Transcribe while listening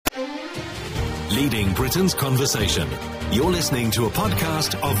leading Britain's conversation. You're listening to a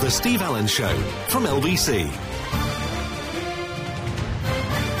podcast of The Steve Allen Show from LBC.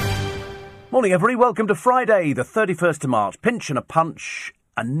 Morning, everybody. Welcome to Friday, the 31st of March. Pinch and a punch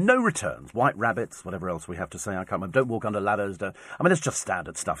and no returns. White rabbits, whatever else we have to say. I can't remember. Don't walk under ladders. It's just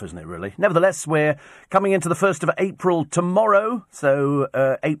standard stuff, isn't it, really? Nevertheless, we're coming into the 1st of April tomorrow. So,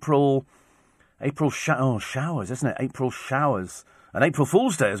 April showers, isn't it? April showers. And April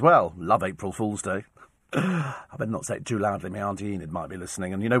Fool's Day as well. Love April Fool's Day. I better not say it too loudly. My Auntie Enid might be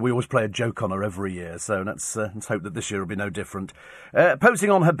listening. And, you know, we always play a joke on her every year. So let's hope that this year will be no different. Posing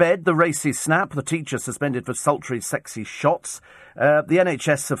on her bed, the racy snap. The teacher suspended for sultry, sexy shots. The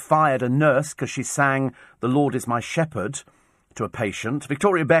NHS have fired a nurse because she sang "The Lord is my shepherd" to a patient.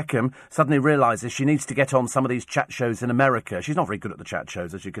 Victoria Beckham suddenly realises she needs to get on some of these chat shows in America. She's not very good at the chat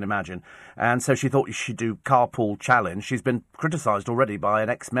shows, as you can imagine. And so she thought she should do Carpool Challenge. She's been criticised already by an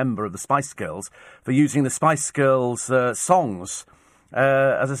ex-member of the Spice Girls for using the Spice Girls songs.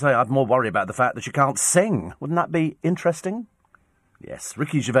 As I say, I'd more worry about the fact that she can't sing. Wouldn't that be interesting? Yes,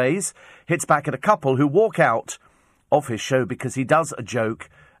 Ricky Gervais hits back at a couple who walk out of his show because he does a joke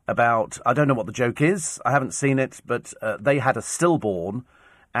about, I don't know what the joke is, I haven't seen it, but they had a stillborn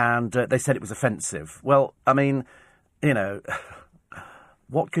and they said it was offensive. Well, I mean, you know,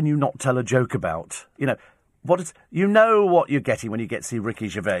 what can you not tell a joke about? You know, you know what you're getting when you get to see Ricky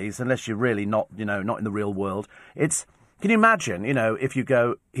Gervais, unless you're really not in the real world. Can you imagine, you know, if you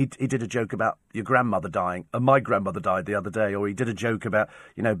go, he did a joke about your grandmother dying, and my grandmother died the other day, or he did a joke about,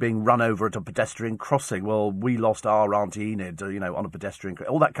 you know, being run over at a pedestrian crossing. Well, we lost our Auntie Enid, you know, on a pedestrian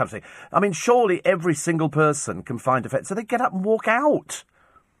crossing, all that kind of thing. I mean, surely every single person can find offence. So they get up and walk out.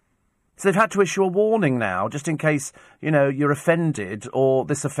 So they've had to issue a warning now, just in case, you know, you're offended or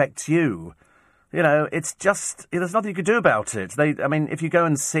this affects you. You know, it's just, there's nothing you can do about it. If you go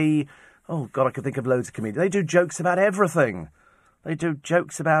and see... Oh, God, I could think of loads of comedians. They do jokes about everything. Who's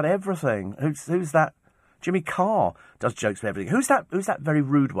that? Jimmy Carr does jokes about everything. Who's that very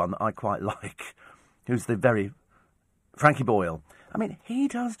rude one that I quite like? Who's the very... Frankie Boyle. I mean, he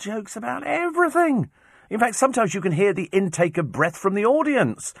does jokes about everything. In fact, sometimes you can hear the intake of breath from the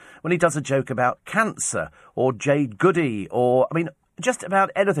audience when he does a joke about cancer or Jade Goody or, I mean, just about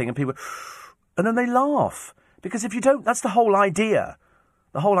anything. And people... And then they laugh. Because if you don't... That's the whole idea.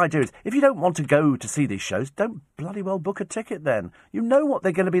 The whole idea is, if you don't want to go to see these shows, don't bloody well book a ticket then. You know what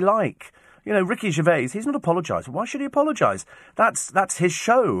they're going to be like. You know, Ricky Gervais, he's not apologised. Why should he apologise? That's his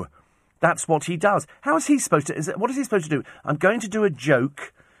show. That's what he does. How is he supposed to... What is he supposed to do? I'm going to do a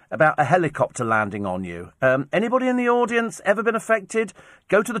joke about a helicopter landing on you. Anybody in the audience ever been affected?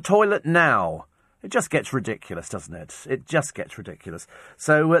 Go to the toilet now. It just gets ridiculous, doesn't it? It just gets ridiculous.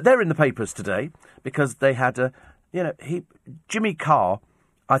 So they're in the papers today because they had Jimmy Carr,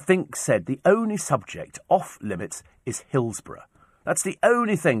 I think, said the only subject off limits is Hillsborough. That's the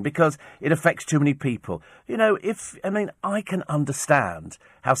only thing, because it affects too many people. You know, I can understand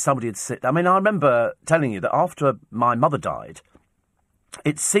how somebody would sit... I mean, I remember telling you that after my mother died,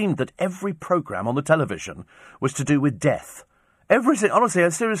 it seemed that every programme on the television was to do with death. Everything, honestly,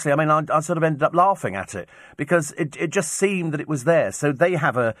 seriously, I mean, I sort of ended up laughing at it, because it just seemed that it was there. So they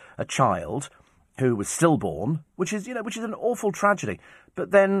have a child who was stillborn, which is an awful tragedy.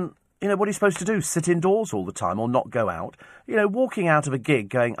 But then, you know, what are you supposed to do? Sit indoors all the time or not go out? You know, walking out of a gig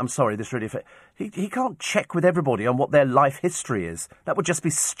going, I'm sorry, this really... He can't check with everybody on what their life history is. That would just be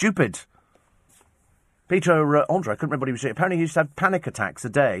stupid. Peter Andre, I couldn't remember what he was doing. Apparently he used to have panic attacks a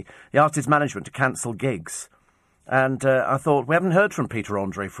day. He asked his management to cancel gigs. And I thought, we haven't heard from Peter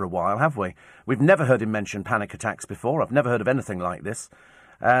Andre for a while, have we? We've never heard him mention panic attacks before. I've never heard of anything like this.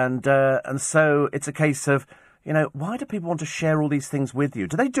 And so it's a case of, you know, why do people want to share all these things with you?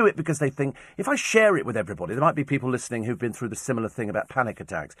 Do they do it because they think, if I share it with everybody, there might be people listening who've been through the similar thing about panic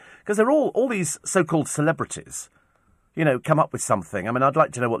attacks? Because they're all these so-called celebrities, you know, come up with something. I mean, I'd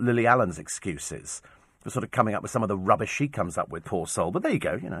like to know what Lily Allen's excuse is for sort of coming up with some of the rubbish she comes up with, poor soul. But there you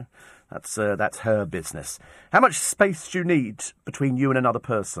go, you know, that's her business. How much space do you need between you and another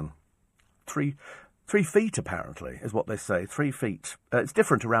person? 3 feet, apparently, is what they say. 3 feet. It's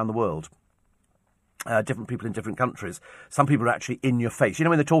different around the world. Different people in different countries. Some people are actually in your face. You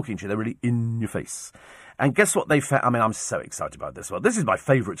know, when they're talking to you, they're really in your face. And guess what they found? I mean, I'm so excited about this one. This is my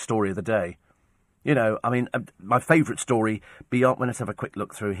favourite story of the day. You know, I mean, my favourite story beyond... Well, let's have a quick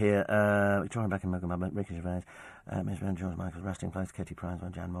look through here. Victoria Beckham, Ricky Gervais, Miss George Michael's resting place, Katie Price,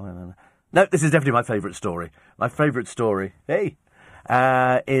 Jan Moore. No, this is definitely my favourite story. My favourite story,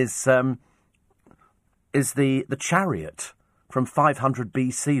 is the chariot from 500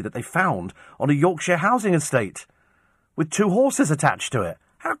 BC that they found on a Yorkshire housing estate with 2 horses attached to it.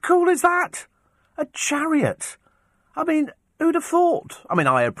 How cool is that? A chariot! I mean, who'd have thought? I mean,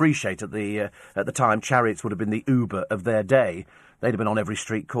 I appreciate at the time chariots would have been the Uber of their day. They'd have been on every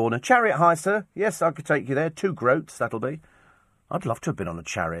street corner. Chariot hire, sir? Yes, I could take you there. 2 groats, that'll be. I'd love to have been on a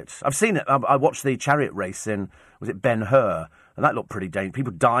chariot. I've seen it. I watched the chariot race in, was it Ben-Hur? And that looked pretty dangerous.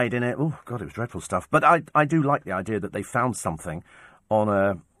 People died in it. Oh, God, it was dreadful stuff. But I do like the idea that they found something on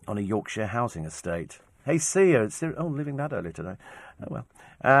a Yorkshire housing estate. Hey, see you. Oh, leaving that early today. Oh, well.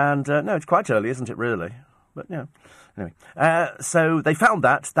 And, no, it's quite early, isn't it, really? But, yeah. Anyway, so they found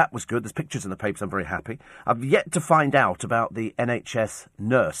that. That was good. There's pictures in the papers. I'm very happy. I've yet to find out about the NHS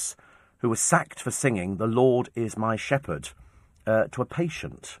nurse who was sacked for singing "The Lord is my shepherd" to a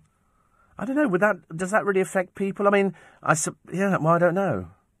patient. I don't know. Does that really affect people? I mean, I don't know.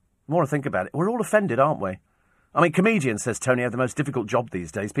 The more I think about it, we're all offended, aren't we? I mean, comedians, says Tony, have the most difficult job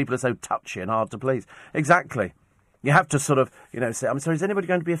these days. People are so touchy and hard to please. Exactly. You have to sort of, say, I'm sorry, is anybody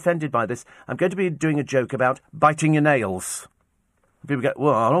going to be offended by this? I'm going to be doing a joke about biting your nails. People go,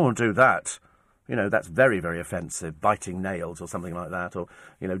 well, I don't want to do that. That's very, very offensive, biting nails or something like that, or,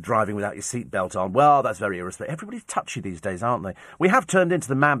 driving without your seatbelt on. Well, that's very irrespectful. Everybody's touchy these days, aren't they? We have turned into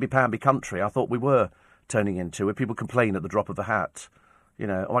the mamby-pamby country I thought we were turning into, where people complain at the drop of a hat.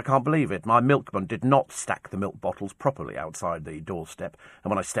 I can't believe it. My milkman did not stack the milk bottles properly outside the doorstep, and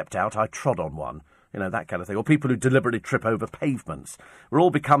when I stepped out, I trod on one. That kind of thing. Or people who deliberately trip over pavements. We're all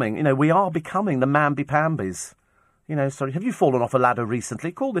becoming, we are becoming the mamby-pambies. Sorry, have you fallen off a ladder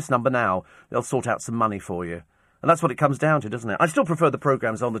recently? Call this number now. They'll sort out some money for you. And that's what it comes down to, doesn't it? I still prefer the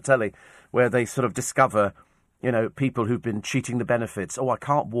programmes on the telly where they sort of discover, people who've been cheating the benefits. Oh, I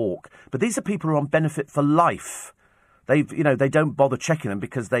can't walk. But these are people who are on benefit for life. They don't bother checking them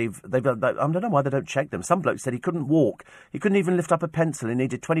because I don't know why they don't check them. Some bloke said he couldn't walk. He couldn't even lift up a pencil. He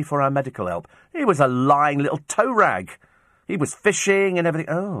needed 24-hour medical help. He was a lying little toe rag. He was fishing and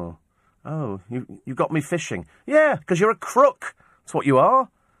everything. Oh, you got me fishing. Yeah, because you're a crook. That's what you are.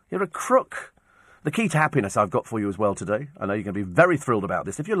 You're a crook. The key to happiness I've got for you as well today. I know you're going to be very thrilled about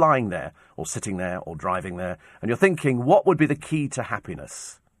this. If you're lying there or sitting there or driving there and you're thinking, what would be the key to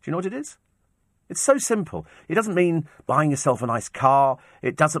happiness? Do you know what it is? It's so simple. It doesn't mean buying yourself a nice car.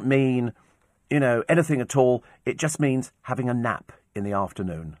 It doesn't mean, anything at all. It just means having a nap in the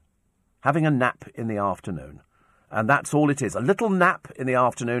afternoon. Having a nap in the afternoon. And that's all it is. A little nap in the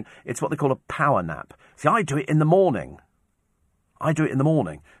afternoon. It's what they call a power nap. See, I do it in the morning.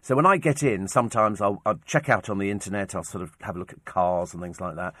 So when I get in, sometimes I'll check out on the internet. I'll sort of have a look at cars and things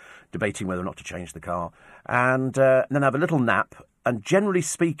like that, debating whether or not to change the car. And then have a little nap. And generally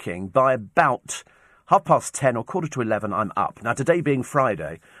speaking, by about 10:30 or 11:15, I'm up. Now, today being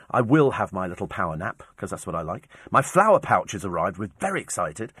Friday, I will have my little power nap, because that's what I like. My flower pouches arrived. We're very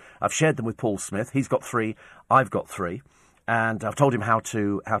excited. I've shared them with Paul Smith. He's got 3. I've got 3. And I've told him how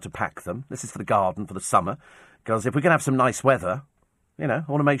to pack them. This is for the garden, for the summer. Because if we're going to have some nice weather, I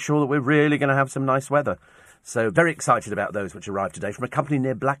want to make sure that we're really going to have some nice weather. So very excited about those which arrived today from a company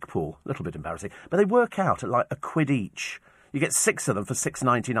near Blackpool. A little bit embarrassing. But they work out at like £1 each. You get 6 of them for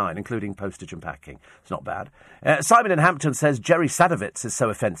 $6.99, including postage and packing. It's not bad. Simon in Hampton says Jerry Sadowitz is so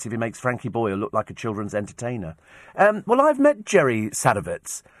offensive he makes Frankie Boyle look like a children's entertainer. Well, I've met Jerry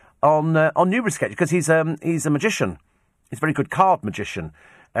Sadowitz on numerous occasions because he's a magician. He's a very good card magician,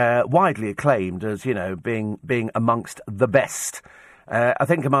 widely acclaimed as being amongst the best. I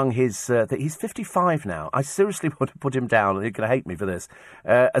think among his he's 55 now. I seriously want to put him down, and he's going to hate me for this,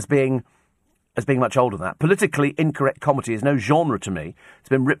 as being much older than that. Politically incorrect comedy is no genre to me. It's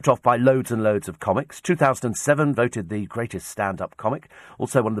been ripped off by loads and loads of comics. 2007 voted the greatest stand-up comic.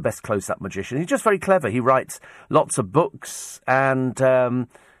 Also one of the best close-up magicians. He's just very clever. He writes lots of books, and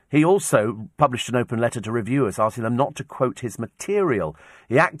he also published an open letter to reviewers asking them not to quote his material.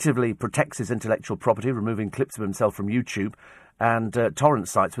 He actively protects his intellectual property, removing clips of himself from YouTube and torrent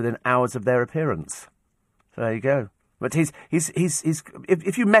sites within hours of their appearance. So there you go. But he's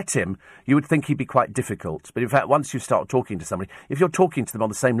if you met him, you would think he'd be quite difficult. But in fact, once you start talking to somebody, if you're talking to them on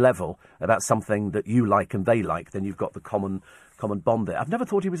the same level about something that you like and they like, then you've got the common bond there. I've never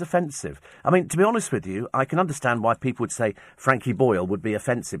thought he was offensive. I mean, to be honest with you, I can understand why people would say Frankie Boyle would be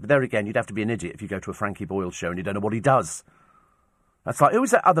offensive. But there again, you'd have to be an idiot if you go to a Frankie Boyle show and you don't know what he does. That's like, who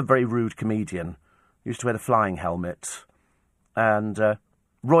was that other very rude comedian? He used to wear the flying helmet. And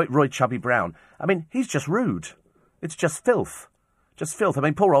Roy Chubby Brown. I mean, he's just rude. It's just filth. Just filth. I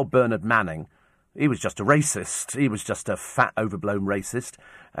mean, poor old Bernard Manning. He was just a racist. He was just a fat, overblown racist.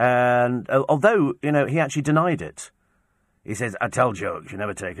 And although, he actually denied it. He says, I tell jokes, you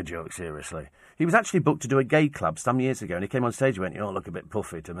never take a joke seriously. He was actually booked to do a gay club some years ago, and he came on stage and went, you all look a bit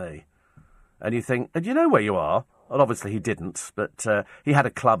puffy to me. And you think, do you know where you are? Well, obviously he didn't, but he had a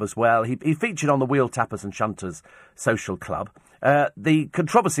club as well. He featured on the Wheel Tappers and Shunters social club. The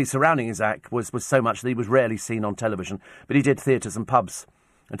controversy surrounding his act was so much that he was rarely seen on television, but he did theatres and pubs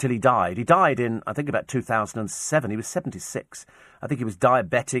until he died. He died in, I think, about 2007. He was 76. I think he was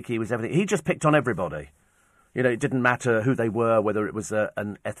diabetic, he was everything. He just picked on everybody. You know, it didn't matter who they were, whether it was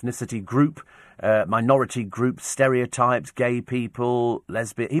an ethnicity group, minority group, stereotypes, gay people,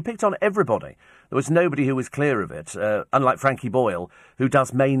 lesbian. He picked on everybody. There was nobody who was clear of it, unlike Frankie Boyle, who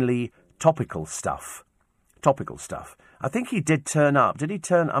does mainly topical stuff. Topical stuff. I think he did turn up. Did he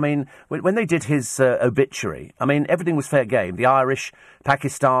turn... I mean, when they did his obituary, I mean, everything was fair game. The Irish,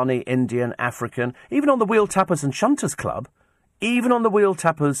 Pakistani, Indian, African, even on the Wheel Tappers and Shunters Club,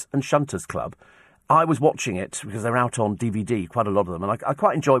 I was watching it because they're out on DVD, quite a lot of them, and I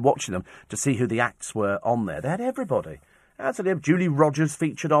quite enjoy watching them to see who the acts were on there. They had everybody. Absolutely. Julie Rogers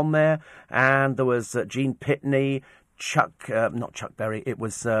featured on there, and there was Gene Pitney, not Chuck Berry, it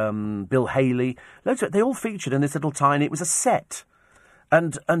was Bill Haley. They all featured in this little tiny... It was a set.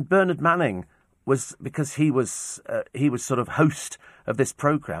 And Bernard Manning was, because he was sort of host of this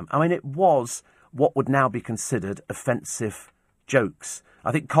programme, I mean, it was what would now be considered offensive jokes.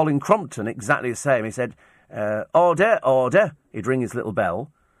 I think Colin Crompton, exactly the same. He said, order, order. He'd ring his little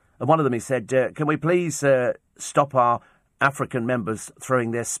bell. And one of them, he said, can we please stop our African members throwing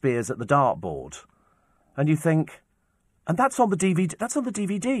their spears at the dartboard? And you think... And that's on the DVD. That's on the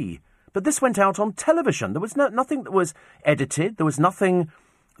DVD. But this went out on television. There was nothing that was edited. There was nothing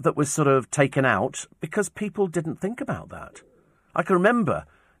that was sort of taken out because people didn't think about that. I can remember,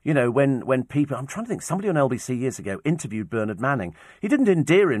 you know, when people... I'm trying to think. Somebody on LBC years ago interviewed Bernard Manning. He didn't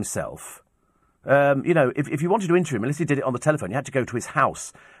endear himself. You know, if you wanted to interview him, unless he did it on the telephone, you had to go to his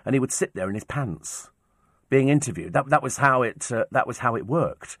house and he would sit there in his pants being interviewed. That was how it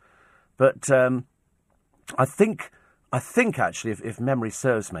worked. But I think actually, if memory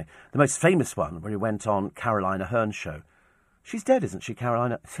serves me, the most famous one, where he went on Caroline Ahern's show. She's dead, isn't she,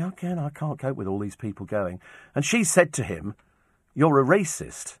 Caroline? See, again, I can't cope with all these people going. And she said to him, "You're a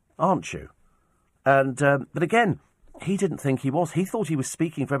racist, aren't you?" And but again, he didn't think he was. He thought he was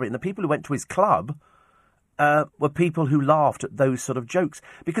speaking for everybody. And the people who went to his club were people who laughed at those sort of jokes.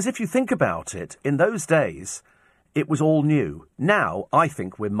 Because if you think about it, in those days, it was all new. Now, I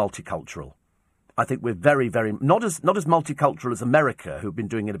think we're multicultural. I think we're very, very... Not as multicultural as America, who've been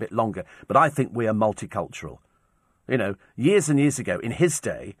doing it a bit longer, but I think we are multicultural. You know, years and years ago, in his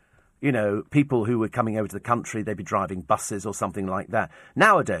day, you know, people who were coming over to the country, they'd be driving buses or something like that.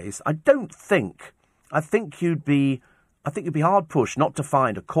 Nowadays, I think you'd be hard pushed not to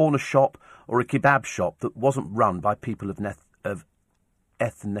find a corner shop or a kebab shop that wasn't run by people of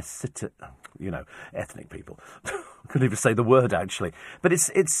ethnicity, you know, ethnic people. I couldn't even say the word, actually. But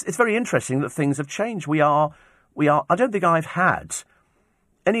it's very interesting that things have changed. We are. I don't think I've had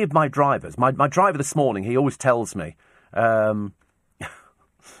any of my drivers. My driver this morning, he always tells me.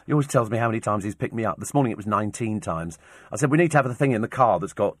 He always tells me how many times he's picked me up. This morning it was 19 times. I said, we need to have a thing in the car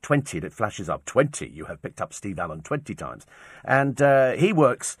that's got 20, and it flashes up. 20, you have picked up Steve Allen 20 times. And he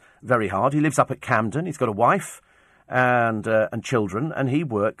works very hard. He lives up at Camden. He's got a wife and children, and he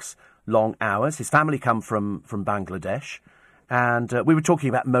works long hours. His family come from Bangladesh. And we were talking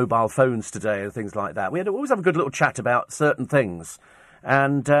about mobile phones today and things like that. We always have a good little chat about certain things.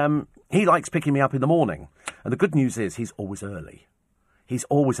 And he likes picking me up in the morning. And the good news is he's always early. He's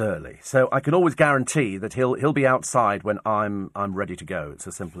always early, so I can always guarantee that he'll be outside when I'm ready to go. It's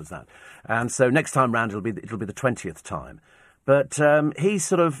as simple as that. And so next time round it'll be the 20th time. But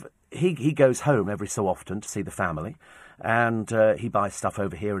he goes home every so often to see the family, and he buys stuff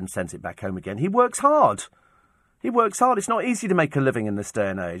over here and sends it back home again. He works hard. It's not easy to make a living in this day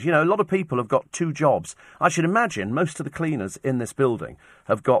and age. You know, a lot of people have got 2 jobs. I should imagine most of the cleaners in this building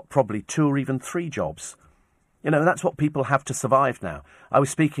have got probably 2 or even 3 jobs. You know, that's what people have to survive now. I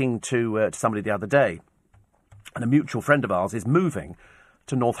was speaking to somebody the other day, and a mutual friend of ours is moving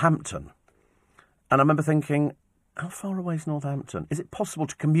to Northampton. And I remember thinking, how far away is Northampton? Is it possible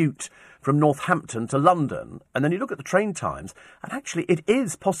to commute from Northampton to London? And then you look at the train times, and actually it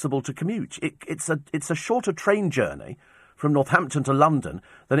is possible to commute. It's a shorter train journey from Northampton to London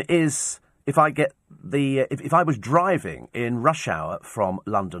than it is if I was driving in rush hour from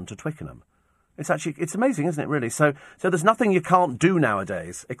London to Twickenham. It's amazing, isn't it, really? So there's nothing you can't do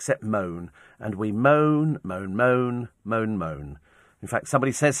nowadays except moan. And we moan, moan, moan, moan, moan. In fact,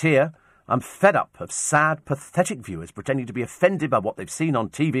 somebody says here, I'm fed up of sad, pathetic viewers pretending to be offended by what they've seen on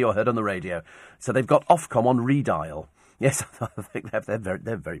TV or heard on the radio. So they've got Ofcom on redial. Yes, I think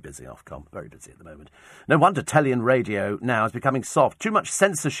they're very busy, Ofcom, very busy at the moment. No wonder telly and radio now is becoming soft. Too much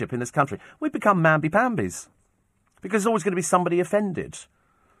censorship in this country. We've become mamby-pambies. Because there's always going to be somebody offended.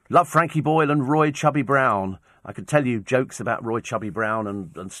 Love Frankie Boyle and Roy Chubby Brown. I could tell you jokes about Roy Chubby Brown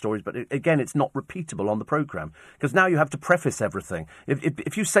and stories, but again, it's not repeatable on the programme. Because now you have to preface everything.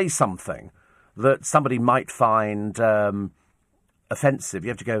 If you say something that somebody might find offensive, you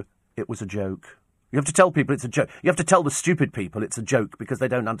have to go, it was a joke. You have to tell people it's a joke. You have to tell the stupid people it's a joke because they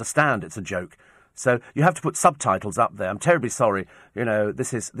don't understand it's a joke. So you have to put subtitles up there. I'm terribly sorry. You know,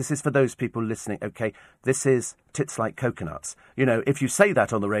 this is for those people listening. Okay, this is Tits Like Coconuts. You know, if you say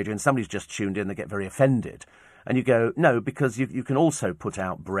that on the radio and somebody's just tuned in, they get very offended. And you go, no, because you can also put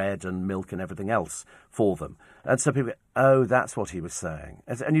out bread and milk and everything else for them. And so people go, oh, that's what he was saying.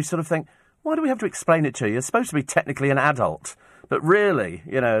 And you sort of think, why do we have to explain it to you? You're supposed to be technically an adult. But really,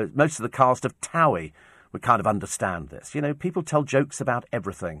 you know, most of the cast of Towie would kind of understand this. You know, people tell jokes about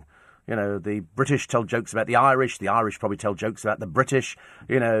everything. You know, the British tell jokes about the Irish probably tell jokes about the British.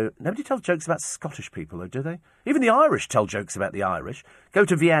 You know, nobody tells jokes about Scottish people, though, do they? Even the Irish tell jokes about the Irish. Go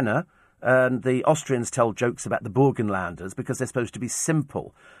to Vienna, and the Austrians tell jokes about the Burgenlanders because they're supposed to be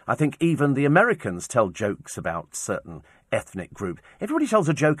simple. I think even the Americans tell jokes about certain ethnic group. Everybody tells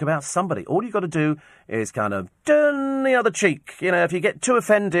a joke about somebody. All you've got to do is kind of turn the other cheek. You know, if you get too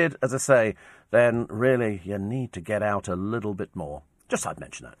offended, as I say, then really you need to get out a little bit more. Just I'd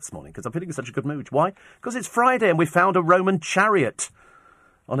mention that this morning because I'm feeling in such a good mood. Why? Because it's Friday and we found a Roman chariot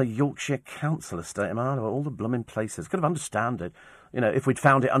on a Yorkshire council estate. I mean, I know all the blooming places. Could have understand it, you know, if we'd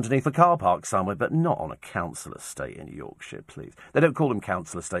found it underneath a car park somewhere, but not on a council estate in Yorkshire, please. They don't call them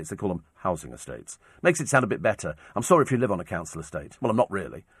council estates, they call them housing estates. Makes it sound a bit better. I'm sorry if you live on a council estate. Well, I'm not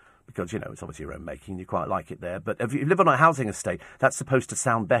really, because, you know, it's obviously your own making, you quite like it there. But if you live on a housing estate, that's supposed to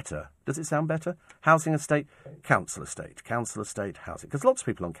sound better. Does it sound better? Housing estate, council estate, housing. Because lots of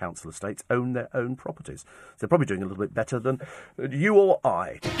people on council estates own their own properties. So they're probably doing a little bit better than you or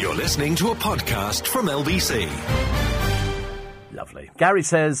I. You're listening to a podcast from LBC. Lovely. Gary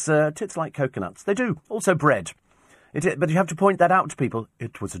says, tits like coconuts. They do. Also bread. But you have to point that out to people.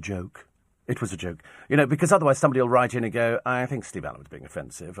 It was a joke. It was a joke. You know, because otherwise somebody will write in and go, I think Steve Allen was being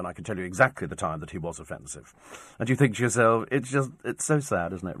offensive, and I can tell you exactly the time that he was offensive. And you think to yourself, it's so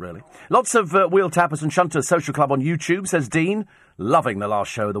sad, isn't it, really? Lots of Wheel Tappers and Shunters Social Club on YouTube, says Dean. Loving the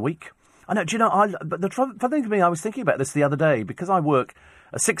last show of the week. I know, do you know, but the funny thing for me, I was thinking about this the other day, because I work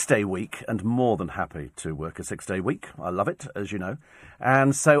a 6-day week, and more than happy to work a 6-day week. I love it, as you know.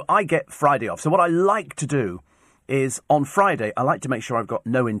 And so I get Friday off. So what I like to do is on Friday, I like to make sure I've got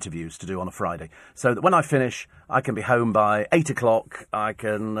no interviews to do on a Friday. So that when I finish, I can be home by 8 o'clock. I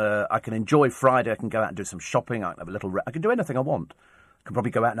can enjoy Friday. I can go out and do some shopping. I can have a little... I can do anything I want. I can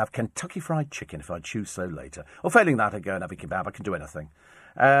probably go out and have Kentucky Fried Chicken if I choose so later. Or failing that, I go and have a kebab. I can do anything.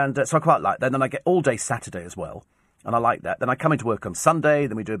 And so I quite like that. And then I get all day Saturday as well. And I like that. Then I come into work on Sunday,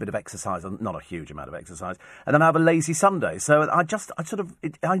 then we do a bit of exercise, not a huge amount of exercise, and then I have a lazy Sunday. So I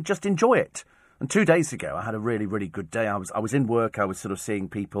just enjoy it. And 2 days ago, I had a really, really good day. I was in work. I was sort of seeing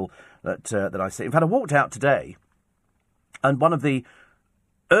people that I see. In fact, I walked out today, and one of the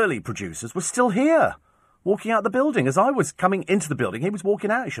early producers was still here, walking out the building. As I was coming into the building, he was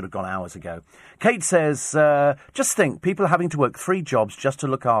walking out. He should have gone hours ago. Kate says, just think, people are having to work 3 jobs just to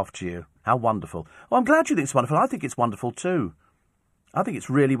look after you. How wonderful. Well, I'm glad you think it's wonderful. I think it's wonderful too. I think it's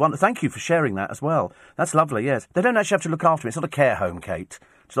really wonderful. Thank you for sharing that as well. That's lovely, yes. They don't actually have to look after me. It's not a care home, Kate.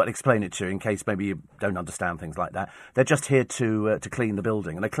 Just like to explain it to you in case maybe you don't understand things like that. They're just here to clean the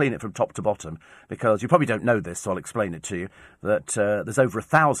building, and they clean it from top to bottom because you probably don't know this, so I'll explain it to you, that there's over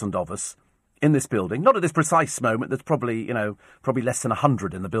 1,000 of us in this building. Not at this precise moment. There's probably less than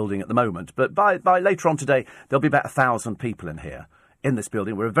 100 in the building at the moment. But by later on today, there'll be about 1,000 people in here. In this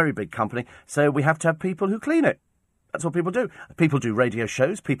building. We're a very big company, so we have to have people who clean it. That's what people do. People do radio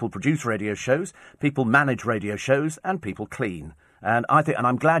shows, people produce radio shows, people manage radio shows, and people clean. And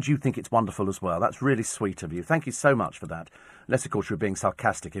I'm glad you think it's wonderful as well. That's really sweet of you. Thank you so much for that. Unless, of course, you're being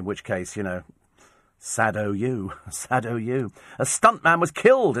sarcastic, in which case, you know, sad o' you. Sad o' you. A stuntman was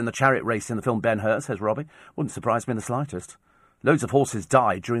killed in the chariot race in the film Ben-Hur, says Robbie. Wouldn't surprise me in the slightest. Loads of horses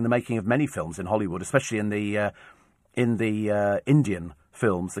died during the making of many films in Hollywood, especially in the Indian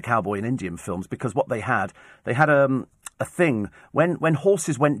films, the cowboy and Indian films, because what they had a thing. When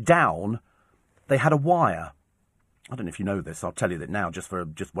horses went down, they had a wire. I don't know if you know this, I'll tell you that now, just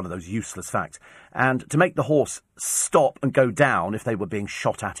one of those useless facts. And to make the horse stop and go down if they were being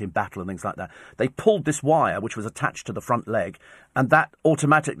shot at in battle and things like that, they pulled this wire, which was attached to the front leg, and that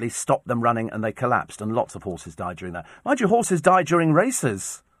automatically stopped them running, and they collapsed, and lots of horses died during that. Mind you, horses die during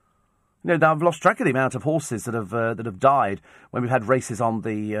races. You know, I've lost track of the amount of horses that have died when we've had races on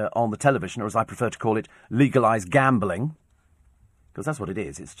the television, or as I prefer to call it, legalised gambling. Because that's what it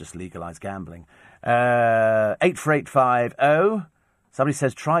is. It's just legalised gambling. 84850. Somebody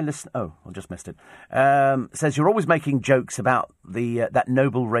says, try listen... Oh, I just missed it. Says, you're always making jokes about that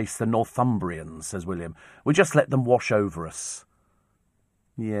noble race, the Northumbrians, says William. We just let them wash over us.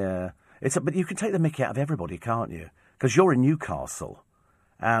 Yeah. But you can take the mickey out of everybody, can't you? Because you're in Newcastle.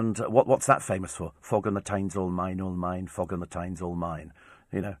 And what's that famous for? Fog on the Tyne's all mine, fog on the Tyne's all mine.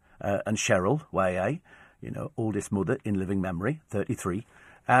 You know, and Cheryl, way, oldest mother in living memory, 33.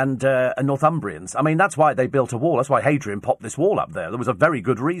 And Northumbrians. I mean, that's why they built a wall. That's why Hadrian popped this wall up there. There was a very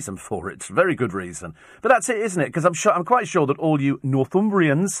good reason for it. Very good reason. But that's it, isn't it? Because I'm quite sure that all you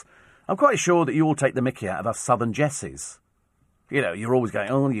Northumbrians, I'm quite sure that you all take the mickey out of us Southern Jessies. You know, you're always going,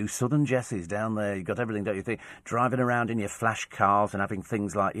 oh, you Southern Jessies down there. You've got everything, don't you think? Driving around in your flash cars and having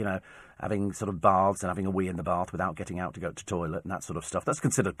things like, having sort of baths and having a wee in the bath without getting out to go to the toilet and that sort of stuff. That's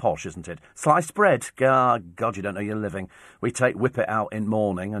considered posh, isn't it? Sliced bread. God, you don't know you're living. We whip it out in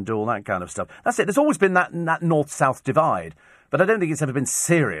morning and do all that kind of stuff. That's it. There's always been that north-south divide. But I don't think it's ever been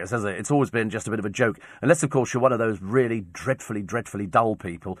serious, has it? It's always been just a bit of a joke. Unless, of course, you're one of those really dreadfully, dreadfully dull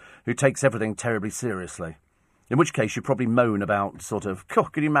people who takes everything terribly seriously. In which case, you probably moan about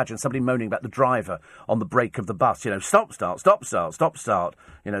can you imagine somebody moaning about the driver on the brake of the bus? Stop, start,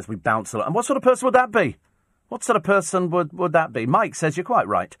 as we bounce along. And what sort of person would that be? What sort of person would that be? Mike says you're quite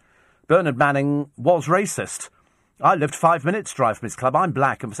right. Bernard Manning was racist. I lived 5 minutes' drive from his club. I'm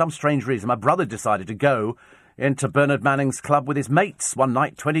black, and for some strange reason, my brother decided to go into Bernard Manning's club with his mates one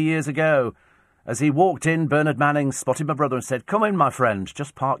night 20 years ago. As he walked in, Bernard Manning spotted my brother and said, "Come in, my friend,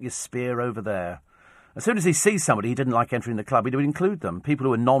 just park your spear over there." As soon as he sees somebody he didn't like entering the club, he would include them. People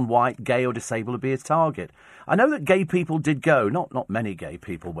who are non-white, gay or disabled would be his target. I know that gay people did go. Not many gay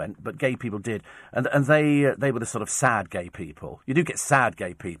people went, but gay people did. And they were the sort of sad gay people. You do get sad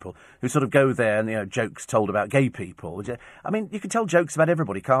gay people who sort of go there and, jokes told about gay people. I mean, you can tell jokes about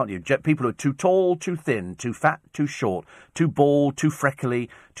everybody, can't you? People who are too tall, too thin, too fat, too short, too bald, too freckly,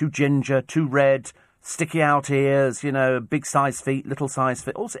 too ginger, too red, sticky out ears, big size feet, little size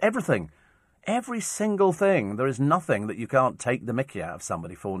feet, also everything. Every single thing. There is nothing that you can't take the mickey out of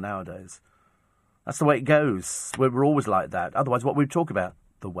somebody for nowadays. That's the way it goes. We're always like that. Otherwise, what we'd talk about?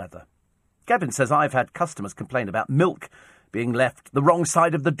 The weather. Kevin says, I've had customers complain about milk being left the wrong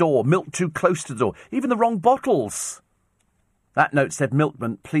side of the door, milk too close to the door, even the wrong bottles. That note said,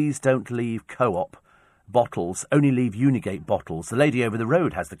 milkman, please don't leave Co-op bottles, only leave Unigate bottles. The lady over the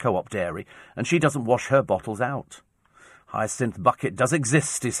road has the Co-op dairy, and she doesn't wash her bottles out. Hyacinth bucket does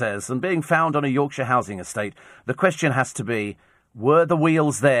exist, he says, and being found on a Yorkshire housing estate, the question has to be, were the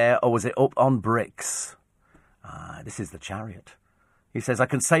wheels there or was it up on bricks? This is the Chariot. He says, I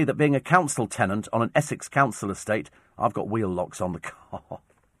can say that being a council tenant on an Essex council estate, I've got wheel locks on the car.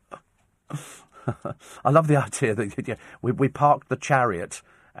 I love the idea that we parked the Chariot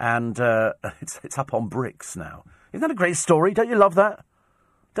and it's up on bricks now. Isn't that a great story? Don't you love that?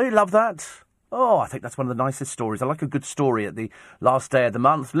 Don't you love that? Oh, I think that's one of the nicest stories. I like a good story at the last day of the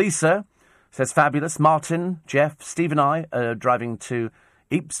month. Lisa says, fabulous. Martin, Jeff, Steve and I are driving to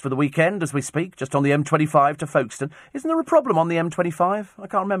Ypres for the weekend as we speak, just on the M25 to Folkestone. Isn't there a problem on the M25? I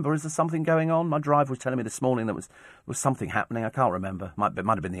can't remember. Is there something going on? My driver was telling me this morning there was something happening. I can't remember. Might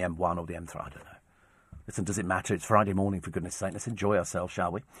have been the M1 or the M3. I don't know. Listen, does it matter? It's Friday morning, for goodness sake. Let's enjoy ourselves,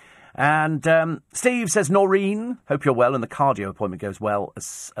 shall we? And Steve says, Noreen, hope you're well and the cardio appointment goes well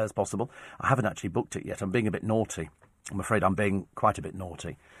as possible. I haven't actually booked it yet. I'm being a bit naughty. I'm afraid I'm being quite a bit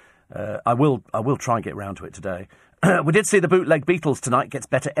naughty. I will try and get round to it today. We did see the Bootleg Beatles tonight. Gets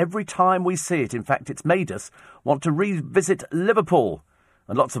better every time we see it. In fact, it's made us want to revisit Liverpool.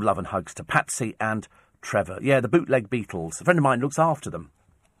 And lots of love and hugs to Patsy and Trevor. Yeah, the Bootleg Beatles. A friend of mine looks after them.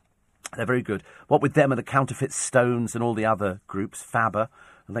 They're very good. What with them and the Counterfeit Stones and all the other groups, Fabber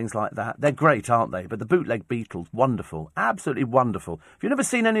and things like that. They're great, aren't they? But the Bootleg Beatles, wonderful. Absolutely wonderful. If you've never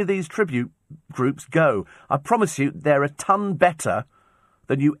seen any of these tribute groups, go. I promise you, they're a ton better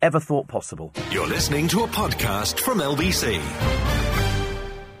than you ever thought possible. You're listening to a podcast from LBC.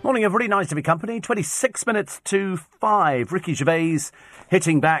 Morning, everybody. Nice to be company. 26 minutes to 5. Ricky Gervais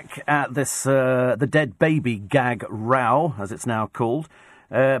hitting back at this, the dead baby gag row, as it's now called.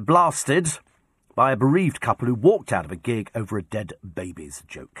 Blasted by a bereaved couple who walked out of a gig over a dead baby's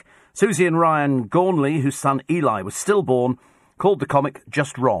joke. Susie and Ryan Gormley, whose son Eli was stillborn, called the comic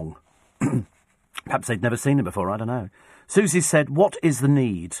just wrong. Perhaps they'd never seen him before, I don't know. Susie said, what is the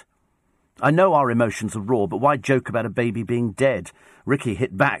need? I know our emotions are raw, but why joke about a baby being dead? Ricky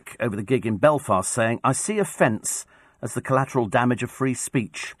hit back over the gig in Belfast, saying, I see offence as the collateral damage of free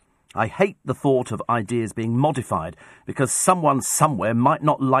speech. I hate the thought of ideas being modified because someone somewhere might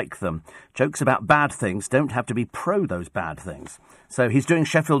not like them. Jokes about bad things don't have to be pro those bad things. So he's doing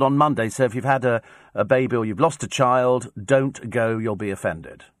Sheffield on Monday, so if you've had a baby or you've lost a child, don't go, you'll be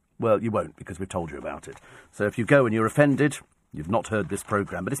offended. Well, you won't, because we've told you about it. So if you go and you're offended, you've not heard this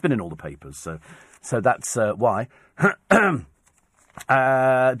programme, but it's been in all the papers, so that's why.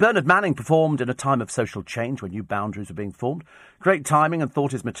 Bernard Manning performed in a time of social change when new boundaries were being formed. Great timing, and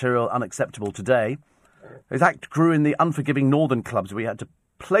thought his material unacceptable today. His act grew in the unforgiving northern clubs where he had to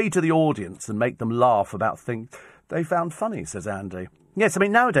play to the audience and make them laugh about things they found funny, says Andy. Yes, I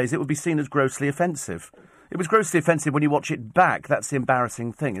mean, nowadays it would be seen as grossly offensive. It was grossly offensive when you watch it back. That's the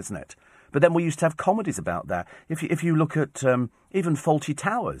embarrassing thing, isn't it? But then we used to have comedies about that. If you look at even Fawlty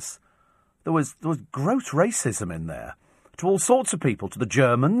Towers, there was gross racism in there. To all sorts of people, to the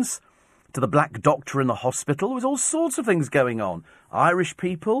Germans, to the black doctor in the hospital. There was all sorts of things going on. Irish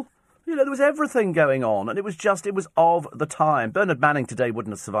people, there was everything going on. And it was of the time. Bernard Manning today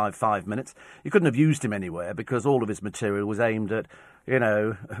wouldn't have survived 5 minutes. You couldn't have used him anywhere because all of his material was aimed at,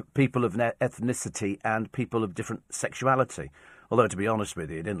 people of ethnicity and people of different sexuality. Although, to be honest with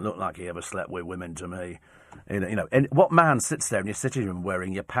you, it didn't look like he ever slept with women to me. And what man sits there in your sitting room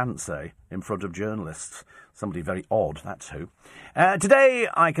wearing your pants, in front of journalists? Somebody very odd, that's who. Today,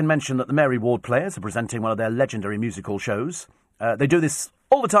 I can mention that the Mary Ward Players are presenting one of their legendary musical shows. They do this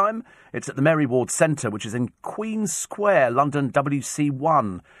all the time. It's at the Mary Ward Centre, which is in Queen Square, London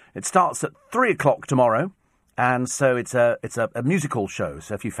WC1. It starts at 3 o'clock tomorrow, and so it's a musical show.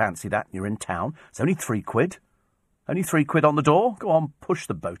 So if you fancy that, you're in town. It's only £3. Only £3 on the door. Go on, push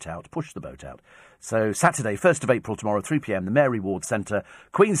the boat out. So Saturday, 1st of April, tomorrow, 3 p.m, the Mary Ward Centre,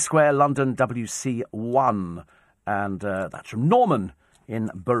 Queen Square, London, WC1. And that's from Norman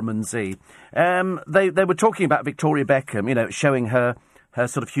in Bermondsey. They were talking about Victoria Beckham, showing her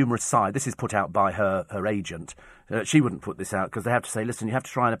sort of humorous side. This is put out by her agent. She wouldn't put this out because they have to say, listen, you have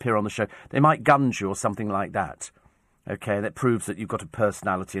to try and appear on the show. They might gunge you or something like that. OK, that proves that you've got a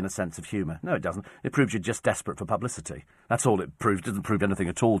personality and a sense of humour. No, it doesn't. It proves you're just desperate for publicity. That's all it proves. It doesn't prove anything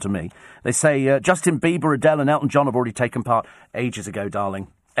at all to me. They say Justin Bieber, Adele and Elton John have already taken part ages ago, darling.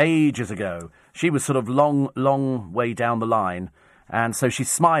 Ages ago. She was sort of long way down the line. And so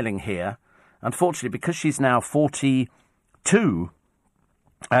she's smiling here. Unfortunately, because she's now 42,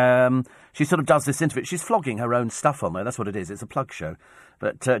 she sort of does this interview. She's flogging her own stuff on there. That's what it is. It's a plug show.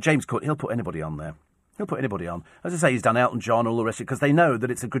 But James Court, he'll put anybody on there. He'll put anybody on. As I say, he's done Elton John, all the rest of it, because they know that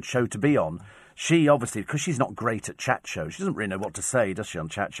it's a good show to be on. She, obviously, because she's not great at chat shows, she doesn't really know what to say, does she, on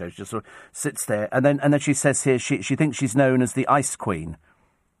chat shows? She just sort of sits there. And then she says here she thinks she's known as the Ice Queen.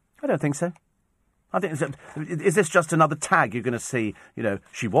 I don't think so. I think is this just another tag you're going to see?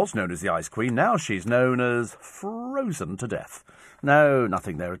 She was known as the Ice Queen. Now she's known as Frozen to Death. No,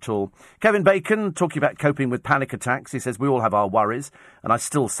 nothing there at all. Kevin Bacon, talking about coping with panic attacks. He says, we all have our worries, and I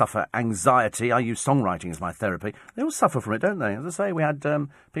still suffer anxiety. I use songwriting as my therapy. They all suffer from it, don't they? As I say, we had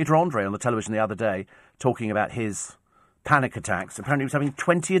Peter Andre on the television the other day talking about his panic attacks. Apparently he was having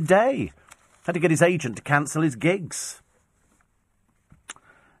 20 a day. Had to get his agent to cancel his gigs.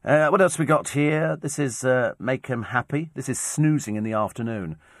 What else we got here? This is Make 'Em Happy. This is Snoozing in the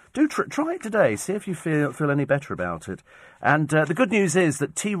Afternoon. Do try it today. See if you feel any better about it. And the good news is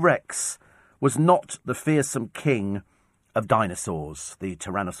that T-Rex was not the fearsome king of dinosaurs, the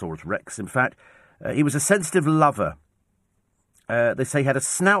Tyrannosaurus Rex. In fact, he was a sensitive lover. They say he had a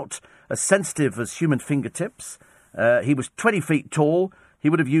snout as sensitive as human fingertips. He was 20 feet tall. He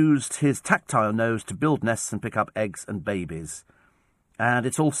would have used his tactile nose to build nests and pick up eggs and babies. And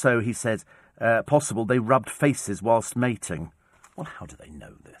it's also, he says, possible they rubbed faces whilst mating. Well, how do they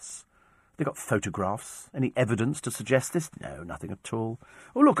know this? They got photographs? Any evidence to suggest this? No, nothing at all.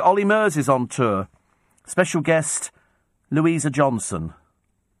 Oh, look, Ollie Murs is on tour. Special guest, Louisa Johnson.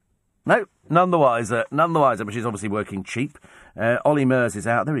 No, none the wiser, but she's obviously working cheap. Ollie Murs is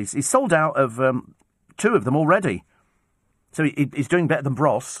out there. He's sold out of 2 of them already. So he's doing better than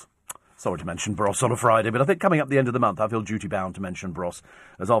Bros. Sorry to mention Bros on a Friday, but I think coming up the end of the month, I feel duty-bound to mention Bros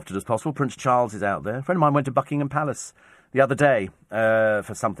as often as possible. Prince Charles is out there. A friend of mine went to Buckingham Palace the other day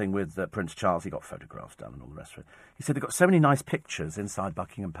for something with Prince Charles. He got photographs done and all the rest of it. He said they've got so many nice pictures inside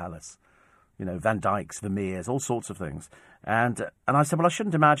Buckingham Palace. Van Dyck's, Vermeer's, all sorts of things. And I said, well, I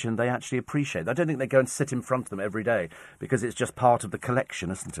shouldn't imagine they actually appreciate it. I don't think they go and sit in front of them every day because it's just part of the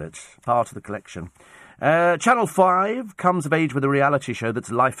collection, isn't it? Part of the collection. Channel 5 comes of age with a reality show that's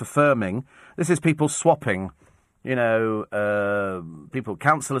life-affirming. This is people swapping, people,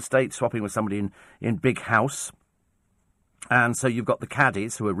 council estate swapping with somebody in big house. And so you've got the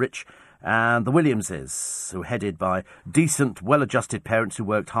caddies who are rich and the Williamses, who were headed by decent, well-adjusted parents who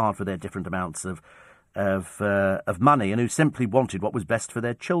worked hard for their different amounts of money and who simply wanted what was best for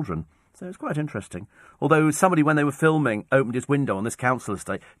their children. So it's quite interesting. Although somebody, when they were filming, opened his window on this council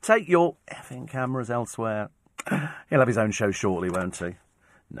estate. Take your effing cameras elsewhere. He'll have his own show shortly, won't he?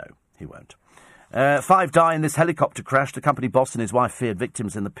 No, he won't. 5 die in this helicopter crash. The company boss and his wife feared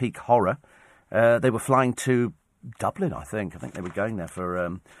victims in the peak horror. They were flying to Dublin, I think. I think they were going there for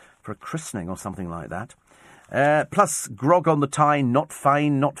a christening or something like that. Plus, grog on the Tyne, not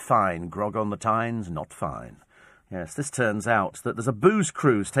fine, not fine. Grog on the Tyne's, not fine. Yes, this turns out that there's a booze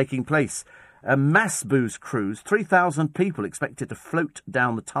cruise taking place. A mass booze cruise. 3,000 people expected to float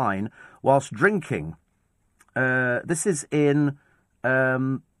down the Tyne whilst drinking. This is in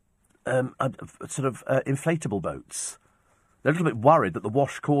inflatable boats. They're a little bit worried that the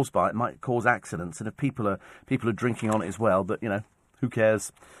wash caused by it might cause accidents, and if people are drinking on it as well. But who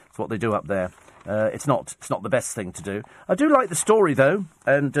cares? It's what they do up there. It's not the best thing to do. I do like the story though,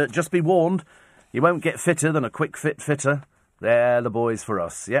 and just be warned, you won't get fitter than a quick fit fitter. They're the boys for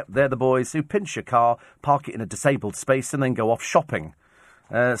us. Yep, they're the boys who pinch your car, park it in a disabled space, and then go off shopping.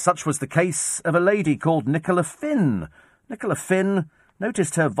 Such was the case of a lady called Nicola Finn. Nicola Finn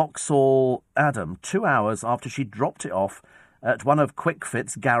noticed her Vauxhall Adam 2 hours after she dropped it off at one of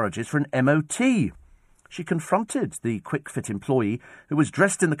QuickFit's garages for an MOT. She confronted the QuickFit employee, who was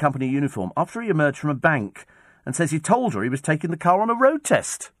dressed in the company uniform, after he emerged from a bank, and says he told her he was taking the car on a road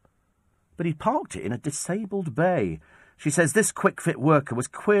test. But he parked it in a disabled bay. She says this QuickFit worker was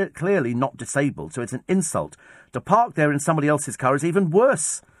clearly not disabled, so it's an insult. To park there in somebody else's car is even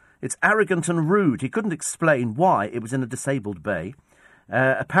worse. It's arrogant and rude. He couldn't explain why it was in a disabled bay.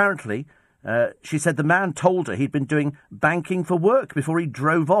 Apparently, she said the man told her he'd been doing banking for work before he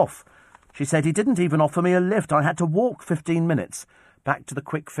drove off. She said he didn't even offer me a lift. I had to walk 15 minutes back to the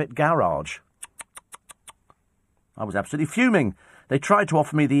QuickFit garage. I was absolutely fuming. They tried to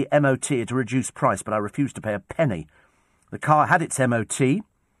offer me the MOT at a reduced price, but I refused to pay a penny. The car had its MOT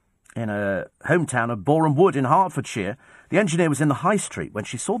in a hometown of Boreham Wood in Hertfordshire. The engineer was in the high street when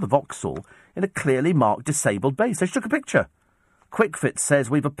she saw the Vauxhall in a clearly marked disabled bay. So she took a picture. QuickFit says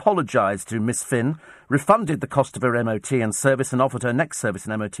we've apologised to Miss Finn, refunded the cost of her MOT and service, and offered her next service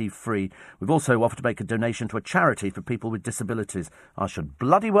and MOT free. We've also offered to make a donation to a charity for people with disabilities. I should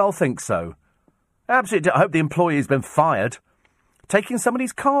bloody well think so. Absolutely. I hope the employee's been fired. Taking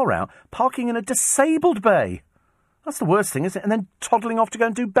somebody's car out, parking in a disabled bay. That's the worst thing, isn't it? And then toddling off to go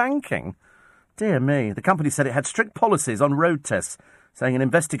and do banking. Dear me. The company said it had strict policies on road tests, saying an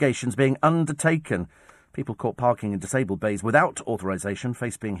investigation's being undertaken. People caught parking in disabled bays without authorisation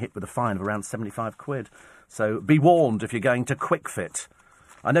face being hit with a fine of around £75. So be warned if you're going to QuickFit.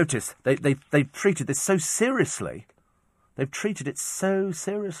 I noticed they've treated this so seriously. They've treated it so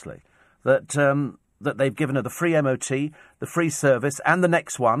seriously that that they've given her the free MOT, the free service, and the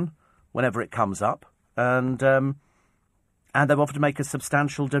next one whenever it comes up, and they've offered to make a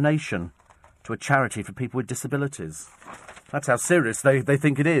substantial donation to a charity for people with disabilities. That's how serious they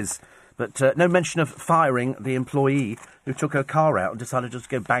think it is. But no mention of firing the employee who took her car out and decided just to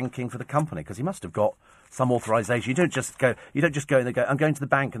go banking for the company, because he must have got some authorisation. You don't just go and they go, I'm going to the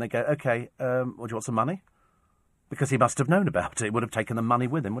bank, and they go, OK, do you want some money? Because he must have known about it. He would have taken the money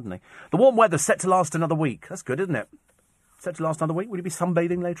with him, wouldn't he? The warm weather's set to last another week. That's good, isn't it? Set to last another week. Will you be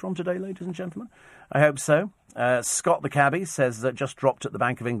sunbathing later on today, ladies and gentlemen? I hope so. Scott the cabbie says that just dropped at the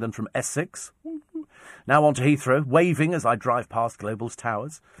Bank of England from Essex. Now on to Heathrow, waving as I drive past Global's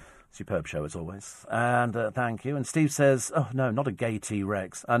towers. Superb show, as always. And thank you. And Steve says, oh, no, not a gay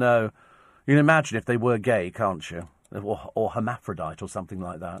T-Rex. I know. You can imagine if they were gay, can't you? Or hermaphrodite or something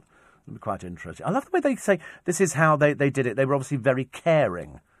like that. It'd be quite interesting. I love the way they say this is how they did it. They were obviously very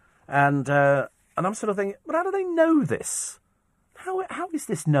caring. And I'm sort of thinking, well, how do they know this? How is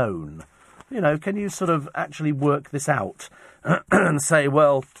this known? You know, can you sort of actually work this out and say,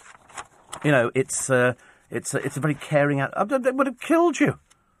 well, you know, it's a very caring act. They would have killed you.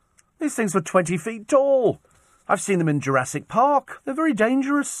 These things were 20 feet tall. I've seen them in Jurassic Park. They're very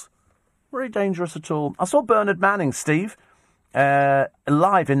dangerous. Very dangerous at all. I saw Bernard Manning, Steve, live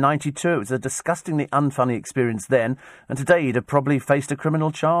in '92. It was a disgustingly unfunny experience then, and today he'd have probably faced a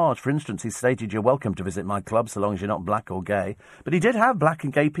criminal charge. For instance, he stated, you're welcome to visit my club so long as you're not black or gay. But he did have black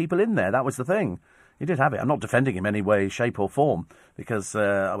and gay people in there. That was the thing. He did have it. I'm not defending him in any way, shape or form, because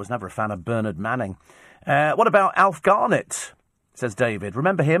I was never a fan of Bernard Manning. What about Alf Garnett, says David.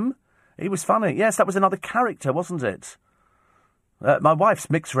 Remember him? He was funny. Yes, that was another character, wasn't it? My wife's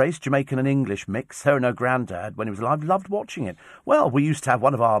mixed race, Jamaican and English mix. Her and her granddad, when he was alive, loved watching it. Well, we used to have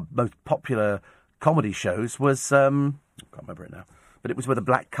one of our most popular comedy shows was... I can't remember it now. but it was with a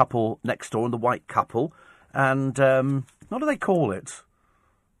black couple next door and the white couple. And what do they call it?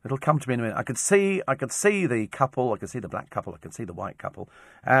 It'll come to me in a minute. I could see the couple, I could see the black couple, I could see the white couple.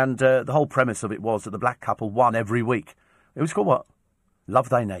 And the whole premise of it was that the black couple won every week. It was called what? Love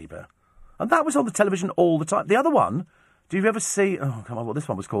Thy Neighbour. And that was on the television all the time. The other one, do you ever see... Oh, come on, what this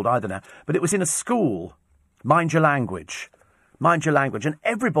one was called either now. But it was in a school. Mind Your Language. Mind Your Language. And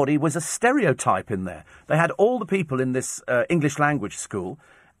everybody was a stereotype in there. They had all the people in this English language school,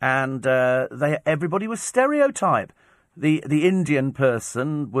 and everybody was stereotype. The Indian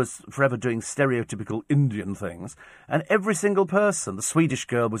person was forever doing stereotypical Indian things, and every single person, the Swedish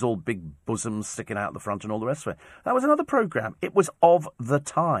girl was all big bosoms sticking out the front and all the rest of it. That was another programme. It was of the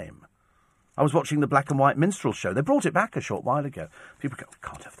time. I was watching the Black and White Minstrel Show. They brought it back a short while ago. People go, we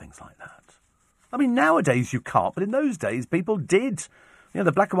can't have things like that. I mean, nowadays you can't, but in those days people did. You know,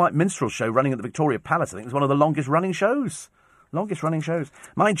 the Black and White Minstrel Show running at the Victoria Palace, I think, was one of the longest running shows. Longest running shows.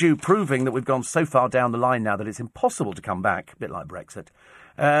 Mind you, proving that we've gone so far down the line now that it's impossible to come back, a bit like Brexit.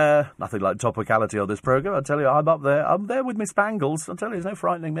 Nothing like topicality on this programme, I tell you, I'm up there. I'm there with my spangles, I tell you, there's no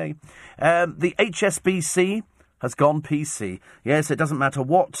frightening me. The HSBC has gone PC. Yes, it doesn't matter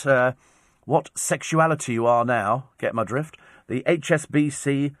what sexuality you are now, get my drift. The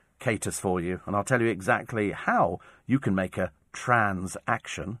HSBC caters for you, and I'll tell you exactly how you can make a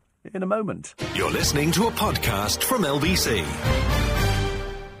transaction in a moment. You're listening to a podcast from LBC.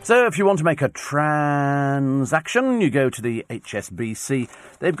 So if you want to make a transaction, you go to the HSBC.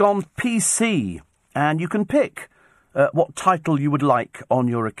 They've gone PC, and you can pick what title you would like on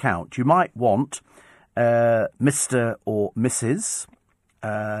your account. You might want Mr. or Mrs.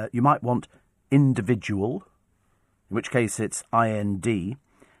 You might want individual, in which case it's IND.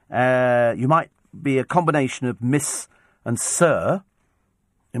 You might be a combination of Miss and Sir,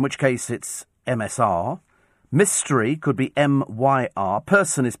 in which case it's MSR. Mystery could be MYR.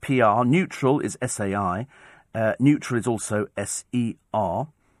 Person is PR. Neutral is SAI. Neutral is also SER.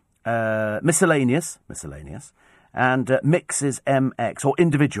 Miscellaneous. And mix is MX, or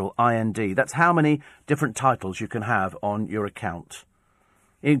individual, IND. That's how many different titles you can have on your account.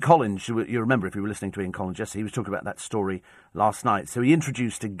 Ian Collins, you remember if you were listening to Ian Collins yesterday, he was talking about that story last night. So he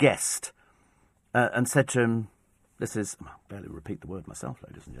introduced a guest and said to him, this is... I barely repeat the word myself,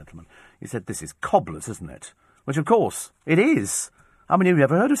 ladies and gentlemen. He said, this is cobblers, isn't it? Which, of course, it is. I mean, you've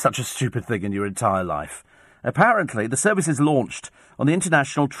never heard of such a stupid thing in your entire life. Apparently, the service is launched on the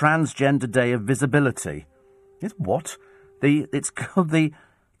International Transgender Day of Visibility. It's what? It's called the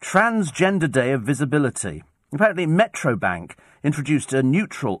Transgender Day of Visibility. Apparently, Metrobank introduced a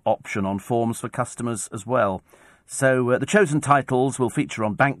neutral option on forms for customers as well. So the chosen titles will feature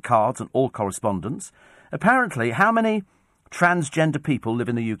on bank cards and all correspondence. Apparently, how many transgender people live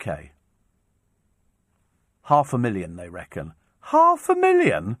in the UK? 500,000, they reckon.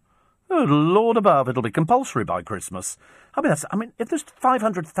 500,000? Good Lord above, it'll be compulsory by Christmas. I mean, if there's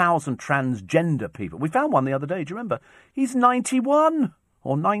 500,000 transgender people... We found one the other day, do you remember? He's 91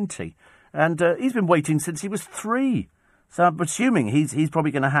 or 90. And he's been waiting since he was 3. So I'm assuming he's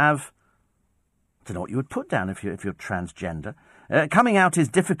probably going to have... I don't know what you would put down if you're transgender. Coming out is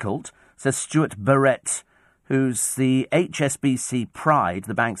difficult, says Stuart Barrett, who's the HSBC Pride,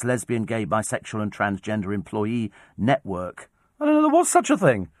 the bank's lesbian, gay, bisexual and transgender employee network. I don't know there was such a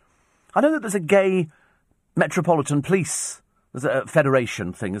thing. I know that there's a gay metropolitan police, there's a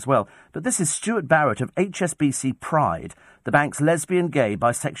federation thing as well. But this is Stuart Barrett of HSBC Pride, the bank's lesbian, gay,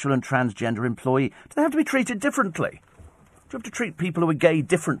 bisexual and transgender employee. Do they have to be treated differently? Do you have to treat people who are gay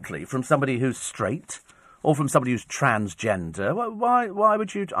differently from somebody who's straight or from somebody who's transgender? Why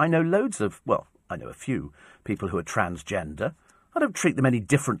would you... I know I know a few people who are transgender. I don't treat them any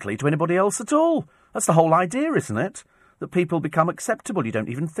differently to anybody else at all. That's the whole idea, isn't it? That people become acceptable. You don't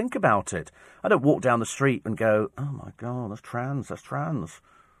even think about it. I don't walk down the street and go, oh my God, that's trans.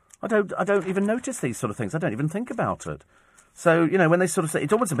 I don't even notice these sort of things. I don't even think about it. So, you know, when they sort of say,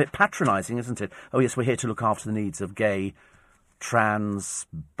 it's almost a bit patronising, isn't it? Oh yes, we're here to look after the needs of gay, trans,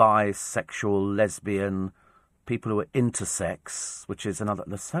 bisexual, lesbian, people who are intersex, which is another...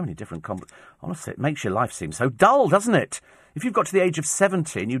 There's so many different... Honestly, it makes your life seem so dull, doesn't it? If you've got to the age of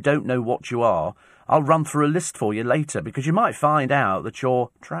 70 and you don't know what you are, I'll run through a list for you later, because you might find out that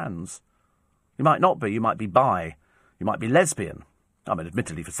you're trans. You might not be. You might be bi. You might be lesbian. I mean,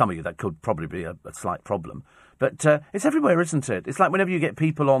 admittedly, for some of you, that could probably be a slight problem. But it's everywhere, isn't it? It's like whenever you get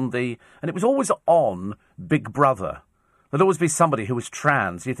people on the... And it was always on Big Brother. There'd always be somebody who was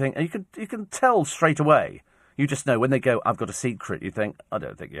trans. You think... You can tell straight away. You just know when they go, I've got a secret, you think, I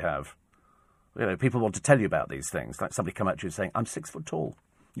don't think you have. You know, people want to tell you about these things. Like somebody come at you saying, I'm 6 foot tall.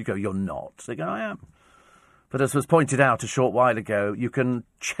 You go, you're not. They go, I am. But as was pointed out a short while ago, you can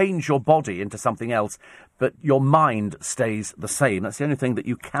change your body into something else, but your mind stays the same. That's the only thing that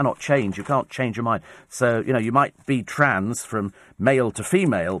you cannot change. You can't change your mind. So, you might be trans from male to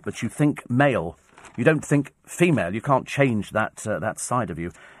female, but you think male. You don't think female. You can't change that side of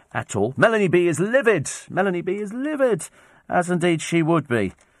you at all. Melanie B is livid. Melanie B is livid, as indeed she would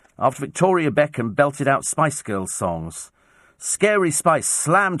be, after Victoria Beckham belted out Spice Girls songs. Scary Spice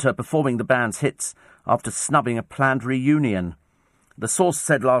slammed her performing the band's hits after snubbing a planned reunion. The source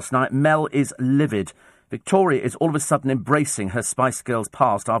said last night, Mel is livid. Victoria is all of a sudden embracing her Spice Girls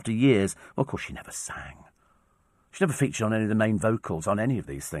past after years. Well, of course, she never sang. She never featured on any of the main vocals on any of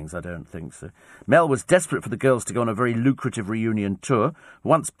these things, I don't think so. Mel was desperate for the girls to go on a very lucrative reunion tour.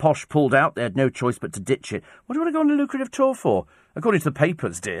 Once Posh pulled out, they had no choice but to ditch it. What do you want to go on a lucrative tour for? According to the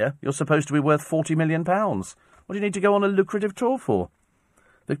papers, dear, you're supposed to be worth £40 million. What do you need to go on a lucrative tour for?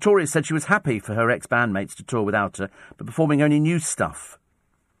 Victoria said she was happy for her ex-bandmates to tour without her, but performing only new stuff.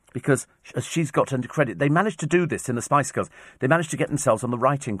 Because, as she's got under credit, they managed to do this in the Spice Girls. They managed to get themselves on the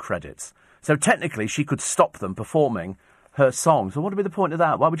writing credits. So technically, she could stop them performing her songs. Well, what would be the point of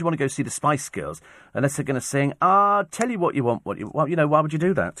that? Why would you want to go see the Spice Girls unless they're going to sing, tell you what you want, why would you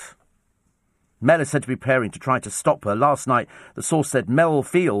do that? Mel is said to be preparing to try to stop her. Last night, the source said Mel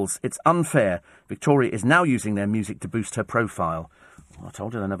feels it's unfair. Victoria is now using their music to boost her profile. I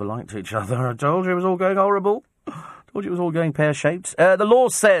told you they never liked each other. I told you it was all going horrible. I told you it was all going pear-shaped. The law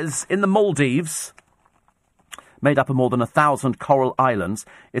says in the Maldives, made up of more than 1,000 coral islands,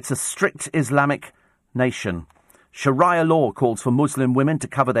 it's a strict Islamic nation. Sharia law calls for Muslim women to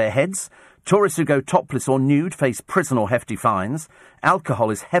cover their heads. Tourists who go topless or nude face prison or hefty fines.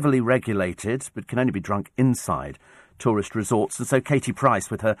 Alcohol is heavily regulated, but can only be drunk inside tourist resorts. And so Katie Price,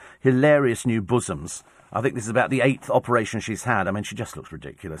 with her hilarious new bosoms, I think this is about the 8th operation she's had. I mean, she just looks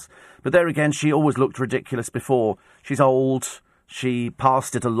ridiculous. But there again, she always looked ridiculous before. She's old. She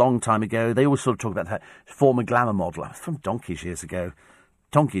passed it a long time ago. They always sort of talk about her former glamour model. From donkey's years ago.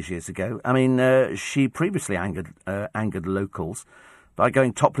 I mean, she previously angered locals by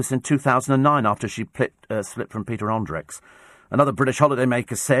going topless in 2009 after she split from Peter Ondrex. Another British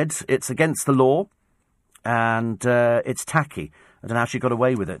holidaymaker said it's against the law and it's tacky. I don't know how she got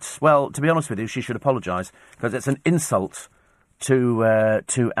away with it. Well, to be honest with you, she should apologise, because it's an insult to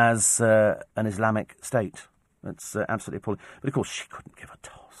as an Islamic state. It's absolutely appalling. But of course, she couldn't give a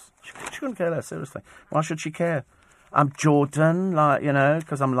toss. She couldn't care less, seriously. Why should she care? I'm Jordan,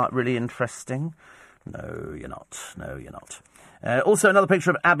 because I'm, really interesting. No, you're not. Also, another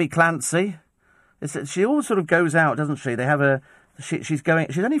picture of Abby Clancy. She always sort of goes out, doesn't she? They have she's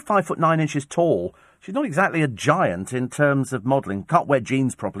only 5'9" tall. She's not exactly a giant in terms of modelling. Can't wear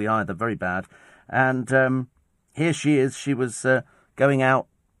jeans properly either, very bad. And here she is. She was going out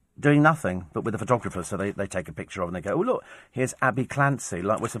doing nothing, but with a photographer, so they take a picture of her and they go, oh, look, here's Abby Clancy,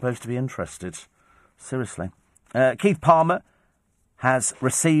 like we're supposed to be interested. Seriously. Keith Palmer has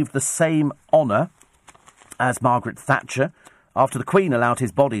received the same honour as Margaret Thatcher after the Queen allowed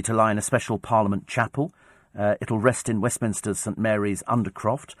his body to lie in a special Parliament chapel. It'll rest in Westminster's St Mary's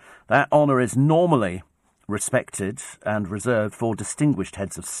Undercroft. That honour is normally respected and reserved for distinguished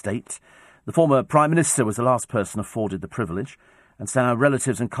heads of state. The former Prime Minister was the last person afforded the privilege, and so now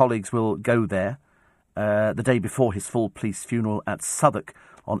relatives and colleagues will go there the day before his full police funeral at Southwark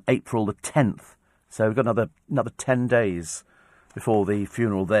on April the 10th. So we've got another 10 days before the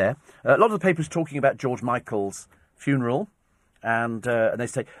funeral there. A lot of the papers talking about George Michael's funeral. And they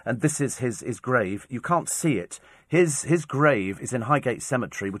say, and this is his grave. You can't see it. His grave is in Highgate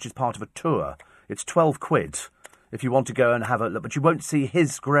Cemetery, which is part of a tour. It's £12 if you want to go and have a look, but you won't see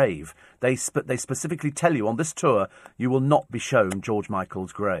his grave. They specifically tell you on this tour you will not be shown George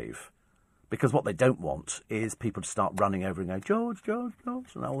Michael's grave, because what they don't want is people to start running over and going George, George,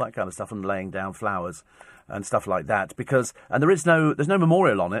 George, and all that kind of stuff, and laying down flowers and stuff like that. And there's no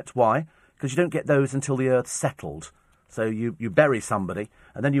memorial on it. Why? Because you don't get those until the earth's settled. So you bury somebody,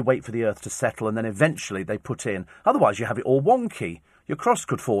 and then you wait for the earth to settle, and then eventually they put in. Otherwise, you have it all wonky. Your cross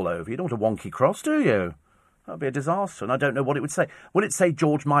could fall over. You don't want a wonky cross, do you? That would be a disaster, and I don't know what it would say. Will it say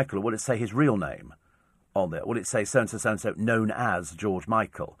George Michael, or will it say his real name on there? Will it say so-and-so, so-and-so, known as George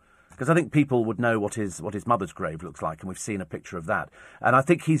Michael? Because I think people would know what his mother's grave looks like, and we've seen a picture of that. And I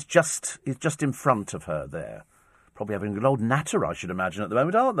think he's just in front of her there. Probably having an old natter, I should imagine, at the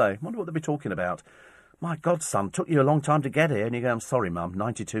moment, aren't they? I wonder what they'll be talking about. My God, son, took you a long time to get here. And you go, I'm sorry, Mum,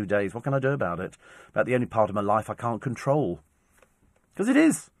 92 days. What can I do about it? About the only part of my life I can't control. Because it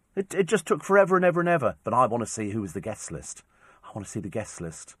is. It just took forever and ever and ever. But I want to see who was the guest list. I want to see the guest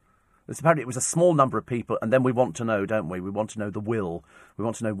list. Apparently it was a small number of people, and then we want to know, don't we? We want to know the will. We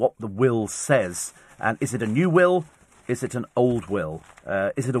want to know what the will says. And is it a new will? Is it an old will?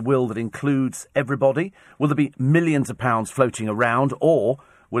 Is it a will that includes everybody? Will there be millions of pounds floating around, or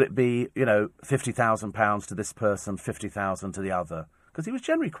will it be, £50,000 to this person, 50,000 to the other? Because he was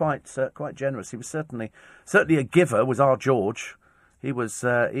generally quite generous. He was certainly a giver. Was our George? He was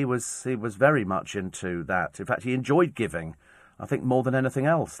very much into that. In fact, he enjoyed giving, I think, more than anything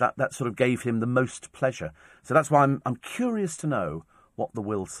else. That sort of gave him the most pleasure. So that's why I'm curious to know what the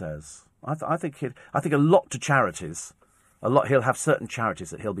will says. I think a lot to charities. A lot. He'll have certain charities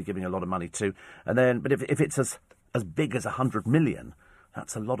that he'll be giving a lot of money to, and then. But if it's as big as 100 million,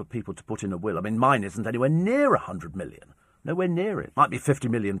 that's a lot of people to put in a will. I mean, mine isn't anywhere near 100 million. Nowhere near it. Might be 50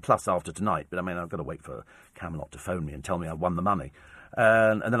 million plus after tonight, but I mean, I've got to wait for Camelot to phone me and tell me I won the money,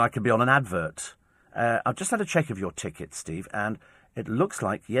 and then I could be on an advert. I've just had a check of your ticket, Steve, and it looks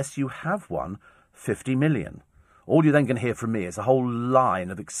like, yes, you have won 50 million. All you're then going to hear from me is a whole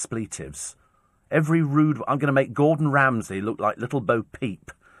line of expletives. Every rude... I'm going to make Gordon Ramsay look like Little Bo Peep.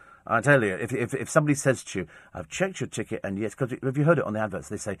 I tell you, if somebody says to you, I've checked your ticket, and yes, because have you heard it on the adverts?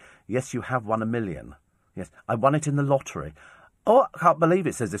 They say, yes, you have won $1 million. Yes, I won it in the lottery. Oh, I can't believe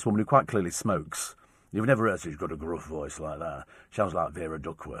it, says this woman who quite clearly smokes. You've never heard she's got a gruff voice like that. Sounds like Vera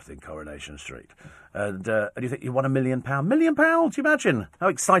Duckworth in Coronation Street. And you think you won £1 million? £1 million, you imagine how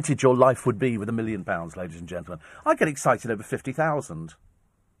excited your life would be with £1 million, ladies and gentlemen. I get excited over 50,000.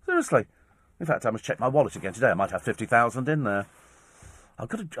 Seriously. In fact, I must check my wallet again today. I might have 50,000 in there. I've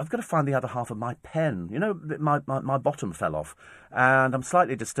got to find the other half of my pen. You know, my bottom fell off, and I'm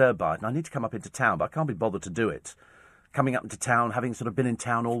slightly disturbed by it, and I need to come up into town, but I can't be bothered to do it. Coming up into town, having sort of been in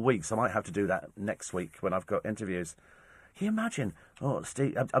town all week, so I might have to do that next week when I've got interviews. Can you imagine? Oh,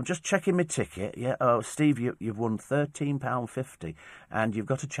 Steve, I'm just checking my ticket. Yeah. Oh, Steve, you've won £13.50, and you've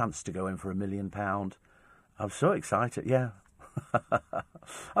got a chance to go in for £1 million. I'm so excited. Yeah.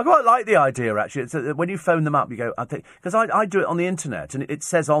 I quite like the idea, actually. It's, when you phone them up, you go, I think, because I do it on the internet, and it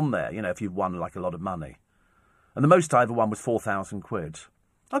says on there, if you've won like a lot of money. And the most I ever won was £4,000.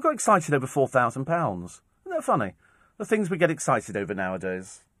 I got excited over £4,000. Isn't that funny? The things we get excited over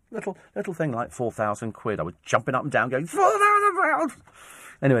nowadays. Little thing like £4,000. I was jumping up and down going, £4,000!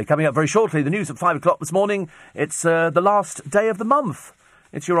 Anyway, coming up very shortly, the news at 5 o'clock this morning. It's the last day of the month.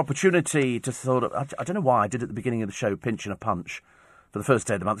 It's your opportunity to sort of... I don't know why I did at the beginning of the show, pinch and a punch for the first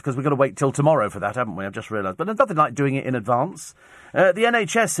day of the month, because we've got to wait till tomorrow for that, haven't we? I've just realised. But there's nothing like doing it in advance. The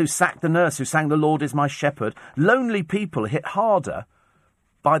NHS, who sacked the nurse who sang The Lord is My Shepherd. Lonely people hit harder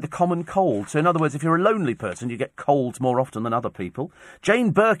by the common cold. So in other words, if you're a lonely person, you get colds more often than other people. Jane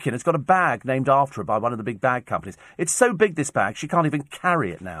Birkin has got a bag named after her by one of the big bag companies. It's so big, this bag, she can't even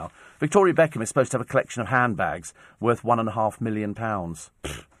carry it now. Victoria Beckham is supposed to have a collection of handbags worth £1.5 million.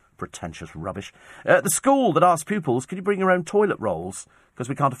 Pfft, pretentious rubbish. The school that asked pupils, can you bring your own toilet rolls? Because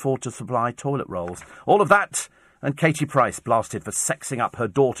we can't afford to supply toilet rolls. All of that, and Katie Price blasted for sexing up her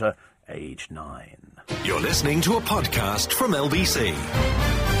daughter, aged 9. You're listening to a podcast from LBC.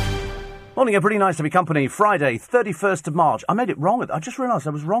 Morning, everybody. Nice to be company. Friday, 31st of March. I made it wrong. I just realised I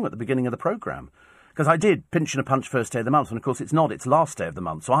was wrong at the beginning of the programme. Because I did pinch and a punch first day of the month, and of course it's not. It's last day of the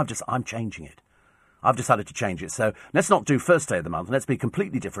month. So I'm changing it. I've decided to change it. So let's not do first day of the month. Let's be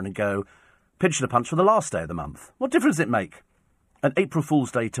completely different and go pinch and a punch for the last day of the month. What difference does it make? An April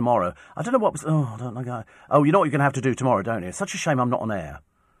Fool's Day tomorrow. I don't know what was... Oh, I don't know. Oh, you know what you're going to have to do tomorrow, don't you? It's such a shame I'm not on air.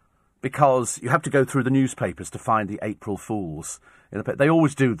 Because you have to go through the newspapers to find the April Fools. They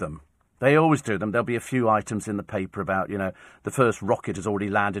always do them. There'll be a few items in the paper about, the first rocket has already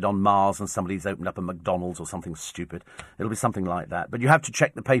landed on Mars and somebody's opened up a McDonald's or something stupid. It'll be something like that. But you have to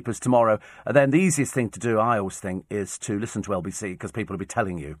check the papers tomorrow. And then the easiest thing to do, I always think, is to listen to LBC, because people will be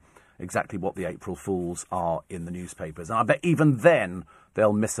telling you exactly what the April Fools are in the newspapers. And I bet even then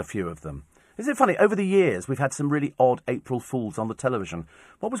they'll miss a few of them. Isn't it funny? Over the years, we've had some really odd April Fools on the television.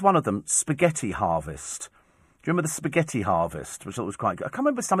 What was one of them? Spaghetti Harvest. Do you remember the Spaghetti Harvest, which I thought was quite good? I can't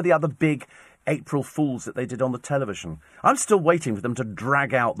remember some of the other big April Fools that they did on the television. I'm still waiting for them to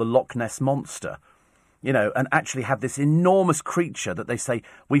drag out the Loch Ness Monster, and actually have this enormous creature that they say,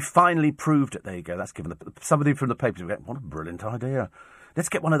 we finally proved it. There you go. That's given somebody from the papers. What a brilliant idea. Let's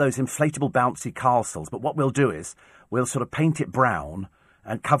get one of those inflatable bouncy castles. But what we'll do is we'll sort of paint it brown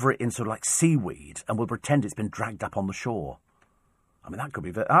and cover it in sort of like seaweed, and we'll pretend it's been dragged up on the shore. I mean, that could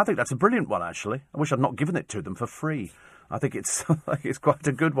be... I think that's a brilliant one, actually. I wish I'd not given it to them for free. I think it's quite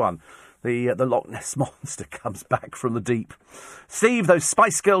a good one. The Loch Ness Monster comes back from the deep. Steve, those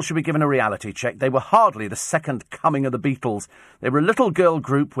Spice Girls should be given a reality check. They were hardly the second coming of the Beatles. They were a little girl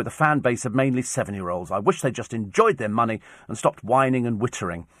group with a fan base of mainly 7-year-olds. I wish they just enjoyed their money and stopped whining and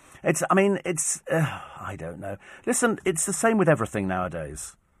wittering. I don't know. Listen, it's the same with everything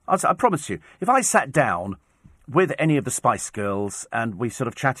nowadays. I promise you, if I sat down with any of the Spice Girls and we sort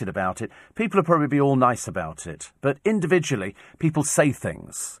of chatted about it, people would probably be all nice about it. But individually, people say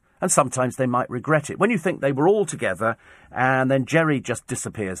things. And sometimes they might regret it. When you think they were all together and then Jerry just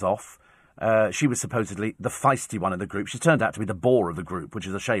disappears off, she was supposedly the feisty one in the group. She turned out to be the bore of the group, which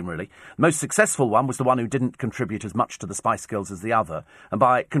is a shame, really. The most successful one was the one who didn't contribute as much to the Spice Girls as the other. And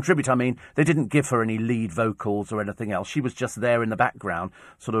by contribute, I mean they didn't give her any lead vocals or anything else. She was just there in the background,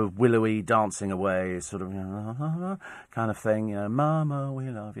 sort of willowy, dancing away, sort of kind of thing, Mama, we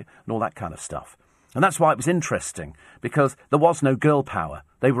love you, and all that kind of stuff. And that's why it was interesting, because there was no girl power.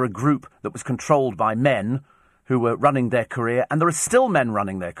 They were a group that was controlled by men who were running their career, and there are still men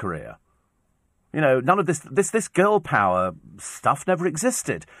running their career. None of this girl power stuff never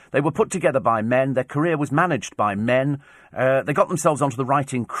existed. They were put together by men. Their career was managed by men. They got themselves onto the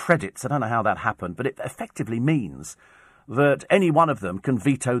writing credits. I don't know how that happened, but it effectively means that any one of them can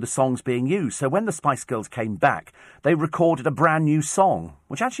veto the songs being used. So when the Spice Girls came back, they recorded a brand new song,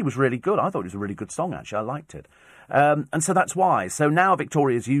 which actually was really good. I thought it was a really good song, actually. I liked it. And so that's why. So now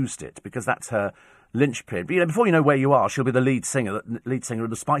Victoria's used it, because that's her linchpin. But, before you know where you are, she'll be the lead singer of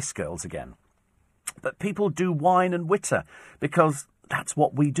the Spice Girls again. But people do whine and witter, because that's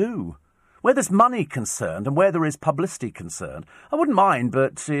what we do. Where there's money concerned and where there is publicity concerned, I wouldn't mind,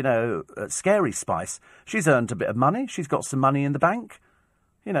 but, Scary Spice, she's earned a bit of money. She's got some money in the bank.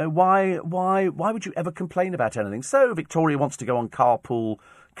 Why would you ever complain about anything? So Victoria wants to go on carpool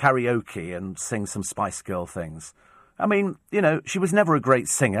karaoke and sing some Spice Girl things. I mean, she was never a great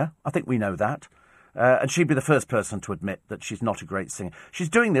singer. I think we know that. And she'd be the first person to admit that she's not a great singer. She's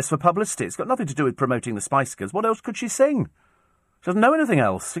doing this for publicity. It's got nothing to do with promoting the Spice Girls. What else could she sing? She doesn't know anything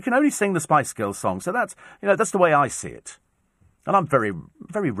else. She can only sing the Spice Girls song. So that's the way I see it. And I'm very,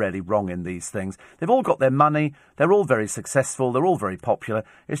 very rarely wrong in these things. They've all got their money. They're all very successful. They're all very popular.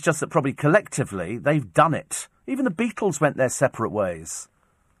 It's just that probably collectively they've done it. Even the Beatles went their separate ways.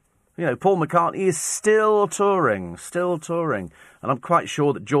 Paul McCartney is still touring. And I'm quite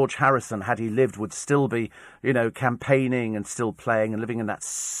sure that George Harrison, had he lived, would still be, campaigning and still playing and living in that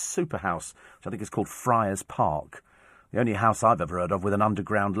super house, which I think is called Friars Park. The only house I've ever heard of with an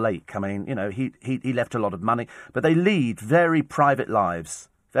underground lake. I mean, he left a lot of money. But they lead very private lives.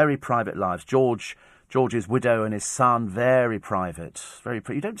 Very private lives. George's widow and his son, very private.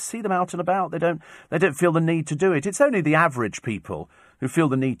 You don't see them out and about. They don't feel the need to do it. It's only the average people who feel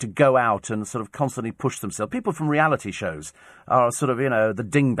the need to go out and sort of constantly push themselves. People from reality shows are sort of, the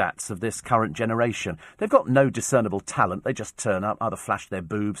dingbats of this current generation. They've got no discernible talent. They just turn up, either flash their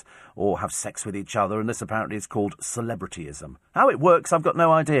boobs or have sex with each other, and this apparently is called celebrityism. How it works, I've got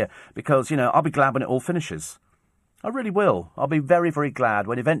no idea, because, I'll be glad when it all finishes. I really will. I'll be very, very glad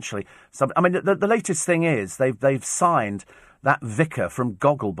when eventually... the latest thing is they've signed that vicar from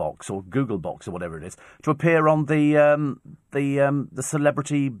Gogglebox or Googlebox or whatever it is to appear on the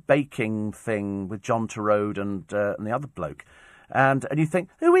celebrity baking thing with John Turode and the other bloke. And you think,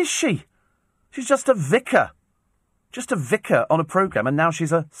 who is she? She's just a vicar. Just a vicar on a programme, and now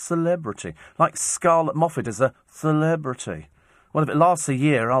she's a celebrity. Like Scarlett Moffat is a celebrity. Well, if it lasts a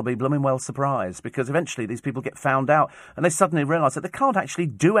year, I'll be blooming well surprised, because eventually these people get found out and they suddenly realise that they can't actually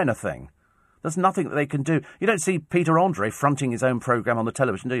do anything. There's nothing that they can do. You don't see Peter Andre fronting his own programme on the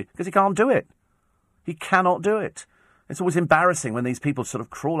television, do you? Because he can't do it. He cannot do it. It's always embarrassing when these people sort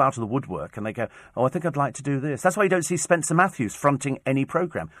of crawl out of the woodwork and they go, I think I'd like to do this. That's why you don't see Spencer Matthews fronting any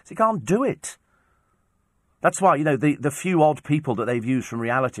programme, because he can't do it. That's why, the few odd people that they've used from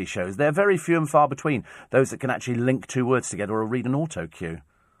reality shows, they're very few and far between, those that can actually link two words together or read an auto cue.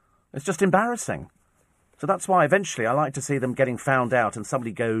 It's just embarrassing. So that's why eventually I like to see them getting found out and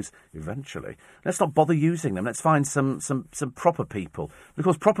somebody goes, eventually, let's not bother using them. Let's find some proper people.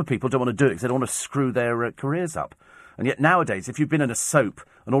 Because proper people don't want to do it because they don't want to screw their careers up. And yet nowadays, if you've been in a soap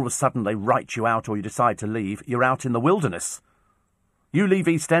and all of a sudden they write you out or you decide to leave, you're out in the wilderness. You leave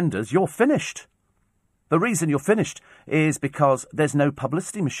EastEnders, you're finished. The reason you're finished is because there's no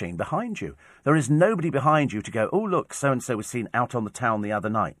publicity machine behind you. There is nobody behind you to go, oh, look, so-and-so was seen out on the town the other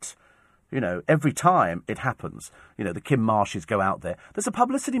night. Every time it happens, the Kim Marshes go out there. There's a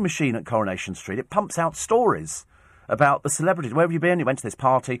publicity machine at Coronation Street. It pumps out stories about the celebrities. Where have you been? You went to this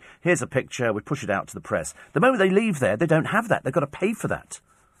party. Here's a picture. We push it out to the press. The moment they leave there, they don't have that. They've got to pay for that.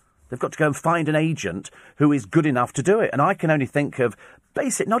 They've got to go and find an agent who is good enough to do it. And I can only think of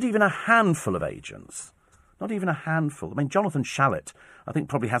not even a handful of agents. Not even a handful. I mean, Jonathan Shalit, I think,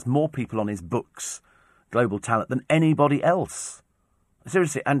 probably has more people on his books, Global Talent, than anybody else.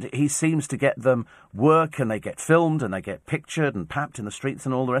 Seriously, and he seems to get them work, and they get filmed, and they get pictured and papped in the streets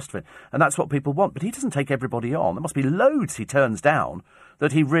and all the rest of it. And that's what people want. But he doesn't take everybody on. There must be loads he turns down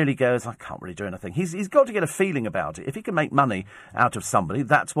that he really goes, I can't really do anything. He's got to get a feeling about it. If he can make money out of somebody,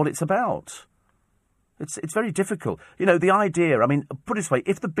 that's what it's about. It's very difficult. You know, the idea, I mean, put it this way,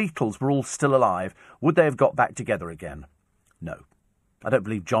 if the Beatles were all still alive, would they have got back together again? No. I don't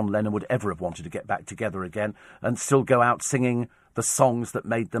believe John Lennon would ever have wanted to get back together again and still go out singing the songs that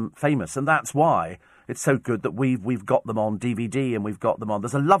made them famous. And that's why it's so good that we've got them on DVD and we've got them on.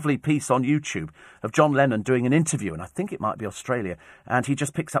 There's a lovely piece on YouTube of John Lennon doing an interview, and I think it might be Australia, and he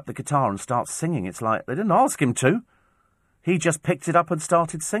just picks up the guitar and starts singing. It's like, they didn't ask him to. He just picked it up and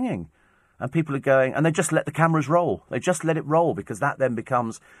started singing. And people are going, and they just let the cameras roll. They just let it roll, because that then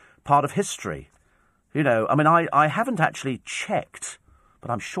becomes part of history. You know, I mean, I haven't actually checked, but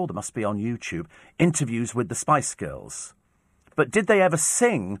I'm sure there must be on YouTube, interviews with the Spice Girls. But did they ever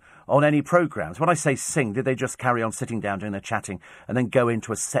sing on any programmes? When I say sing, did they just carry on sitting down doing their chatting and then go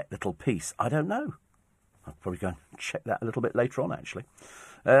into a set little piece? I don't know. I'll probably go and check that a little bit later on, actually.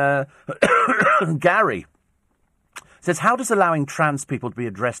 Gary says, how does allowing trans people to be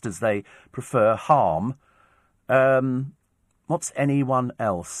addressed as they prefer harm? What's anyone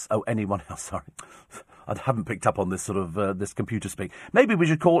else? Oh, anyone else, sorry. I haven't picked up on this sort of this computer speak. Maybe we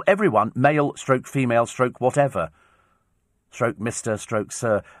should call everyone male, stroke female, stroke whatever. Stroke Mr, stroke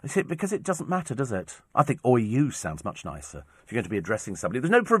Sir. Because it doesn't matter, does it? I think oi you sounds much nicer if you're going to be addressing somebody. There's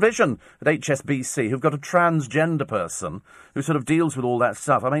no provision at HSBC who've got a transgender person who sort of deals with all that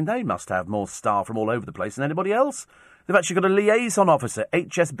stuff. I mean, they must have more staff from all over the place than anybody else. They've actually got a liaison officer,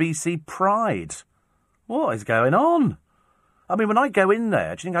 HSBC Pride. What is going on? I mean, when I go in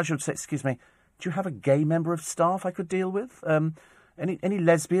there, do you think I should say, excuse me, do you have a gay member of staff I could deal with? Any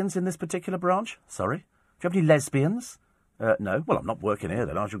lesbians in this particular branch? Sorry? Do you have any lesbians? No. Well, I'm not working here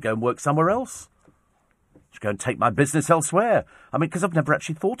then. I should go and work somewhere else. I should go and take my business elsewhere. I mean, because I've never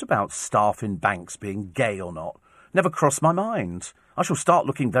actually thought about staff in banks being gay or not. Never crossed my mind. I shall start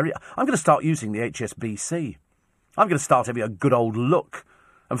looking I'm going to start using the HSBC. I'm going to start having a good old look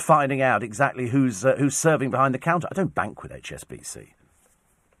and finding out exactly who's serving behind the counter. I don't bank with HSBC.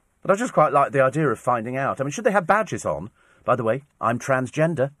 But I just quite like the idea of finding out. I mean, should they have badges on? By the way, I'm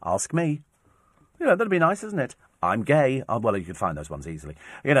transgender. Ask me. You know, that'd be nice, isn't it? I'm gay. Oh, well, you could find those ones easily.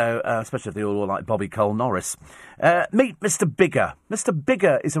 You know, especially if they all look like Bobby Cole Norris. Meet Mr. Bigger. Mr.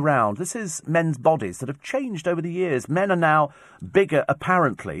 Bigger is around. This is men's bodies that have changed over the years. Men are now bigger,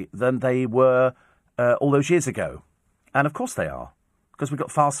 apparently, than they were all those years ago. And of course they are, because we've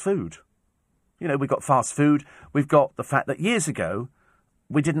got fast food. You know, we've got fast food. We've got the fact that years ago,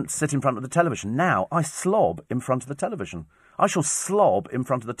 we didn't sit in front of the television. Now, I slob in front of the television. I shall slob in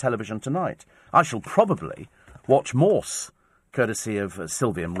front of the television tonight. I shall probably watch Morse, courtesy of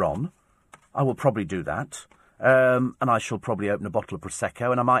Sylvie and Ron. I will probably do that. And I shall probably open a bottle of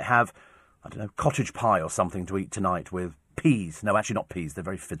Prosecco, and I might have, I don't know, cottage pie or something to eat tonight with peas. No, actually not peas. They're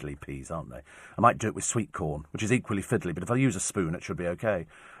very fiddly peas, aren't they? I might do it with sweet corn, which is equally fiddly, but if I use a spoon, it should be okay.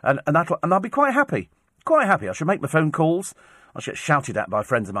 And I'll be quite happy. Quite happy. I should make my phone calls. I should get shouted at by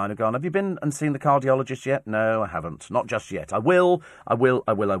friends of mine who go, have you been and seen the cardiologist yet? No, I haven't. Not just yet. I will, but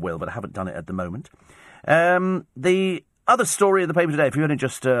I haven't done it at the moment. The other story in the paper today, if you've only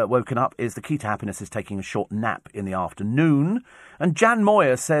just woken up, is the key to happiness is taking a short nap in the afternoon. And Jan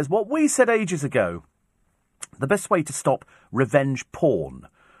Moyer says, what we said ages ago, the best way to stop revenge porn.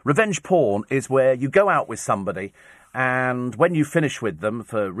 Revenge porn is where you go out with somebody, and when you finish with them,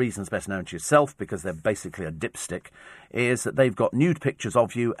 for reasons best known to yourself, because they're basically a dipstick, is that they've got nude pictures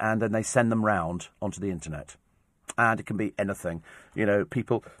of you, and then they send them round onto the internet. And it can be anything. You know,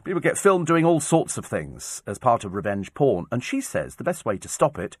 people get filmed doing all sorts of things as part of revenge porn. And she says the best way to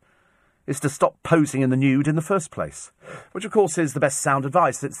stop it is to stop posing in the nude in the first place. Which, of course, is the best sound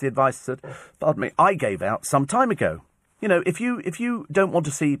advice. It's the advice that, I gave out some time ago. You know, if you don't want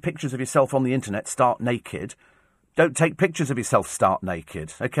to see pictures of yourself on the internet start naked, don't take pictures of yourself start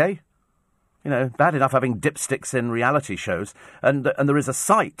naked, OK? You know, bad enough having dipsticks in reality shows. And there is a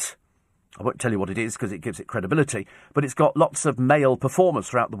site, I won't tell you what it is because it gives it credibility, but it's got lots of male performers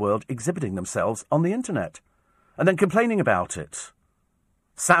throughout the world exhibiting themselves on the internet and then complaining about it.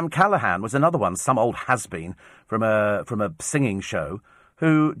 Sam Callahan was another one, some old has-been from a singing show,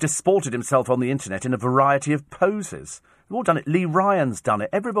 who disported himself on the internet in a variety of poses. They've all done it. Lee Ryan's done it.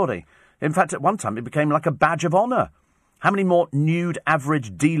 Everybody. In fact, at one time it became like a badge of honour. How many more nude,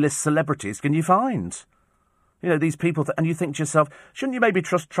 average, D-list celebrities can you find? You know, these people, and you think to yourself, shouldn't you maybe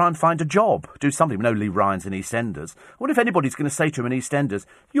try and find a job? Do something. No, Lee Ryan's in EastEnders. What if anybody's going to say to him in EastEnders,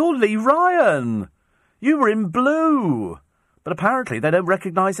 you're Lee Ryan! You were in Blue! But apparently they don't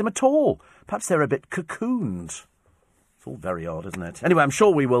recognise him at all. Perhaps they're a bit cocooned. It's all very odd, isn't it? Anyway, I'm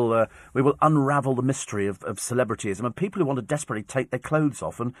sure we will unravel the mystery of celebrityism and people who want to desperately take their clothes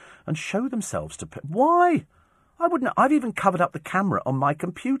off and show themselves to... Why? I wouldn't... I've even covered up the camera on my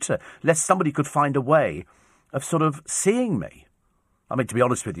computer, lest somebody could find a way of sort of seeing me. I mean, to be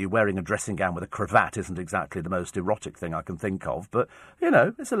honest with you, wearing a dressing gown with a cravat isn't exactly the most erotic thing I can think of, but, you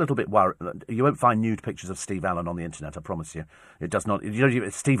know, it's a little bit You won't find nude pictures of Steve Allen on the internet, I promise you. It does not...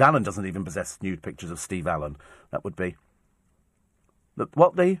 Steve Allen doesn't even possess nude pictures of Steve Allen. That would be... The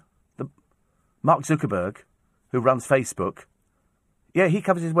Mark Zuckerberg, who runs Facebook... Yeah, he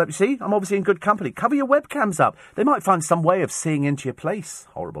covers his web... See, I'm obviously in good company. Cover your webcams up. They might find some way of seeing into your place.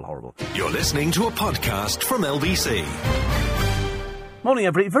 Horrible, horrible. You're listening to a podcast from LBC. Morning,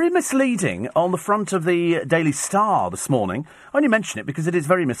 everybody. Very misleading on the front of the Daily Star this morning. I only mention it because it is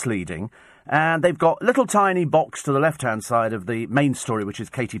very misleading. And they've got a little tiny box to the left-hand side of the main story, which is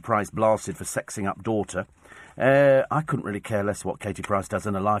Katie Price blasted for sexing up daughter. I couldn't really care less what Katie Price does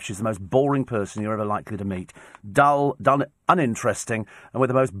in her life. She's the most boring person you're ever likely to meet. Dull, uninteresting, and with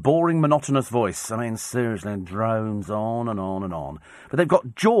the most boring, monotonous voice. I mean, seriously, it drones on and on and on. But they've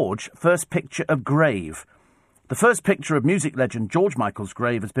got George, first picture of grave. The first picture of music legend George Michael's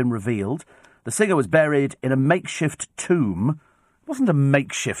grave has been revealed. The singer was buried in a makeshift tomb. It wasn't a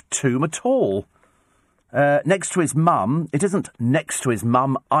makeshift tomb at all. Next to his mum. It isn't next to his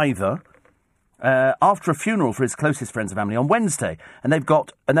mum either. After a funeral for his closest friends and family on Wednesday. And then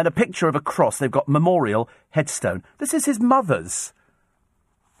a picture of a cross. They've got memorial headstone. This is his mother's.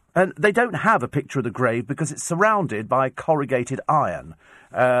 And they don't have a picture of the grave because it's surrounded by corrugated iron.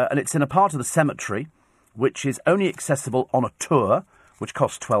 And it's in a part of the cemetery which is only accessible on a tour, which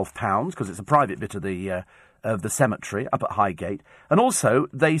costs £12, because it's a private bit of the cemetery up at Highgate. And also,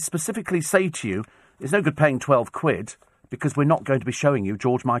 they specifically say to you, it's no good paying £12 because we're not going to be showing you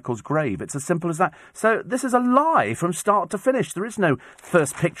George Michael's grave. It's as simple as that. So this is a lie from start to finish. There is no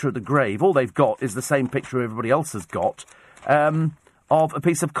first picture of the grave. All they've got is the same picture everybody else has got of a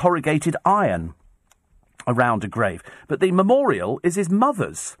piece of corrugated iron around a grave. But the memorial is his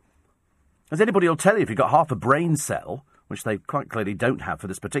mother's. As anybody will tell you, if you've got half a brain cell, which they quite clearly don't have for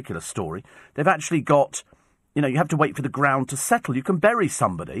this particular story, they've actually got, you have to wait for the ground to settle. You can bury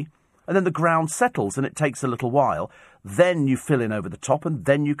somebody, and then the ground settles, and it takes a little while. Then you fill in over the top, and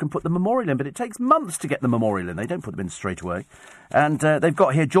then you can put the memorial in. But it takes months to get the memorial in. They don't put them in straight away. And they've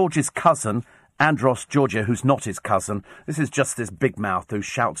got here George's cousin, Andros Georgia, who's not his cousin. This is just this big mouth who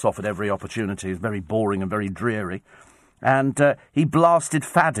shouts off at every opportunity. He's very boring and very dreary. And he blasted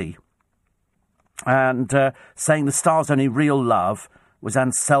Faddy. And saying the star's only real love was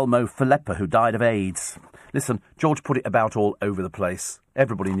Anselmo Filippo, who died of AIDS. Listen, George put it about all over the place.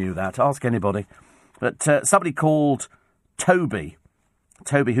 Everybody knew that. Ask anybody. But somebody called Toby,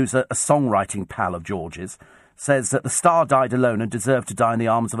 who's a songwriting pal of George's, says that the star died alone and deserved to die in the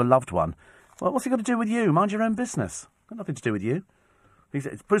arms of a loved one. Well, what's he got to do with you? Mind your own business. Got nothing to do with you. Put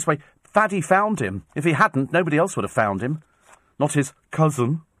it this way, Faddy found him. If he hadn't, nobody else would have found him. Not his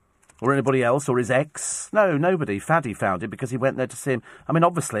cousin. Or anybody else, or his ex. No, nobody. Faddy found him because he went there to see him. I mean,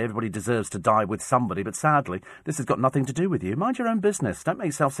 obviously, everybody deserves to die with somebody, but sadly, this has got nothing to do with you. Mind your own business. Don't make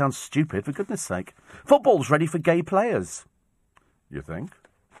yourself sound stupid, for goodness sake. Football's ready for gay players. You think?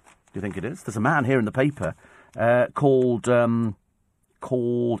 Do you think it is? There's a man here in the paper called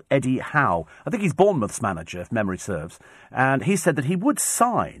Eddie Howe. I think he's Bournemouth's manager, if memory serves. And he said that he would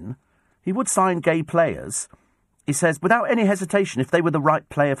sign gay players. He says, without any hesitation, if they were the right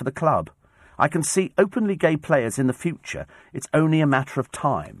player for the club. I can see openly gay players in the future. It's only a matter of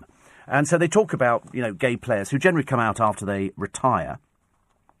time. And so they talk about, gay players who generally come out after they retire.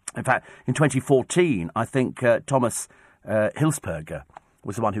 In fact, in 2014, I think Thomas Hilsberger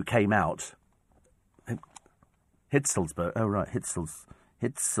was the one who came out. Hitzelsberger. Oh, right,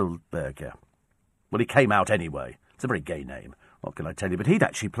 Hitzelberger. Well, he came out anyway. It's a very gay name. What can I tell you? But he'd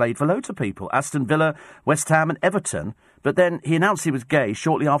actually played for loads of people. Aston Villa, West Ham and Everton. But then he announced he was gay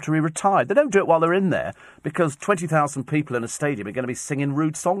shortly after he retired. They don't do it while they're in there because 20,000 people in a stadium are going to be singing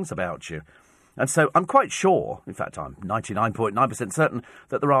rude songs about you. And so I'm quite sure, in fact I'm 99.9% certain,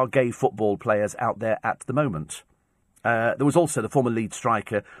 that there are gay football players out there at the moment. There was also the former lead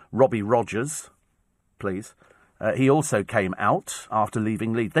striker, Robbie Rogers. Please. He also came out after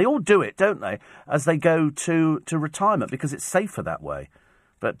leaving Leeds. They all do it, don't they, as they go to retirement, because it's safer that way.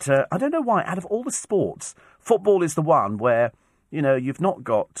 But I don't know why, out of all the sports, football is the one where, you've not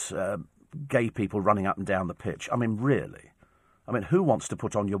got gay people running up and down the pitch. I mean, really. I mean, who wants to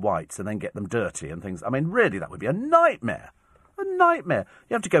put on your whites and then get them dirty and things? I mean, really, that would be a nightmare. A nightmare.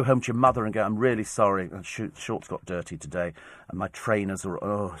 You have to go home to your mother and go, I'm really sorry. And shorts got dirty today. And my trainers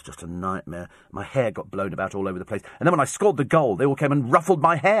are, it's just a nightmare. My hair got blown about all over the place. And then when I scored the goal, they all came and ruffled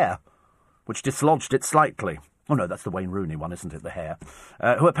my hair, which dislodged it slightly. Oh, no, that's the Wayne Rooney one, isn't it? The hair.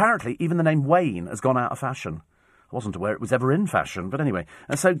 Who apparently, even the name Wayne has gone out of fashion. I wasn't aware it was ever in fashion, but anyway.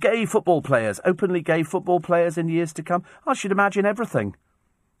 And so gay football players, openly gay football players in years to come. I should imagine everything.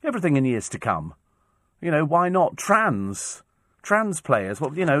 Everything in years to come. You know, why not? Trans players.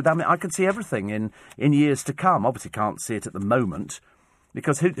 Well, you know, I mean, I can see everything in years to come. Obviously can't see it at the moment,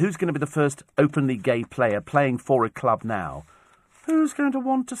 because who's going to be the first openly gay player playing for a club now? Who's going to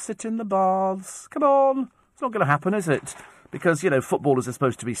want to sit in the baths? Come on. It's not going to happen, is it? Because, you know, footballers are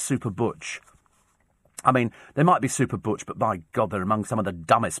supposed to be super butch. I mean, they might be super butch, but by God, they're among some of the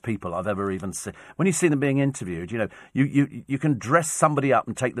dumbest people I've ever even seen. When you see them being interviewed, you know, you can dress somebody up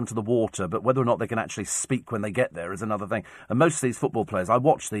and take them to the water, but whether or not they can actually speak when they get there is another thing. And most of these football players, I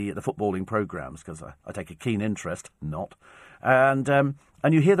watch the footballing programmes because I take a keen interest,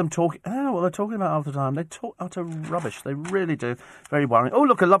 and you hear them talk. I don't know what they're talking about half the time. They talk utter rubbish. They really do. Very worrying. Oh,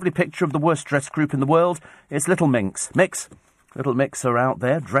 look, a lovely picture of the worst dressed group in the world. It's Little Minx. Little Mix are out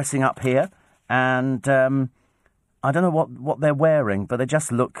there dressing up here. And I don't know what they're wearing, but they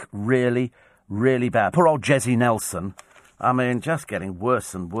just look really, really bad. Poor old Jessie Nelson. I mean, just getting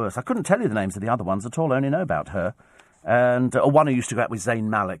worse and worse. I couldn't tell you the names of the other ones at all. I only know about her. And one who used to go out with Zayn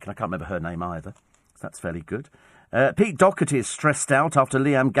Malik, and I can't remember her name either. So that's fairly good. Pete Doherty is stressed out after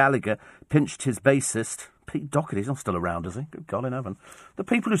Liam Gallagher pinched his bassist. Pete Doherty's not still around, is he? Good God in heaven. The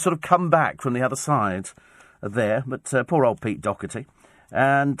people who sort of come back from the other side are there, but poor old Pete Doherty.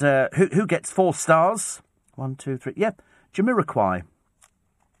 And who gets 4 stars? 1, 2, 3. Yep, Jamiroquai.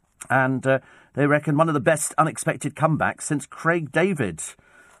 And they reckon one of the best unexpected comebacks since Craig David.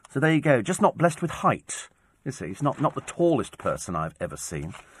 So there you go. Just not blessed with height, is he? He's not the tallest person I've ever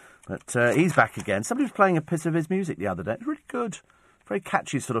seen. But he's back again. Somebody was playing a piece of his music the other day. It's really good. Very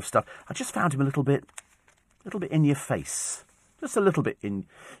catchy sort of stuff. I just found him a little bit in your face. Just a little bit in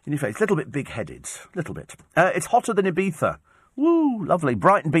your face. A little bit big-headed. A little bit. It's hotter than Ibiza. Woo, lovely.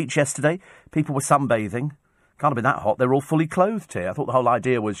 Brighton Beach yesterday. People were sunbathing. Can't have been that hot. They're all fully clothed here. I thought the whole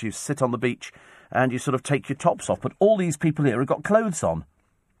idea was you sit on the beach and you sort of take your tops off. But all these people here have got clothes on.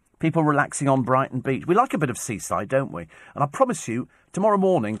 People relaxing on Brighton Beach. We like a bit of seaside, don't we? And I promise you, tomorrow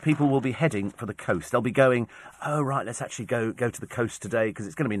morning, people will be heading for the coast. They'll be going, oh, right, let's actually go to the coast today because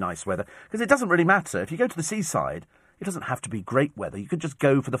it's going to be nice weather. Because it doesn't really matter. If you go to the seaside, it doesn't have to be great weather. You could just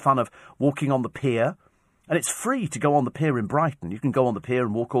go for the fun of walking on the pier. And it's free to go on the pier in Brighton. You can go on the pier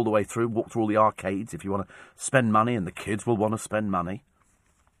and walk all the way through, walk through all the arcades if you want to spend money, and the kids will want to spend money.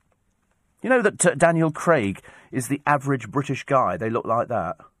 You know that Daniel Craig is the average British guy. They look like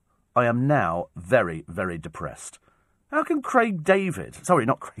that. I am now very, very depressed. How can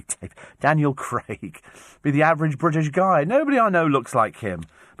Daniel Craig, be the average British guy? Nobody I know looks like him.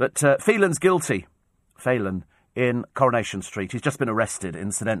 But Phelan's guilty. Phelan in Coronation Street. He's just been arrested,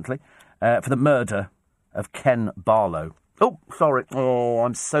 incidentally, for the murder of Ken Barlow. Oh, sorry. Oh,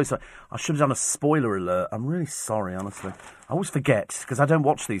 I'm so sorry. I should have done a spoiler alert. I'm really sorry, honestly. I always forget, because I don't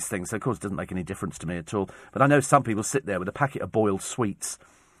watch these things, so of course it doesn't make any difference to me at all. But I know some people sit there with a packet of boiled sweets,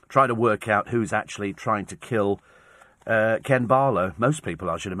 trying to work out who's actually trying to kill Ken Barlow. Most people,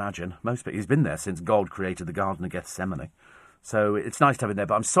 I should imagine. He's been there since God created the Garden of Gethsemane. So it's nice to have him there.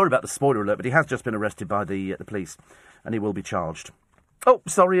 But I'm sorry about the spoiler alert, but he has just been arrested by the police, and he will be charged. Oh,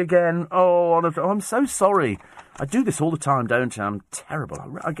 sorry again. Oh, I'm so sorry. I do this all the time, don't I? I'm terrible.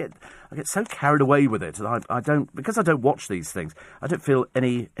 I get so carried away with it. I don't, because I don't watch these things, I don't feel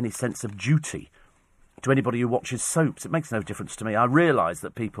any sense of duty to anybody who watches soaps. It makes no difference to me. I realise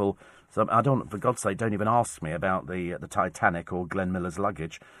that people, so I don't, for God's sake, don't even ask me about the Titanic or Glenn Miller's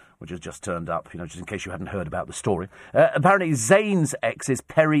luggage, which has just turned up, just in case you hadn't heard about the story. Apparently Zayn's ex is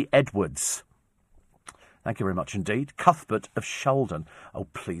Perry Edwards. Thank you very much indeed. Cuthbert of Sheldon. Oh,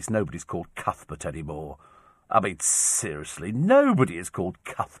 please, nobody's called Cuthbert anymore. I mean, seriously, nobody is called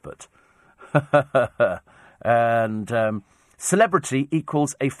Cuthbert. And celebrity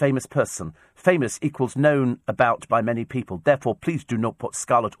equals a famous person. Famous equals known about by many people. Therefore, please do not put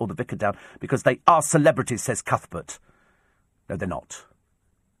Scarlett or the Vicar down, because they are celebrities, says Cuthbert. No, they're not.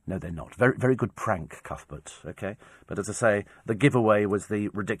 No, they're not. Very, very good prank, Cuthbert, OK? But as I say, the giveaway was the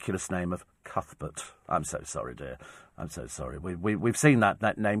ridiculous name of Cuthbert. I'm so sorry, dear. I'm so sorry. We've seen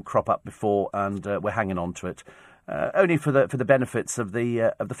that name crop up before, and we're hanging on to it. Only for the benefits of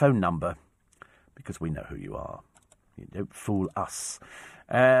the phone number, because we know who you are. You don't fool us.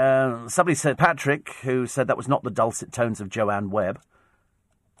 Somebody said, Patrick, who said that was not the dulcet tones of Joanne Webb.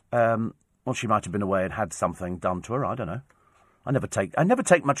 Well, she might have been away and had something done to her, I don't know. I never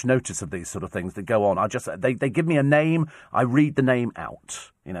take much notice of these sort of things that go on. They give me a name, I read the name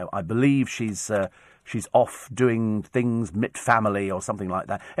out. You know, I believe she's off doing things mid-family or something like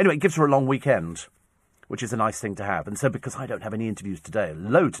that. Anyway, it gives her a long weekend, which is a nice thing to have. And so because I don't have any interviews today,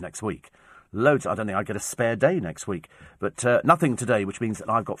 loads next week. Loads. I don't think I get a spare day next week. But nothing today, which means that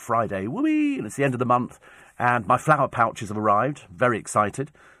I've got Friday. Whee! And it's the end of the month. And my flower pouches have arrived. Very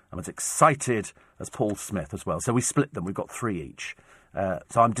excited. I'm as excited as Paul Smith as well. So we split them. We've got 3 each.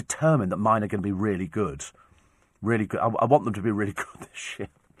 So I'm determined that mine are going to be really good. Really good. I want them to be really good this year.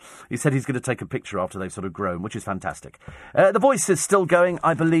 He said he's going to take a picture after they've sort of grown, which is fantastic. The Voice is still going,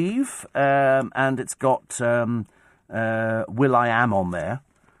 I believe. And it's got will.i.am on there.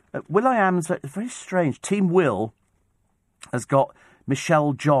 will.i.am's very strange. Team Will has got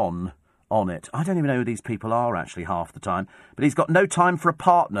Michelle John on it. I don't even know who these people are, actually, half the time. But he's got no time for a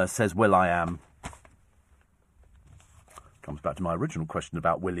partner, says will.i.am. Comes back to my original question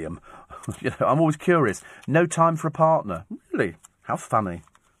about William. You know, I'm always curious. No time for a partner. Really? How funny.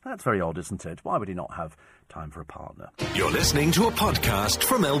 That's very odd, isn't it? Why would he not have time for a partner? You're listening to a podcast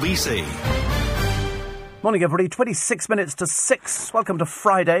from LBC. Morning, everybody. 26 minutes to 6. Welcome to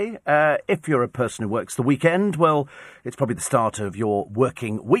Friday. If you're a person who works the weekend, well, it's probably the start of your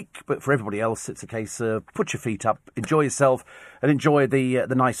working week. But for everybody else, it's a case of put your feet up, enjoy yourself, and enjoy the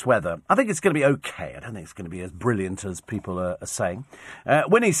nice weather. I think it's going to be okay. I don't think it's going to be as brilliant as people are saying.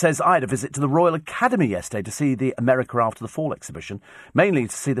 Winnie says, I had a visit to the Royal Academy yesterday to see the America After the Fall exhibition, mainly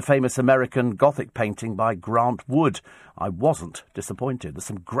to see the famous American Gothic painting by Grant Wood. I wasn't disappointed. There's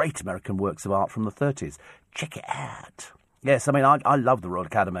some great American works of art from the 30s. Check it out. Yes, I mean, I love the Royal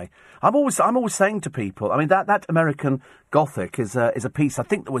Academy. I'm always saying to people, I mean, that American Gothic is a piece, I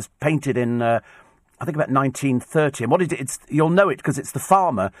think, that was painted in, I think about 1930. And what it is, you'll know it because it's the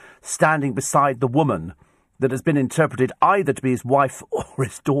farmer standing beside the woman that has been interpreted either to be his wife or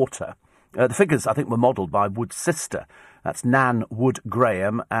his daughter. The figures, I think, were modelled by Wood's sister. That's Nan Wood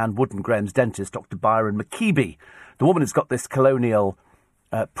Graham and Wood and Graham's dentist, Dr. Byron McKeeby. The woman has got this colonial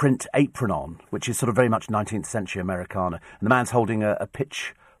print apron on, which is sort of very much 19th century Americana. And the man's holding a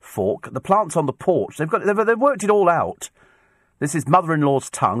pitchfork. The plant's on the porch. They've worked it all out. This is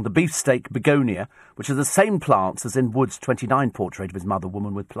mother-in-law's tongue, the beefsteak begonia, which are the same plants as in Wood's 29 portrait of his mother,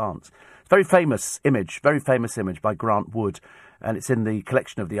 Woman with Plants. It's a very famous image by Grant Wood, and it's in the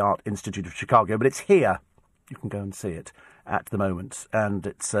collection of the Art Institute of Chicago. But it's here. You can go and see it at the moment. And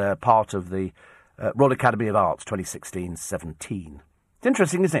it's part of the Royal Academy of Arts 2016-17. It's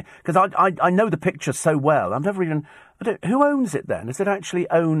interesting, isn't it? Because I know the picture so well. Who owns it then? Is it actually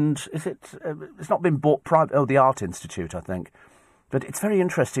owned? It's not been bought private. Oh, the Art Institute, I think. But it's very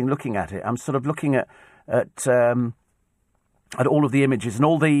interesting looking at it. I'm sort of looking at all of the images and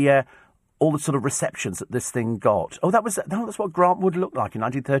all the sort of receptions that this thing got. Oh, that's what Grant Wood looked like in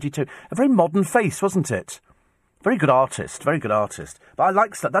 1932. A very modern face, wasn't it? Very good artist. But I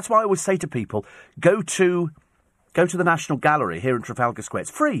like stuff. That's why I always say to people, go to the National Gallery here in Trafalgar Square.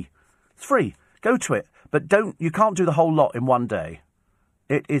 It's free. Go to it. But you can't do the whole lot in one day.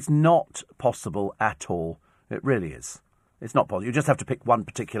 It is not possible at all. It really is. It's not possible. You just have to pick one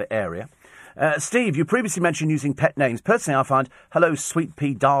particular area. Steve, you previously mentioned using pet names. Personally, I find Hello Sweet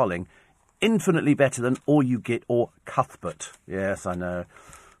Pea Darling infinitely better than All You Get or Cuthbert. Yes, I know.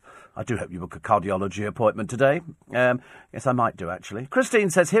 I do hope you book a cardiology appointment today. Yes, I might do, actually. Christine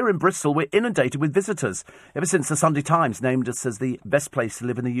says, here in Bristol, we're inundated with visitors. Ever since the Sunday Times named us as the best place to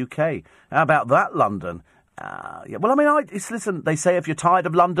live in the UK. How about that, London? Yeah. Well, I mean, listen, they say if you're tired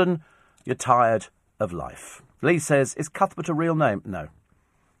of London, you're tired of life. Lee says, is Cuthbert a real name? No.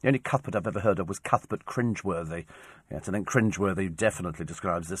 The only Cuthbert I've ever heard of was Cuthbert Cringeworthy. Yes, I think Cringeworthy definitely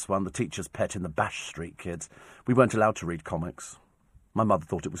describes this one, the teacher's pet in the Bash Street Kids. We weren't allowed to read comics. My mother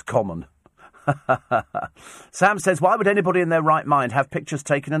thought it was common. Sam says, why would anybody in their right mind have pictures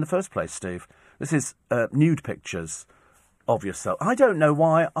taken in the first place, Steve? This is nude pictures of yourself. I don't know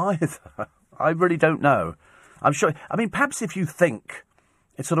why either. I really don't know. I'm sure. I mean, perhaps if you think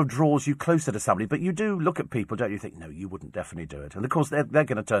it sort of draws you closer to somebody, but you do look at people, don't you, think, no, you wouldn't definitely do it. And, of course, they're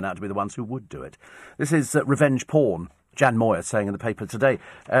going to turn out to be the ones who would do it. This is revenge porn. Jan Moyer saying in the paper today,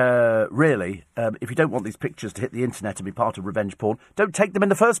 really, if you don't want these pictures to hit the internet and be part of revenge porn, don't take them in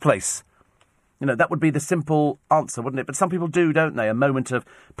the first place. You know, that would be the simple answer, wouldn't it? But some people do, don't they? A moment of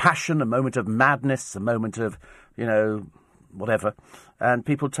passion, a moment of madness, a moment of, you know, whatever. And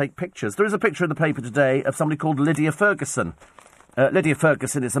people take pictures. There is a picture in the paper today of somebody called Lydia Ferguson. Lydia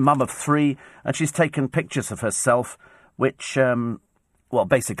Ferguson is a mum of 3, and she's taken pictures of herself, which,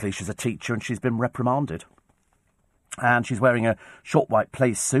 basically she's a teacher and she's been reprimanded. And she's wearing a short white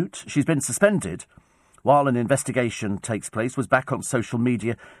play suit. She's been suspended while an investigation takes place, was back on social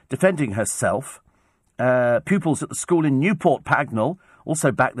media defending herself. Pupils at the school in Newport Pagnell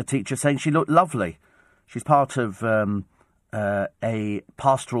also backed the teacher, saying she looked lovely. She's part of a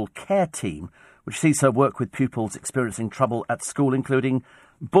pastoral care team, which sees her work with pupils experiencing trouble at school, including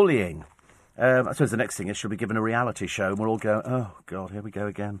bullying. I suppose the next thing is she'll be given a reality show, and we'll all go, oh, God, here we go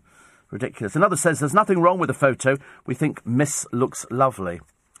again. Ridiculous. Another says, there's nothing wrong with the photo. We think Miss looks lovely.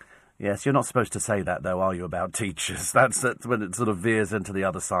 Yes, you're not supposed to say that, though, are you, about teachers? That's when it sort of veers into the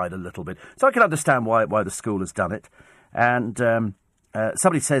other side a little bit. So I can understand why the school has done it. And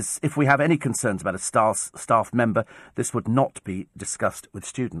somebody says, if we have any concerns about a staff member, this would not be discussed with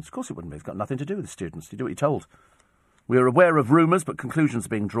students. Of course it wouldn't be. It's got nothing to do with the students. You do what you're told. We are aware of rumours, but conclusions are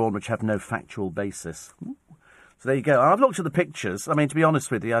being drawn which have no factual basis. Ooh. So there you go. I've looked at the pictures. I mean, to be honest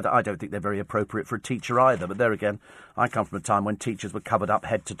with you, I don't think they're very appropriate for a teacher either. But there again, I come from a time when teachers were covered up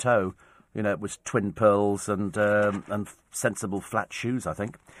head to toe. You know, it was twin pearls and sensible flat shoes, I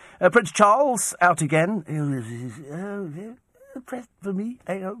think. Prince Charles out again. A present for me,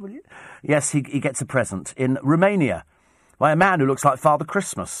 will you? Yes, he gets a present in Romania by a man who looks like Father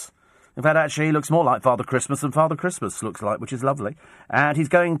Christmas. In fact, actually, he looks more like Father Christmas than Father Christmas looks like, which is lovely. And he's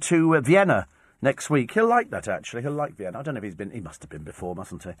going to Vienna next week. He'll like that, actually. He'll like Vienna. I don't know if he's been... He must have been before,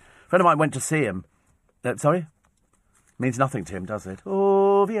 mustn't he? A friend of mine went to see him. Sorry? Means nothing to him, does it?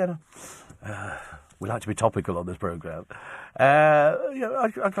 Oh, Vienna. We like to be topical on this programme.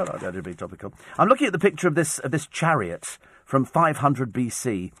 I quite like that to be topical. I'm looking at the picture of this chariot from 500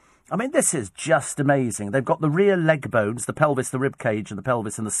 BC. I mean, this is just amazing. They've got the rear leg bones, the pelvis, the rib cage, and the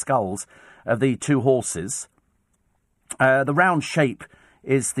pelvis and the skulls of the two horses. The round shape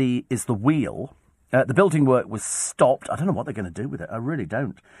is the wheel. The building work was stopped. I don't know what they're going to do with it. I really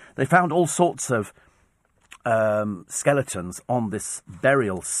don't. They found all sorts of skeletons on this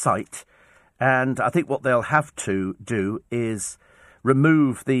burial site, and I think what they'll have to do is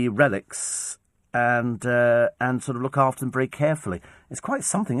remove the relics and sort of look after them very carefully. It's quite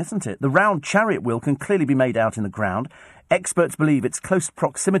something, isn't it? The round chariot wheel can clearly be made out in the ground. Experts believe its close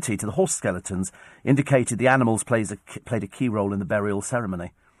proximity to the horse skeletons indicated the animals played a key role in the burial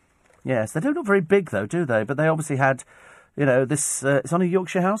ceremony. Yes, they don't look very big, though, do they? But they obviously had, this... it's on a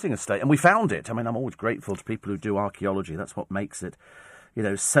Yorkshire housing estate, and we found it. I mean, I'm always grateful to people who do archaeology. That's what makes it,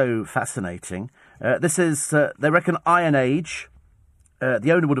 so fascinating. This is, they reckon, Iron Age.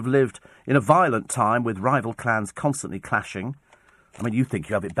 The owner would have lived in a violent time with rival clans constantly clashing. I mean, you think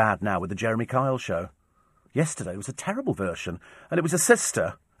you have it bad now with the Jeremy Kyle show. Yesterday was a terrible version, and it was a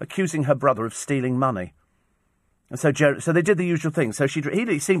sister accusing her brother of stealing money. And so they did the usual thing. So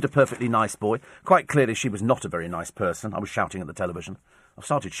he seemed a perfectly nice boy. Quite clearly she was not a very nice person. I was shouting at the television. I've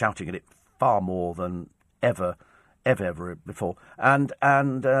started shouting at it far more than ever before. And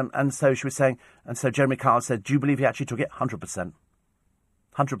so she was saying, and so Jeremy Kyle said, do you believe he actually took it? 100%.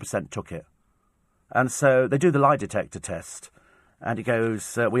 100% took it. And so they do the lie detector test. And he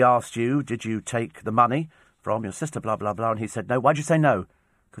goes, we asked you, did you take the money from your sister, blah, blah, blah. And he said, no. Why'd you say no?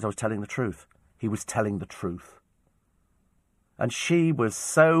 Because I was telling the truth. He was telling the truth. And she was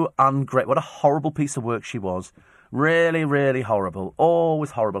so ungrateful. What a horrible piece of work she was. Really, really horrible.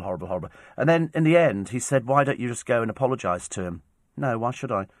 Always horrible, horrible, horrible. And then, in the end, he said, why don't you just go and apologise to him? No, why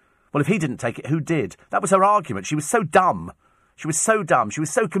should I? Well, if he didn't take it, who did? That was her argument. She was so dumb. She was so dumb. She was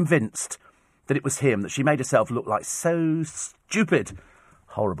so convinced that it was him, that she made herself look like so stupid.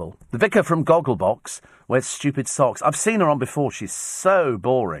 Horrible. The vicar from Gogglebox wears stupid socks. I've seen her on before. She's so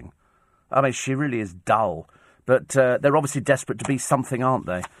boring. I mean, she really is dull. But they're obviously desperate to be something, aren't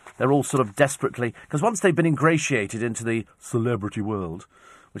they? They're all sort of desperately... Because once they've been ingratiated into the celebrity world,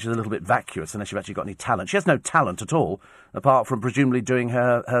 which is a little bit vacuous unless you've actually got any talent. She has no talent at all, apart from presumably doing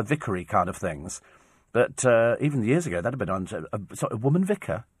her vicary kind of things. But even years ago, that had been on a woman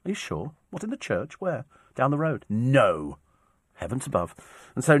vicar. Are you sure? What, in the church? Where? Down the road? No. Heavens above.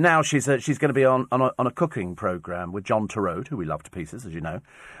 And so now she's going to be on a cooking programme with John Turode, who we love to pieces, as you know,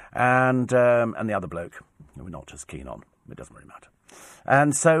 and the other bloke, who we're not as keen on. It doesn't really matter.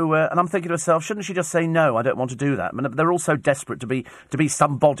 And so, and I'm thinking to myself, shouldn't she just say, no, I don't want to do that? I mean, they're all so desperate to be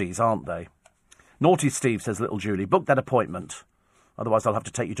somebodies, aren't they? Naughty Steve, says little Julie, book that appointment. Otherwise I'll have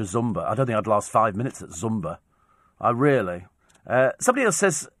to take you to Zumba. I don't think I'd last 5 minutes at Zumba. Really. Somebody else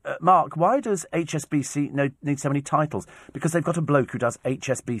says, Mark, why does HSBC need so many titles? Because they've got a bloke who does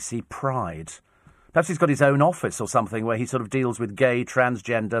HSBC Pride. Perhaps he's got his own office or something where he sort of deals with gay,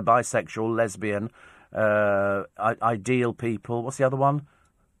 transgender, bisexual, lesbian, ideal people. What's the other one?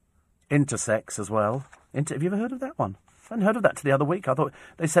 Intersex as well. Have you ever heard of that one? I hadn't heard of that till the other week. I thought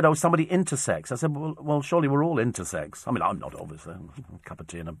they said, oh, somebody intersex. I said, well, surely we're all intersex. I mean, I'm not, obviously. A cup of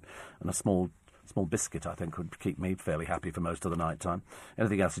tea and a small Small biscuit, I think, would keep me fairly happy for most of the night time.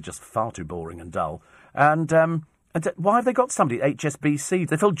 Anything else is just far too boring and dull. And why have they got somebody at HSBC?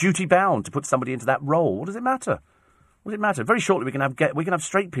 They feel duty-bound to put somebody into that role. What does it matter? What does it matter? Very shortly we can have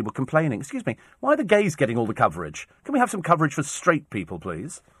straight people complaining. Excuse me, why are the gays getting all the coverage? Can we have some coverage for straight people,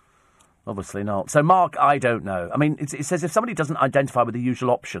 please? Obviously not. So, Mark, I don't know. I mean, it says if somebody doesn't identify with the usual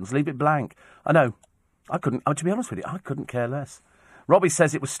options, leave it blank. I know. I couldn't, to be honest with you, I couldn't care less. Robbie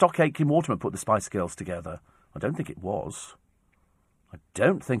says it was Stock Aitken Waterman put the Spice Girls together. I don't think it was. I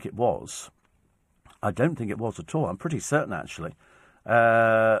don't think it was at all. I'm pretty certain, actually.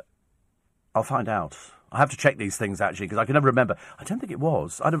 I'll find out. I have to check these things, actually, because I can never remember. I don't think it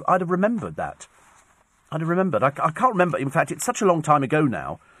was. I'd have remembered that. I'd have remembered. I can't remember. In fact, it's such a long time ago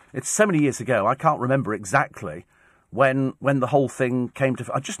now. It's so many years ago, I can't remember exactly when the whole thing came to...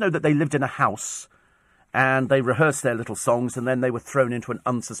 I just know that they lived in a house and they rehearsed their little songs and then they were thrown into an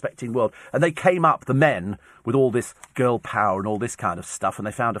unsuspecting world. And they came up, the men, with all this girl power and all this kind of stuff, and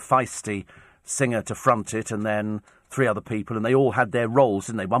they found a feisty singer to front it and then 3 other people, and they all had their roles,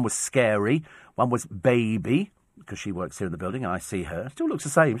 didn't they? One was Scary, one was Baby, because she works here in the building and I see her. Still looks the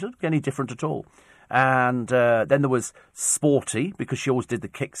same, she doesn't look any different at all. And then there was Sporty, because she always did the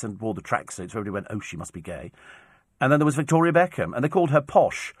kicks and wore the tracksuits, so everybody went, oh, she must be gay. And then there was Victoria Beckham, and they called her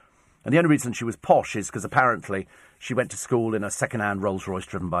Posh. And the only reason she was posh is because apparently she went to school in a second-hand Rolls-Royce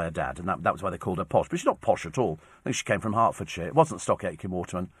driven by her dad, and that was why they called her Posh. But she's not posh at all. I think she came from Hertfordshire. It wasn't Stock Aitken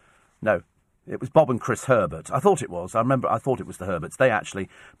Waterman. No, it was Bob and Chris Herbert. I thought it was. I thought it was the Herberts. They actually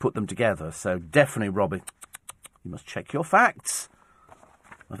put them together. So definitely, Robbie, you must check your facts.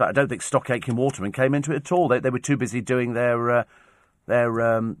 In fact, I don't think Stock Aitken Waterman came into it at all. They were too busy doing their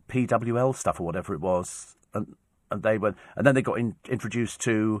PWL stuff or whatever it was, and then they got introduced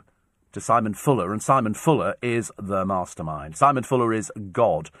to Simon Fuller, and Simon Fuller is the mastermind. Simon Fuller is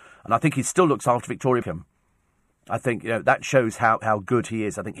God, and I think he still looks after Victoria Beckham. I think that shows how good he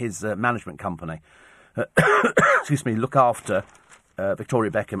is. I think his management company, look after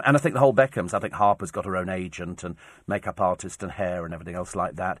Victoria Beckham, and I think the whole Beckhams. I think Harper's got her own agent and makeup artist and hair and everything else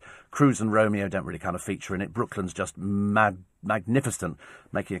like that. Cruz and Romeo don't really kind of feature in it. Brooklyn's just magnificent,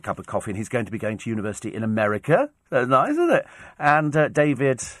 making a cup of coffee, and he's going to be going to university in America. That's nice, isn't it? And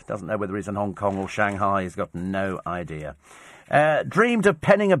David doesn't know whether he's in Hong Kong or Shanghai. He's got no idea. Dreamed of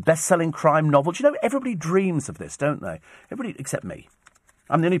penning a best-selling crime novel. Do you know, everybody dreams of this, don't they? Everybody except me.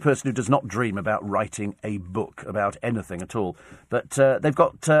 I'm the only person who does not dream about writing a book about anything at all. But they've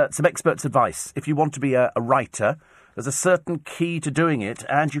got some experts' advice. If you want to be a writer, there's a certain key to doing it,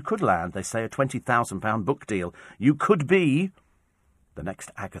 and you could land, they say, a £20,000 book deal. You could be the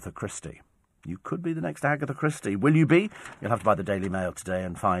next Agatha Christie. You could be the next Agatha Christie. Will you be? You'll have to buy the Daily Mail today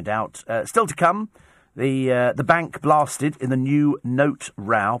and find out. Still to come, the bank blasted in the new note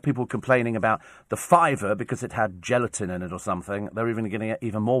row. People complaining about the fiver because it had gelatin in it or something. They're even getting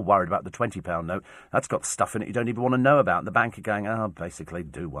even more worried about the £20 note. That's got stuff in it you don't even want to know about. The bank are going, basically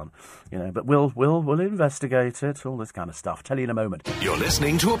do one, But we'll investigate it. All this kind of stuff. Tell you in a moment. You're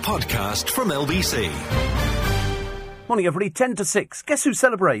listening to a podcast from LBC. Morning, everybody. 10 to 6. Guess who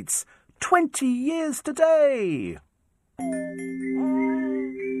celebrates 20 years today?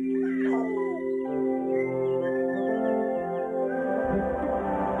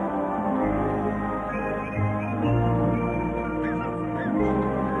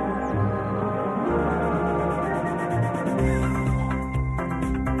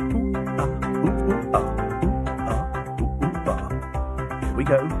 We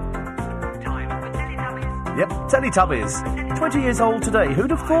go. Yep, Teletubbies. 20 years old today.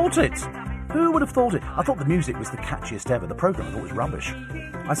 Who'd have thought it? Who would have thought it? I thought the music was the catchiest ever. The programme I thought was rubbish.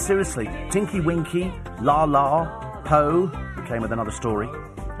 I seriously, Tinky Winky, La La, Po, who came with another story.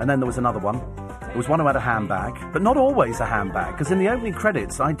 And then there was another one. There was one who had a handbag, but not always a handbag, because in the opening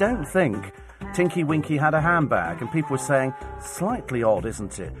credits, I don't think Tinky Winky had a handbag, and people were saying, slightly odd,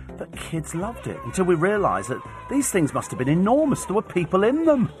 isn't it? But kids loved it, until we realised that these things must have been enormous. There were people in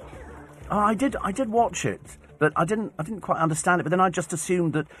them. Oh, I did watch it, but I didn't quite understand it. But then I just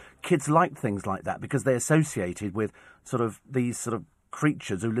assumed that kids liked things like that because they associated with these sort of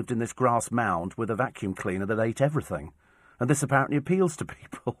creatures who lived in this grass mound with a vacuum cleaner that ate everything. And this apparently appeals to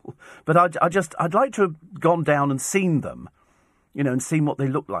people. But I'd like to have gone down and seen them, and seen what they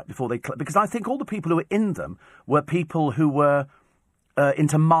looked like before they... Because I think all the people who were in them were people who were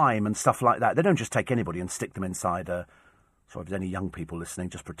into mime and stuff like that. They don't just take anybody and stick them inside a... So if there's any young people listening,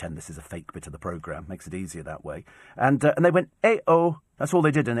 just pretend this is a fake bit of the programme. Makes it easier that way. And they went, "Ay-oh." That's all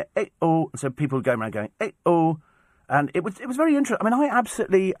they did in it. "Ay-oh." So people were going around going, "Ay-oh." And it was very interesting. I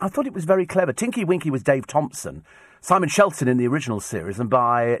mean, I thought it was very clever. Tinky Winky was Dave Thompson. Simon Shelton in the original series, and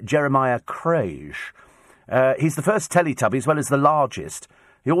by Jeremiah Craig. He's the first Teletubby as well as the largest.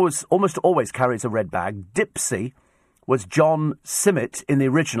 He almost always carries a red bag. Dipsy was John Simmet in the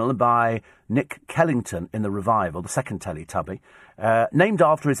original and by Nick Kellington in the revival, the second Teletubby, named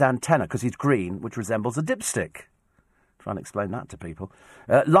after his antenna because he's green, which resembles a dipstick. Try and explain that to people.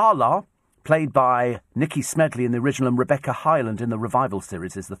 Lala, played by Nikki Smedley in the original and Rebecca Hyland in the revival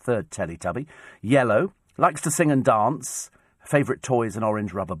series, is the third Teletubby. Yellow, likes to sing and dance. Favourite toy is an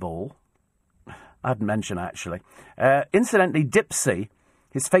orange rubber ball. I hadn't mentioned, actually. Incidentally, Dipsy,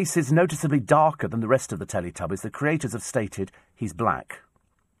 his face is noticeably darker than the rest of the Teletubbies. The creators have stated he's black.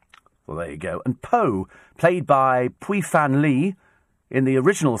 Well, there you go. And Po, played by Pui Fan Lee in the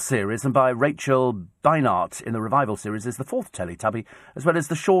original series and by Rachel Beinart in the revival series, is the fourth Teletubby, as well as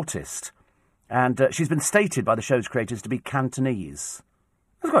the shortest. And she's been stated by the show's creators to be Cantonese.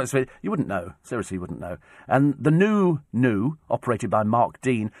 That's quite sweet. You wouldn't know. Seriously, you wouldn't know. And the new, operated by Mark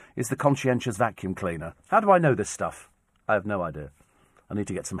Dean, is the conscientious vacuum cleaner. How do I know this stuff? I have no idea. I need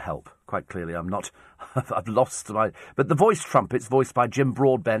to get some help. Quite clearly, I'm not. I've lost my. But the voice trumpets, voiced by Jim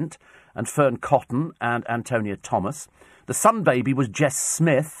Broadbent and Fern Cotton and Antonia Thomas. The Sun Baby was Jess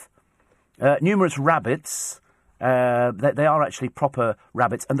Smith. Numerous rabbits. They are actually proper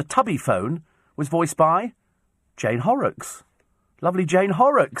rabbits. And the Tubby Phone was voiced by Jane Horrocks. Lovely Jane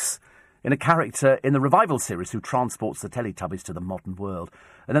Horrocks, in a character in the revival series who transports the Teletubbies to the modern world.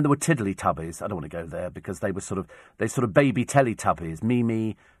 And then there were Tiddly Tubbies. I don't want to go there because they were sort of baby Teletubbies.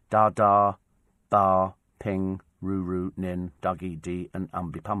 Mimi, Dada, Bar, Ping, Ruru, Nin, Dougie, Dee and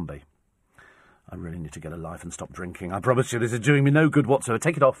Umby Pumby. I really need to get a life and stop drinking. I promise you, this is doing me no good whatsoever.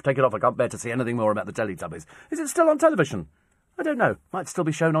 Take it off. I can't bear to see anything more about the Teletubbies. Is it still on television? I don't know. Might still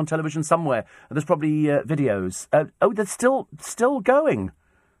be shown on television somewhere. And there's probably videos. They're still going.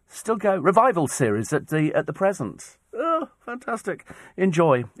 Still go. Revival series at the present. Oh, fantastic.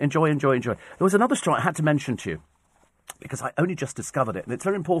 Enjoy. There was another story I had to mention to you, because I only just discovered it, and it's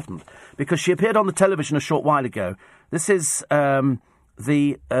very important, because she appeared on the television a short while ago. This is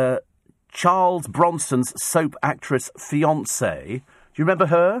the Charles Bronson's soap actress fiancée. Do you remember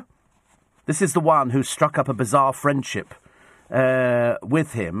her? This is the one who struck up a bizarre friendship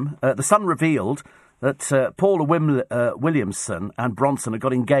with him. The Sun revealed that Paula Williamson and Bronson had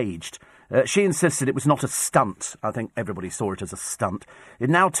got engaged. She insisted it was not a stunt. I think everybody saw it as a stunt. It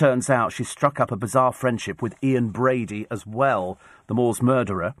now turns out she struck up a bizarre friendship with Ian Brady as well, the Moors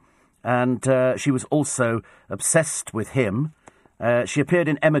murderer. And she was also obsessed with him. She appeared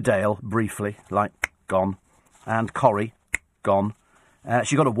in Emmerdale briefly, gone. And Corrie, gone.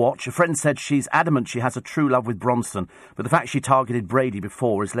 She got a watch. A friend said she's adamant she has a true love with Bronson, but the fact she targeted Brady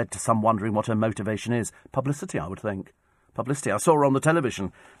before has led to some wondering what her motivation is. Publicity, I would think. Publicity. I saw her on the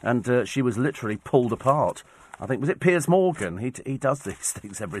television, and she was literally pulled apart. I think, was it Piers Morgan? He does these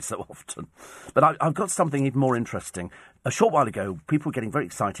things every so often. But I've got something even more interesting. A short while ago, people were getting very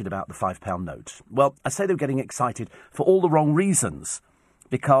excited about the £5 note. Well, I say they were getting excited for all the wrong reasons,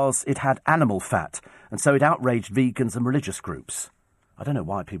 because it had animal fat, and so it outraged vegans and religious groups. I don't know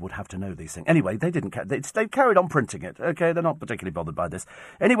why people would have to know these things. Anyway, they didn't. They carried on printing it. OK, they're not particularly bothered by this.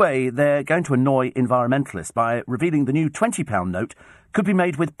 Anyway, they're going to annoy environmentalists by revealing the new £20 note could be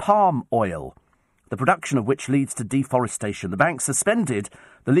made with palm oil, the production of which leads to deforestation. The bank suspended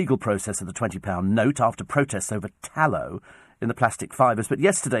the legal process of the £20 note after protests over tallow in the plastic fibres, but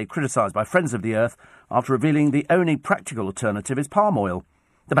yesterday criticised by Friends of the Earth after revealing the only practical alternative is palm oil.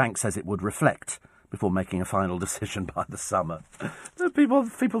 The bank says it would reflect before making a final decision by the summer.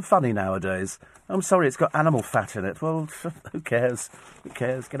 People funny nowadays. I'm sorry, it's got animal fat in it. Well, who cares? Who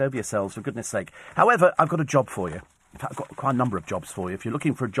cares? Get over yourselves, for goodness sake. However, I've got a job for you. In fact, I've got quite a number of jobs for you. If you're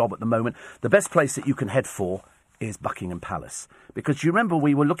looking for a job at the moment, the best place that you can head for is Buckingham Palace. Because you remember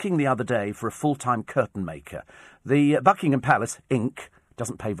we were looking the other day for a full-time curtain maker. The Buckingham Palace, Inc.,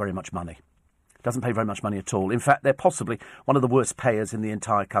 doesn't pay very much money. Doesn't pay very much money at all. In fact, they're possibly one of the worst payers in the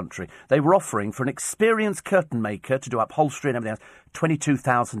entire country. They were offering for an experienced curtain maker to do upholstery and everything else,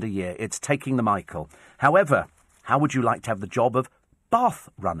 $22,000 a year. It's taking the Michael. However, how would you like to have the job of bath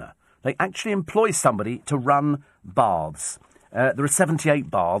runner? They actually employ somebody to run baths. There are 78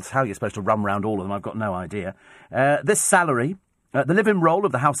 baths. How you're supposed to run round all of them, I've got no idea. This salary, the live-in role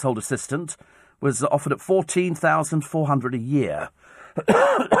of the household assistant, was offered at $14,400 a year.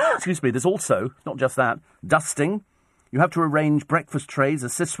 Excuse me, there's also, not just that, dusting. You have to arrange breakfast trays,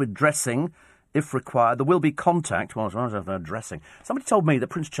 assist with dressing, if required. There will be contact. Well, I don't know, dressing. Somebody told me that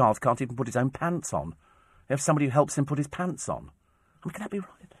Prince Charles can't even put his own pants on. They have somebody who helps him put his pants on. I mean, can that be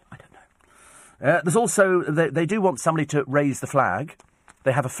right? I don't know. There's also, they do want somebody to raise the flag.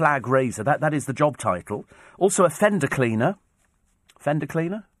 They have a flag raiser. That is the job title. Also a fender cleaner. Fender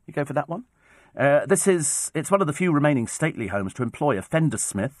cleaner? You go for that one? It's one of the few remaining stately homes to employ a fender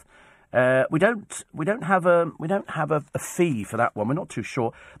smith. We don't have a fee for that one. We're not too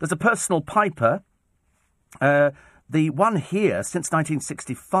sure. There's a personal piper. The one here since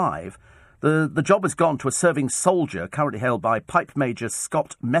 1965. The job has gone to a serving soldier currently held by Pipe Major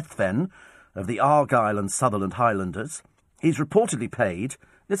Scott Methven of the Argyll and Sutherland Highlanders. He's reportedly paid.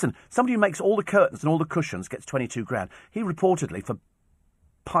 Listen, somebody who makes all the curtains and all the cushions gets 22 grand. He reportedly for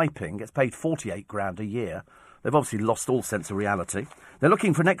piping gets paid 48 grand a year. They've obviously lost all sense of reality. They're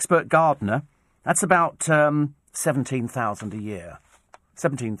looking for an expert gardener. That's about 17,000 a year.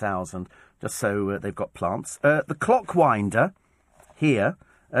 17,000, just so they've got plants. The clockwinder here,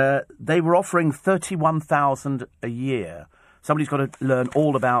 they were offering 31,000 a year. Somebody's got to learn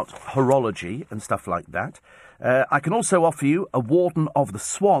all about horology and stuff like that. I can also offer you a warden of the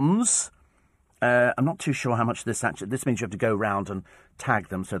swans. I'm not too sure how much this means you have to go round and tag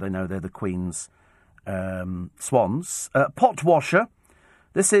them so they know they're the Queen's swans. Pot washer.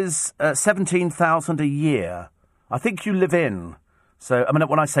 This is 17,000 a year. I think you live in. So, I mean,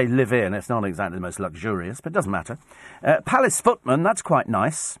 when I say live in, it's not exactly the most luxurious, but it doesn't matter. Palace footman, that's quite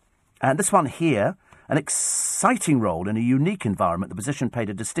nice. And this one here, an exciting role in a unique environment. The position paid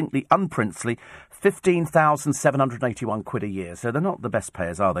a distinctly unprincely 15,781 quid a year. So they're not the best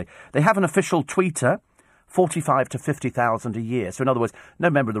payers, are they? They have an official tweeter, 45 to 50,000 a year. So in other words, no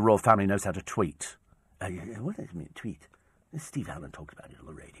member of the royal family knows how to tweet. What does it mean, tweet? Steve Allen talked about it on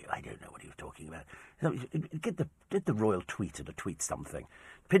the radio. I don't know what he was talking about. Get the royal tweeter to tweet something.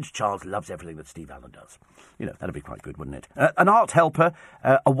 Prince Charles loves everything that Steve Allen does. You know, that'd be quite good, wouldn't it? An art helper,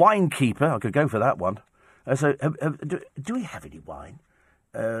 a wine keeper. I could go for that one. Do we have any wine?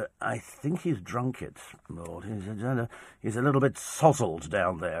 I think he's drunk it, Lord. He's a little bit sozzled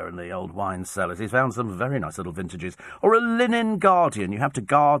down there in the old wine cellars. He's found some very nice little vintages. Or a linen guardian. You have to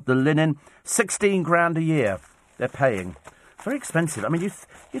guard the linen. 16 grand a year they're paying. Very expensive. I mean,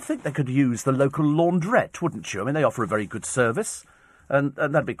 you'd think they could use the local laundrette, wouldn't you? I mean, they offer a very good service, and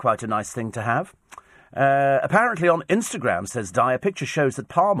that'd be quite a nice thing to have. Apparently on Instagram, says Di, a picture shows that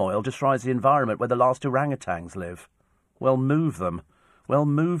palm oil destroys the environment where the last orangutans live. Well, move them.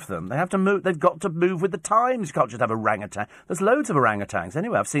 They have to move. They've got to move with the times. You can't just have orangutan. There's loads of orangutans.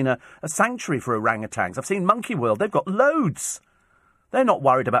 Anyway, I've seen a sanctuary for orangutans. I've seen Monkey World. They've got loads. They're not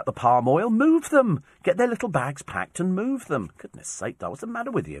worried about the palm oil. Move them. Get their little bags packed and move them. Goodness sake, Di, what's the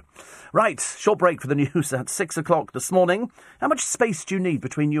matter with you? Right, short break for the news at 6 o'clock this morning. How much space do you need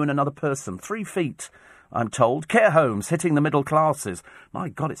between you and another person? 3 feet, I'm told. Care homes hitting the middle classes. My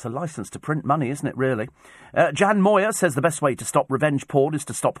God, it's a licence to print money, isn't it, really? Jan Moyer says the best way to stop revenge porn is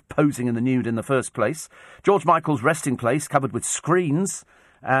to stop posing in the nude in the first place. George Michael's resting place covered with screens.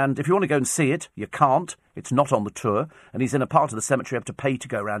 And if you want to go and see it, you can't. It's not on the tour. And he's in a part of the cemetery you have to pay to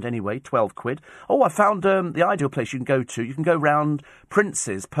go around anyway, 12 quid. Oh, I found the ideal place you can go to. You can go round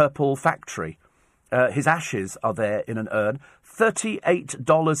Prince's Purple Factory. His ashes are there in an urn.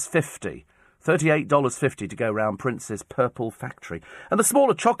 $38.50. $38.50 to go round Prince's Purple Factory. And the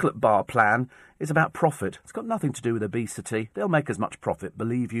smaller chocolate bar plan is about profit. It's got nothing to do with obesity. They'll make as much profit,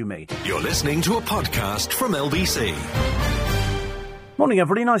 believe you me. You're listening to a podcast from LBC. Morning,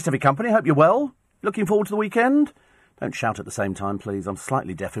 everybody. Nice to have your company. Hope you're well. Looking forward to the weekend? Don't shout at the same time, please. I'm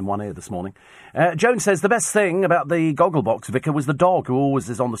slightly deaf in one ear this morning. Joan says the best thing about the Gogglebox vicar was the dog who always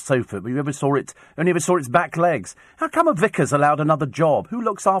is on the sofa, but you only ever saw its back legs. How come a vicar's allowed another job? Who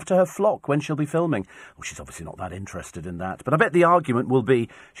looks after her flock when she'll be filming? Well, she's obviously not that interested in that. But I bet the argument will be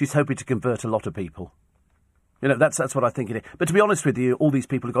she's hoping to convert a lot of people. You know, that's what I think it is. But to be honest with you, all these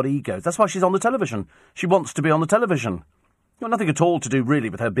people have got egos. That's why she's on the television. She wants to be on the television. Got nothing at all to do,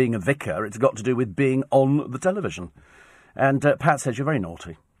 really, with her being a vicar. It's got to do with being on the television. And Pat says, you're very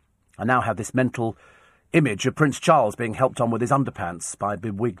naughty. I now have this mental image of Prince Charles being helped on with his underpants by a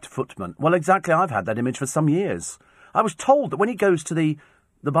bewigged footman. Well, exactly, I've had that image for some years. I was told that when he goes to the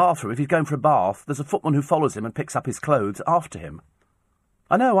bathroom, if he's going for a bath, there's a footman who follows him and picks up his clothes after him.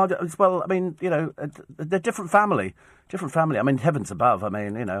 I know, well, I mean, you know, they're different family. Different family. I mean, heavens above. I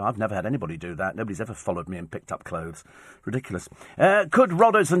mean, you know, I've never had anybody do that. Nobody's ever followed me and picked up clothes. Ridiculous. Could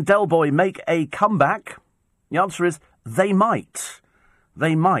Rodders and Del Boy make a comeback? The answer is they might.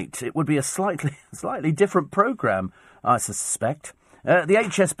 They might. It would be a slightly different programme, I suspect. The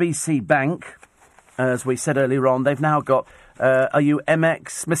HSBC Bank, as we said earlier on, they've now got, are you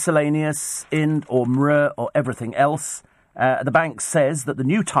MX, miscellaneous, in or MR or everything else? The bank says that the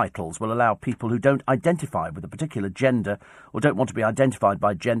new titles will allow people who don't identify with a particular gender or don't want to be identified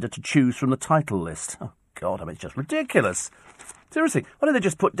by gender to choose from the title list. Oh, God, I mean, it's just ridiculous. Seriously, why don't they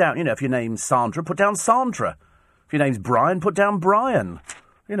just put down, if your name's Sandra, put down Sandra. If your name's Brian, put down Brian.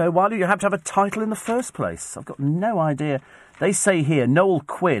 Why do you have to have a title in the first place? I've got no idea. They say here, Noel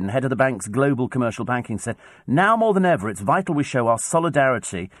Quinn, head of the bank's global commercial banking, said, now more than ever, it's vital we show our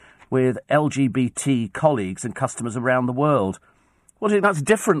solidarity with LGBT colleagues and customers around the world. Well, do you think that's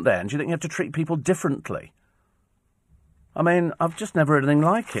different then? Do you think you have to treat people differently? I mean, I've just never heard anything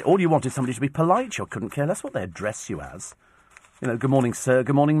like it. All you want is somebody to be polite. You couldn't care less what they address you as. Good morning, sir,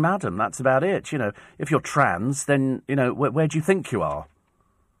 good morning, madam. That's about it. If you're trans, then, where do you think you are?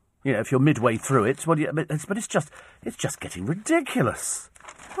 If you're midway through it, but it's just getting ridiculous.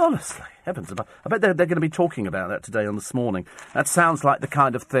 Honestly, heavens above. I bet they're going to be talking about that today on This Morning. That sounds like the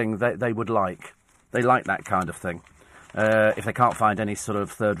kind of thing they would like. They like that kind of thing. If they can't find any sort of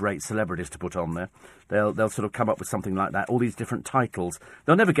third-rate celebrities to put on there, they'll sort of come up with something like that. All these different titles.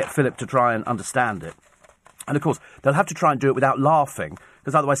 They'll never get Philip to try and understand it. And, of course, they'll have to try and do it without laughing,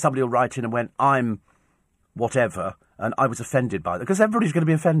 because otherwise somebody will write in and went, I'm whatever, and I was offended by that. Because everybody's going to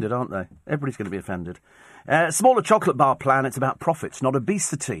be offended, aren't they? Everybody's going to be offended. Smaller chocolate bar plan, it's about profits, not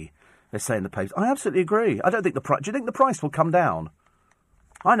obesity, they say in the papers. I absolutely agree. I don't think do you think the price will come down?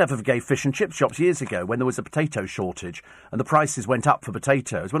 I never forgave fish and chip shops years ago when there was a potato shortage and the prices went up for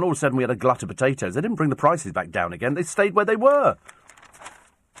potatoes. When all of a sudden we had a glut of potatoes, they didn't bring the prices back down again. They stayed where they were.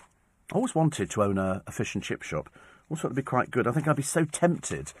 I always wanted to own a fish and chip shop. I always thought it'd be quite good. I think I'd be so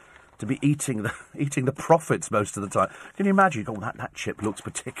tempted to be eating the profits most of the time. Can you imagine? Oh, that chip looks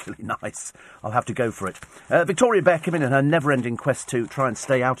particularly nice. I'll have to go for it. Victoria Beckham, in her never-ending quest to try and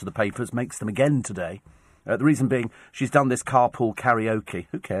stay out of the papers, makes them again today. The reason being, she's done this carpool karaoke.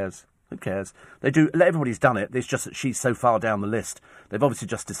 Who cares? Who cares? Everybody's done it. It's just that she's so far down the list. They've obviously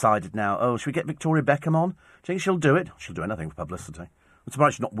just decided now, should we get Victoria Beckham on? Do you think she'll do it? She'll do anything for publicity. I'm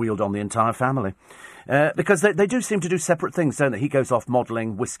surprised she's not wheeled on the entire family. Because they do seem to do separate things, don't they? He goes off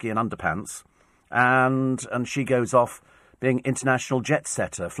modelling whiskey and underpants, and she goes off being international jet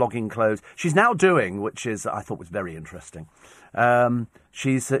setter, flogging clothes. She's now doing, which is I thought was very interesting.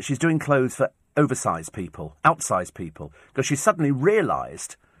 She's doing clothes for oversized people, outsized people, because she suddenly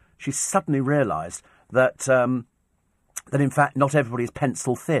realised that in fact not everybody is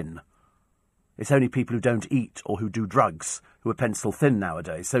pencil thin. It's only people who don't eat or who do drugs who are pencil thin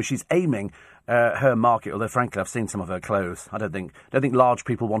nowadays. So she's aiming her market, although frankly I've seen some of her clothes. I don't think large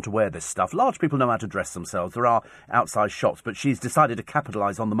people want to wear this stuff. Large people know how to dress themselves. There are outside shops, but she's decided to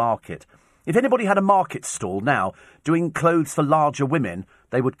capitalise on the market. If anybody had a market stall now doing clothes for larger women,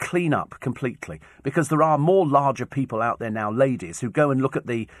 they would clean up completely, because there are more larger people out there now, ladies, who go and look at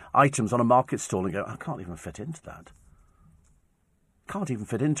the items on a market stall and go, I can't even fit into that. Can't even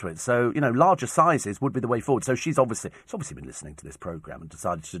fit into it. So, larger sizes would be the way forward. So she's obviously been listening to this programme and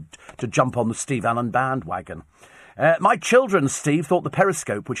decided to jump on the Steve Allen bandwagon. My children, Steve, thought the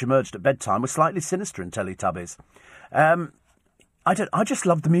periscope, which emerged at bedtime, was slightly sinister in Teletubbies. I just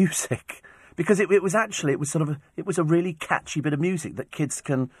loved the music. Because it was a really catchy bit of music that kids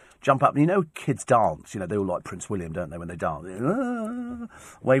can jump up. And kids dance. They all like Prince William, don't they, when they dance?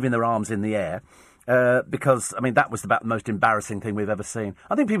 Waving their arms in the air. Because, that was about the most embarrassing thing we've ever seen.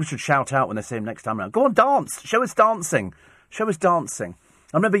 I think people should shout out when they see him next time around. Go on, dance! Show us dancing! Show us dancing.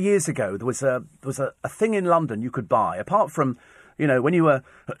 I remember years ago, there was a thing in London you could buy, apart from, when you were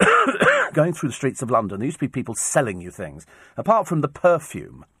going through the streets of London, there used to be people selling you things. Apart from the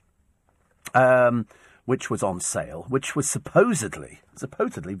perfume, which was on sale, which was supposedly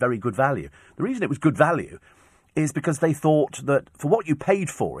very good value. The reason it was good value is because they thought that for what you paid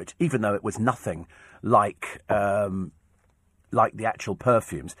for it, even though it was nothing like the actual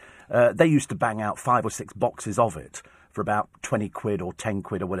perfumes, they used to bang out 5 or 6 boxes of it for about 20 quid or 10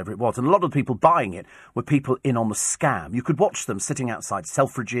 quid or whatever it was. And a lot of the people buying it were people in on the scam. You could watch them sitting outside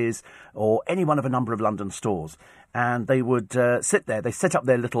Selfridges or any one of a number of London stores. And they would sit there. They set up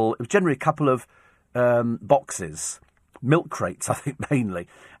their little... It was generally a couple of boxes, milk crates, I think, mainly.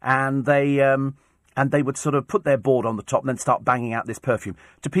 And they would sort of put their board on the top and then start banging out this perfume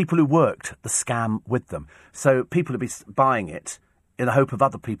to people who worked the scam with them. So people would be buying it in the hope of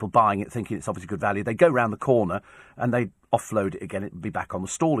other people buying it, thinking it's obviously good value. They'd go round the corner and they'd offload it again. It would be back on the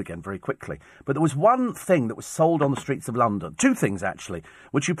stall again very quickly. But there was one thing that was sold on the streets of London. 2 things, actually,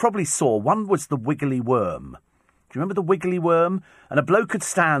 which you probably saw. One was the wiggly worm. Do you remember the wiggly worm? And a bloke could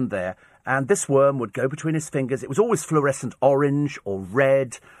stand there and this worm would go between his fingers. It was always fluorescent orange or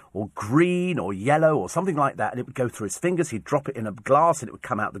red or green or yellow or something like that. And it would go through his fingers. He'd drop it in a glass and it would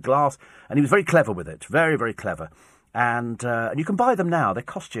come out the glass. And he was very clever with it. Very, very clever. And you can buy them now. They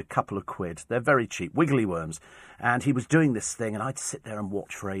cost you a couple of quid. They're very cheap. Wiggly worms. And he was doing this thing and I'd sit there and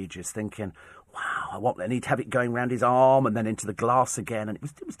watch for ages thinking, wow, and he'd have it going round his arm and then into the glass again, and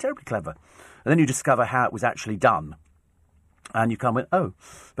it was terribly clever. And then you discover how it was actually done, and you kind of went, oh.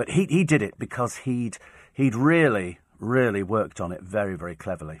 But he did it because he'd really worked on it very, very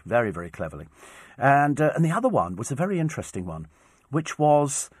cleverly, very, very cleverly. And the other one was a very interesting one, which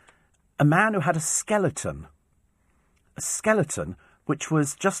was a man who had a skeleton which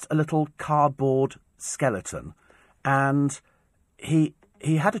was just a little cardboard skeleton, and he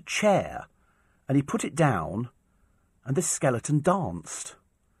had a chair, and he put it down, and this skeleton danced.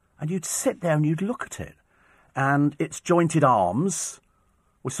 And you'd sit there and you'd look at it, and its jointed arms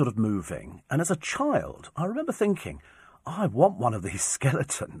were sort of moving. And as a child, I remember thinking, I want one of these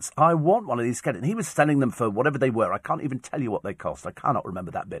skeletons. I want one of these skeletons. He was selling them for whatever they were. I can't even tell you what they cost. I cannot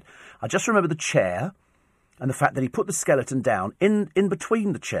remember that bit. I just remember the chair and the fact that he put the skeleton down in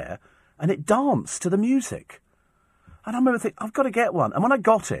between the chair, and it danced to the music. And I remember thinking, I've got to get one. And when I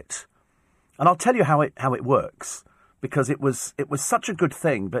got it, and I'll tell you how it works, because it was such a good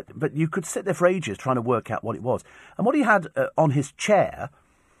thing, but you could sit there for ages trying to work out what it was. And what he had on his chair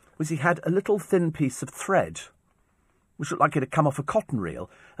was he had a little thin piece of thread, which looked like it had come off a cotton reel,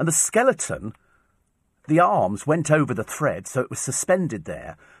 and the skeleton, the arms went over the thread, so it was suspended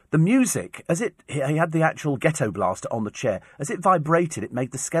there. The music, he had the actual ghetto blaster on the chair, as it vibrated, it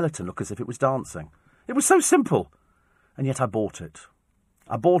made the skeleton look as if it was dancing. It was so simple, and yet I bought it.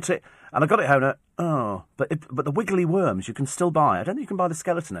 And I got it home. But the wiggly worms you can still buy. I don't think you can buy the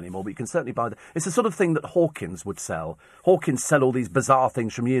skeleton anymore, but you can certainly buy It's the sort of thing that Hawkins would sell. Hawkins sell all these bizarre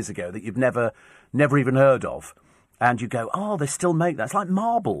things from years ago that you've never even heard of. And you go, oh, they still make that. It's like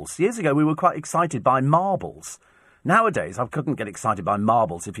marbles. Years ago, we were quite excited by marbles. Nowadays, I couldn't get excited by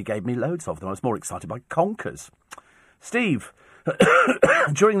marbles if you gave me loads of them. I was more excited by conkers. Steve,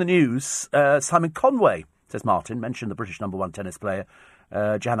 during the news, Simon Conway, says Martin, mentioned the British #1 tennis player,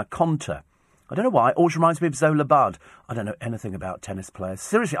 Joanna Konta. I don't know why. It always reminds me of Zola Budd. I don't know anything about tennis players.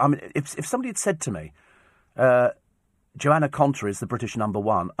 Seriously, I mean, if somebody had said to me, Joanna Konta is the British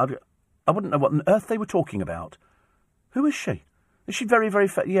 #1, I wouldn't know what on earth they were talking about. Who is she? Is she very, very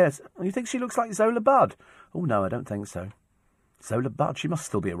fit? Yes. You think she looks like Zola Budd? Oh, no, I don't think so. Zola Budd, she must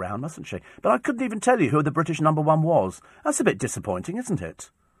still be around, mustn't she? But I couldn't even tell you who the British #1 was. That's a bit disappointing, isn't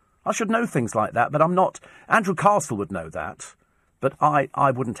it? I should know things like that, but I'm not. Andrew Castle would know that, but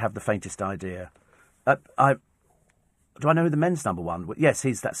I wouldn't have the faintest idea. Do I know who the men's #1? Yes,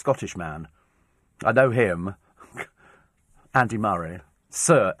 he's that Scottish man. I know him. Andy Murray.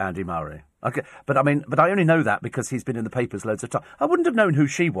 Sir Andy Murray. Okay, but I only know that because he's been in the papers loads of times. I wouldn't have known who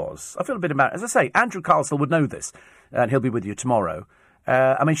she was. I feel a bit embarrassed. As I say, Andrew Castle would know this, and he'll be with you tomorrow.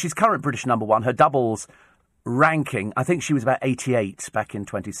 She's current British #1. Her doubles ranking, I think she was about 88 back in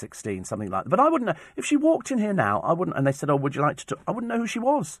 2016, something like that. But I wouldn't know. If she walked in here now, I wouldn't, and they said, oh, would you like to talk? I wouldn't know who she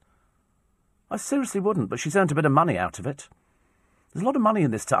was. I seriously wouldn't, but she's earned a bit of money out of it. There's a lot of money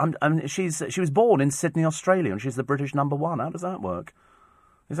in this time. She was born in Sydney, Australia, and she's the British #1. How does that work?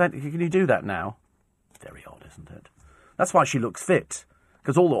 Can you do that now? Very odd, isn't it? That's why she looks fit,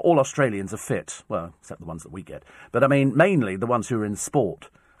 because all Australians are fit. Well, except the ones that we get. But, mainly the ones who are in sport.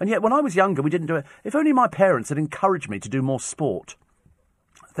 And yet, when I was younger, we didn't do it. If only my parents had encouraged me to do more sport.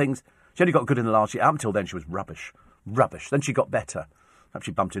 Things. She only got good in the last year. Up until then, she was rubbish. Rubbish. Then she got better. Perhaps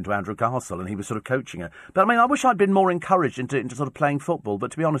she bumped into Andrew Castle, and he was sort of coaching her. But, I wish I'd been more encouraged into sort of playing football.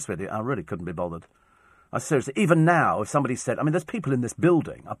 But to be honest with you, I really couldn't be bothered. I seriously, even now, if somebody said, there's people in this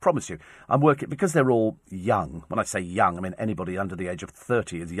building, I promise you, I'm working, because they're all young. When I say young, anybody under the age of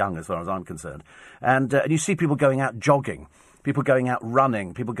 30 is young as far as I'm concerned. And you see people going out jogging, people going out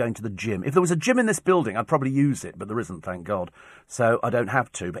running, people going to the gym. If there was a gym in this building, I'd probably use it, but there isn't, thank God. So I don't have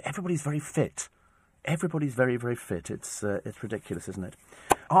to. But everybody's very fit. Everybody's very, very fit. It's ridiculous, isn't it?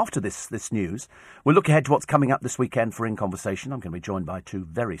 After this news, we'll look ahead to what's coming up this weekend for In Conversation. I'm going to be joined by two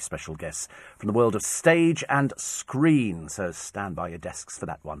very special guests from the world of stage and screen, so stand by your desks for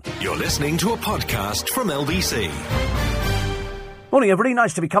that one. You're listening to a podcast from LBC. Morning, everybody.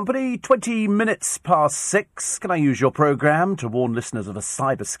 Nice to be company. 20 minutes past 6. Can I use your programme to warn listeners of a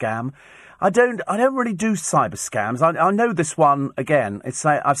cyber scam? I don't really do cyber scams. I know this one, again,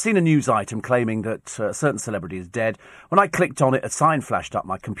 I've seen a news item claiming that a certain celebrity is dead. When I clicked on it, a sign flashed up,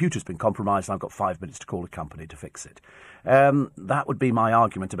 my computer's been compromised and I've got 5 minutes to call a company to fix it. That would be my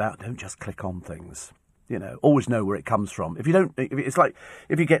argument about don't just click on things. Always know where it comes from. It's like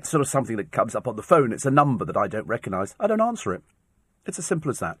if you get sort of something that comes up on the phone, it's a number that I don't recognise, I don't answer it. It's as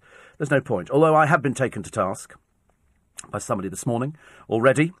simple as that. There's no point. Although I have been taken to task by somebody this morning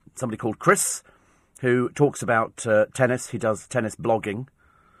already, somebody called Chris, who talks about tennis. He does tennis blogging.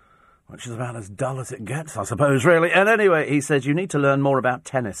 which is about as dull as it gets, I suppose, really. And anyway, he says, you need to learn more about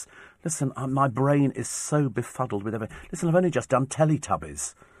tennis. Listen, my brain is so befuddled with everything. Listen, I've only just done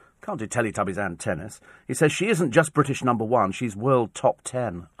Teletubbies. Can't do Teletubbies and tennis. He says she isn't just British #1, she's world top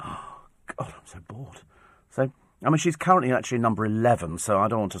 10. Oh, God, I'm so bored. So, I mean, she's currently actually number 11, so I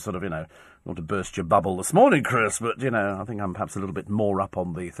don't want to sort of, not to burst your bubble this morning, Chris, but, I think I'm perhaps a little bit more up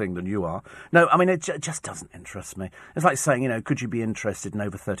on the thing than you are. No, I mean, it just doesn't interest me. It's like saying, could you be interested in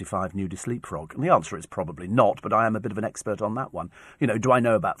over 35 nudist leapfrog? And the answer is probably not, but I am a bit of an expert on that one. Do I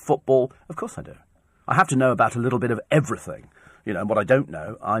know about football? Of course I do. I have to know about a little bit of everything. And what I don't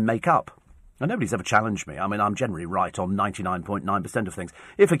know, I make up. And nobody's ever challenged me. I mean, I'm generally right on 99.9% of things.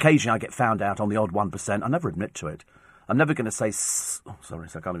 If occasionally I get found out on the odd 1%, I never admit to it. I'm never going to say, so I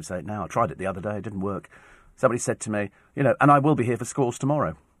can't even say it now. I tried it the other day, it didn't work. Somebody said to me, and I will be here for scores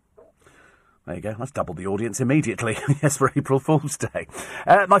tomorrow. There you go, let's double the audience immediately. Yes, for April Fool's Day.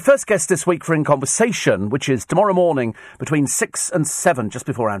 My first guest this week for In Conversation, which is tomorrow morning between 6 and 7, just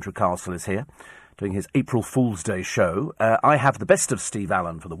before Andrew Castle is here, doing his April Fool's Day show. I have the best of Steve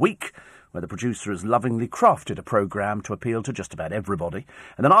Allen for the week, where the producer has lovingly crafted a programme to appeal to just about everybody.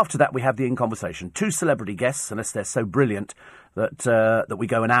 And then after that, we have the In Conversation. 2 celebrity guests, unless they're so brilliant that we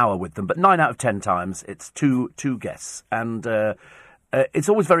go an hour with them. But 9 out of 10 times, it's two guests. And it's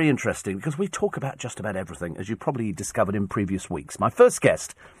always very interesting, because we talk about just about everything, as you probably discovered in previous weeks. My first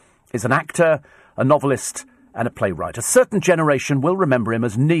guest is an actor, a novelist, and a playwright. A certain generation will remember him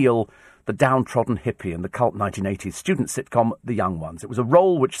as Neil, the downtrodden hippie in the cult 1980s student sitcom The Young Ones. It was a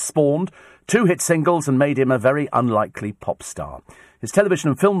role which spawned 2 hit singles and made him a very unlikely pop star. His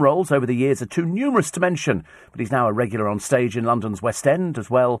television and film roles over the years are too numerous to mention, but he's now a regular on stage in London's West End as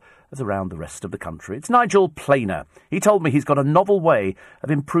well as around the rest of the country. It's Nigel Planer. He told me he's got a novel way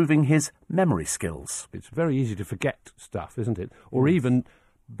of improving his memory skills. It's very easy to forget stuff, isn't it? Or even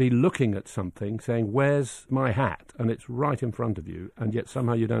be looking at something, saying, where's my hat? And it's right in front of you, and yet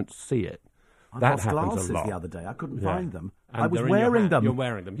somehow you don't see it. That happens a lot. The other day. I couldn't find them. And I was wearing them. You're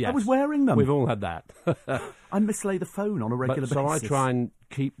wearing them, yes. I was wearing them. We've all had that. I mislay the phone on a regular basis. So I try and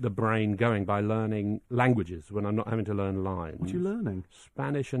keep the brain going by learning languages when I'm not having to learn lines. What are you learning?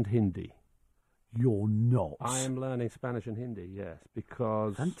 Spanish and Hindi. You're not? I am learning Spanish and Hindi, yes,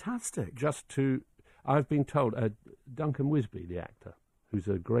 because... Fantastic. I've been told, Duncan Wisby, the actor, who's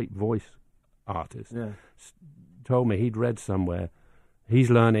a great voice artist, told me he'd read somewhere, he's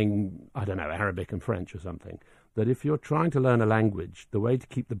learning, I don't know, Arabic and French or something, that if you're trying to learn a language, the way to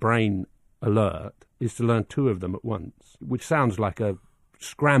keep the brain alert is to learn 2 of them at once, which sounds like a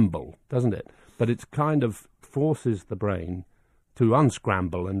scramble, doesn't it? But it kind of forces the brain to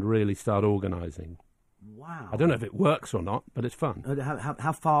unscramble and really start organising. Wow. I don't know if it works or not, but it's fun.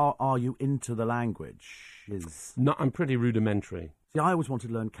 How far are you into the language? No, I'm pretty rudimentary. See, I always wanted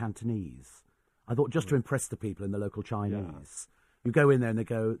to learn Cantonese. I thought just to impress the people in the local Chinese. You go in there and they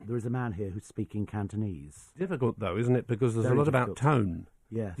go, there is a man here who's speaking Cantonese. Difficult, though, isn't it? Because there's Very a lot difficult. about tone.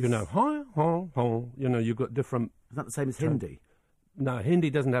 Yes. Hi, ho, ho. You've got different... Is that the same as Hindi? No, Hindi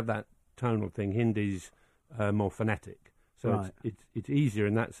doesn't have that tonal thing. Hindi's more phonetic. So Right. it's easier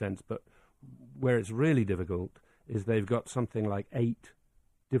in that sense. But where it's really difficult is they've got something like 8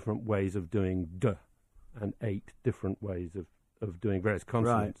 different ways of doing d and 8 different ways of doing various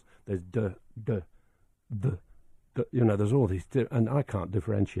consonants. Right. There's d, there's all these... and I can't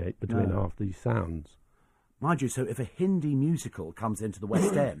differentiate between half these sounds. Mind you, so if a Hindi musical comes into the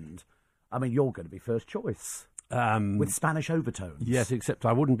West End, I mean, you're going to be first choice. With Spanish overtones. Yes, except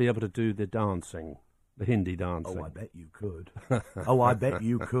I wouldn't be able to do the dancing, the Hindi dancing. Oh, I bet you could.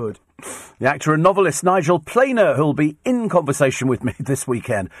 The actor and novelist Nigel Planer, who'll be in conversation with me this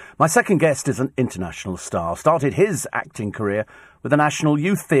weekend. My second guest is an international star. Started his acting career with the National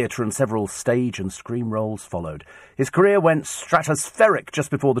Youth Theatre, and several stage and screen roles followed. His career went stratospheric just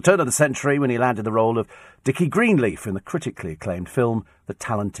before the turn of the century when he landed the role of Dickie Greenleaf in the critically acclaimed film The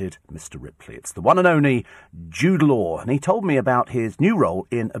Talented Mr. Ripley. It's the one and only Jude Law, and he told me about his new role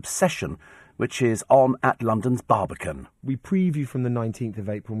in Obsession, which is on at London's Barbican. We preview from the 19th of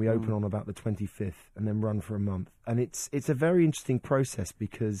April and we open on about the 25th and then run for a month. And it's a very interesting process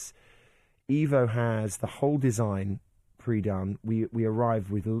because Evo has the whole design pre-done. We arrive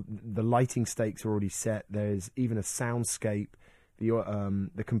with the lighting stakes already set. There's even a soundscape.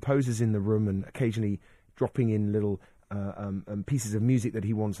 The composer's in the room and occasionally dropping in little pieces of music that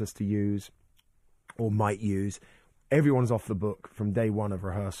he wants us to use or might use. Everyone's off the book from day one of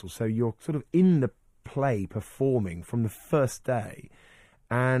rehearsal. So you're sort of in the play performing from the first day.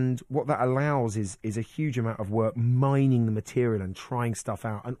 And what that allows is a huge amount of work mining the material and trying stuff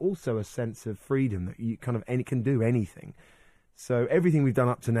out, and also a sense of freedom that you kind of can do anything. So everything we've done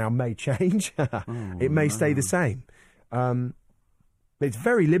up to now may change. It may stay the same. It's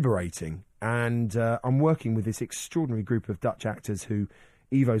very liberating, and I'm working with this extraordinary group of Dutch actors who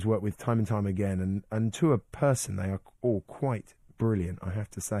Ivo's worked with time and time again, and to a person, they are all quite brilliant, I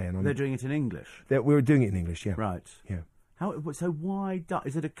have to say. And they're doing it in English? We're doing it in English, yeah. Right. Yeah. So why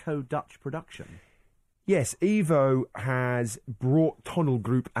is it a co-Dutch production? Yes, Ivo has brought Tonal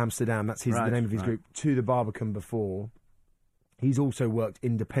Group Amsterdam, that's the name of his group, to the Barbican before. He's also worked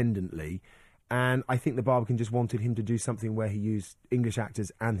independently, and I think the Barbican just wanted him to do something where he used English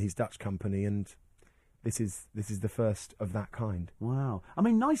actors and his Dutch company, and this is the first of that kind. Wow. I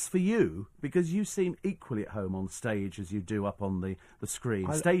mean, nice for you, because you seem equally at home on stage as you do up on the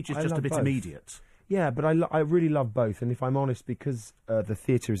screen. Stage is just a bit immediate. Yeah, but I really love both, and if I'm honest, because the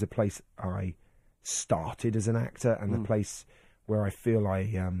theatre is a place I started as an actor, and the place where I feel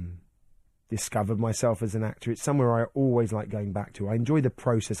I discovered myself as an actor, it's somewhere I always like going back to. I enjoy the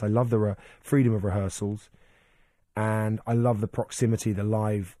process. I love the freedom of rehearsals, and I love the proximity, the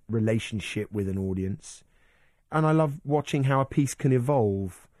live relationship with an audience, and I love watching how a piece can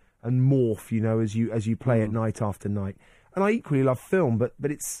evolve and morph, as you play it night after night. And I equally love film, but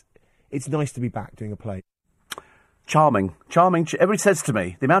it's nice to be back doing a play. Charming. Everybody says to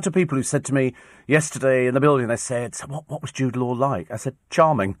me, the amount of people who said to me yesterday in the building, they said, what was Jude Law like? I said,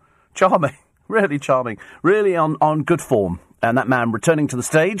 charming, really charming, really on good form. And that man returning to the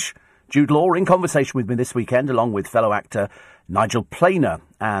stage, Jude Law, in conversation with me this weekend, along with fellow actor Nigel Planer,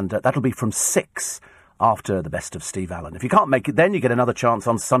 and that'll be from 6 after the best of Steve Allen. If you can't make it then, you get another chance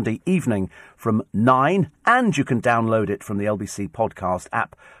on Sunday evening from 9, and you can download it from the LBC podcast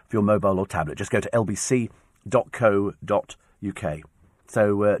app for your mobile or tablet. Just go to lbc.co.uk.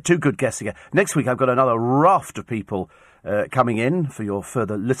 So 2 good guests again. Next week I've got another raft of people coming in for your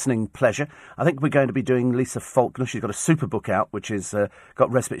further listening pleasure. I think we're going to be doing Lisa Faulkner. She's got a super book out which is got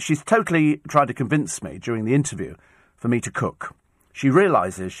recipes. She's totally tried to convince me during the interview for me to cook. She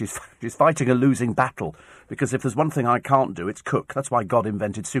realises she's fighting a losing battle, because if there's one thing I can't do, it's cook. That's why God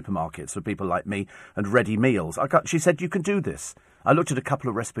invented supermarkets for people like me and ready meals. She said, you can do this. I looked at a couple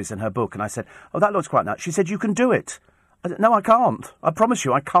of recipes in her book and I said, oh, that looks quite nice. She said, you can do it. I said, no, I can't. I promise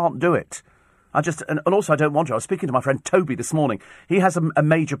you, I can't do it. And also I don't want to. I was speaking to my friend Toby this morning. He has a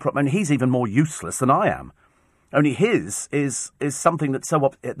major problem, and he's even more useless than I am. Only his is something that's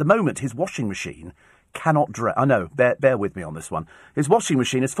so... At the moment, his washing machine cannot drain. I know, bear with me on this one. His washing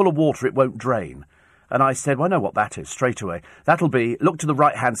machine is full of water, it won't drain. And I said, well, I know what that is, straight away. That'll be, look to the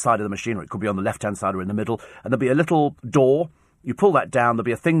right-hand side of the machine, or it could be on the left-hand side or in the middle, and there'll be a little door. You pull that down, there'll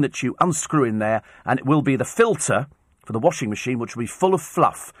be a thing that you unscrew in there, and it will be the filter for the washing machine, which will be full of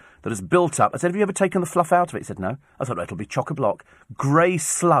fluff that has built up. I said, have you ever taken the fluff out of it? He said, no. I said, well, it'll be chock-a-block. Grey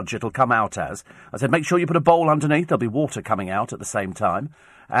sludge it'll come out as. I said, make sure you put a bowl underneath. There'll be water coming out at the same time.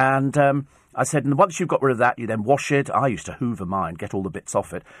 And I said, and once you've got rid of that, you then wash it. I used to hoover mine, get all the bits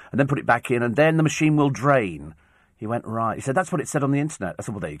off it, and then put it back in, and then the machine will drain. He went, right. He said, that's what it said on the internet. I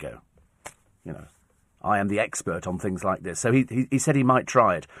said, well, there you go. I am the expert on things like this. So he said he might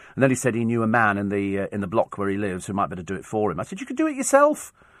try it. And then he said he knew a man in the block where he lives who might be able to do it for him. I said, you can do it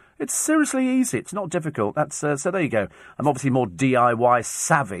yourself. It's seriously easy. It's not difficult. So there you go. I'm obviously more DIY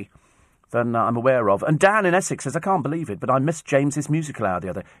savvy than I'm aware of. And Dan in Essex says, I can't believe it, but I missed James's musical hour the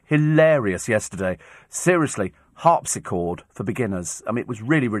other. Hilarious yesterday. Seriously, harpsichord for beginners. I mean, it was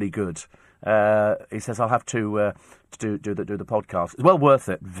really, really good. He says, I'll have to do the podcast. It's well worth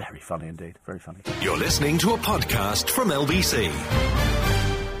it. Very funny indeed. Very funny. You're listening to a podcast from LBC.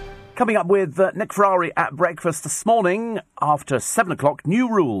 Coming up with Nick Ferrari at breakfast this morning after 7 o'clock.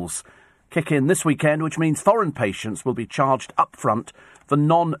 New rules kick in this weekend, which means foreign patients will be charged up front for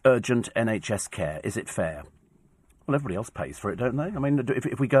non-urgent NHS care. Is it fair? Well, everybody else pays for it, don't they? I mean,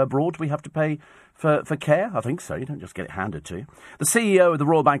 if we go abroad, we have to pay for care? I think so. You don't just get it handed to you. The CEO of the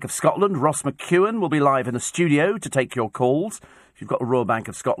Royal Bank of Scotland, Ross McEwen, will be live in the studio to take your calls. If you've got a Royal Bank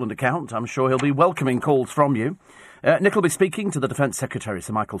of Scotland account, I'm sure he'll be welcoming calls from you. Nick will be speaking to the Defence Secretary,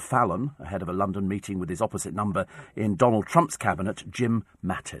 Sir Michael Fallon, ahead of a London meeting with his opposite number in Donald Trump's cabinet, Jim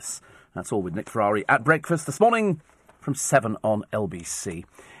Mattis. That's all with Nick Ferrari at breakfast this morning from 7 on LBC.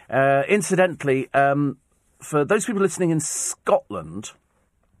 Incidentally, for those people listening in Scotland,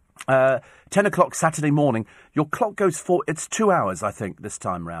 10 o'clock Saturday morning, your clock goes for, it's 2 hours, I think, this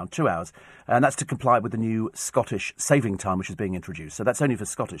time round, 2 hours. And that's to comply with the new Scottish saving time, which is being introduced. So that's only for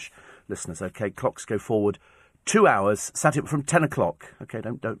Scottish listeners, OK? Clocks go forward 2 hours, Saturday from 10 o'clock. OK,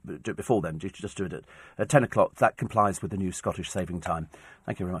 don't do it before then, just do it at 10 o'clock. That complies with the new Scottish saving time.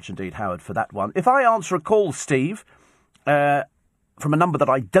 Thank you very much indeed, Howard, for that one. If I answer a call, Steve, from a number that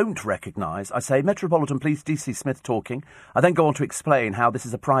I don't recognise. I say, Metropolitan Police, DC Smith talking. I then go on to explain how this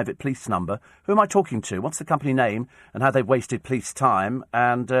is a private police number. Who am I talking to? What's the company name? And how they've wasted police time.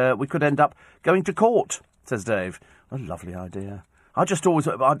 And we could end up going to court, says Dave. What a lovely idea. I just always,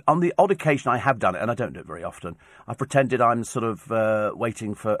 on the odd occasion I have done it, and I don't do it very often, I've pretended I'm sort of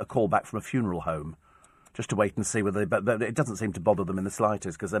waiting for a call back from a funeral home. Just to wait and see whether but it doesn't seem to bother them in the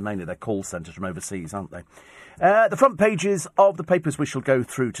slightest, because they're mainly their call centres from overseas, aren't they? The front pages of the papers we shall go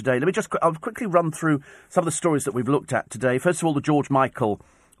through today. I'll quickly run through some of the stories that we've looked at today. First of all, the George Michael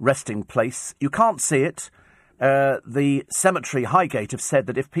resting place. You can't see it. The cemetery, Highgate, have said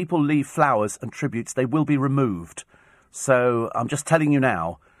that if people leave flowers and tributes, they will be removed. So I'm just telling you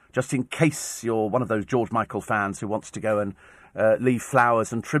now, just in case you're one of those George Michael fans who wants to go and leave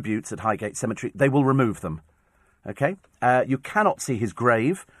flowers and tributes at Highgate Cemetery, they will remove them. OK? You cannot see his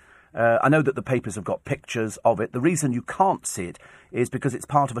grave. I know that the papers have got pictures of it. The reason you can't see it is because it's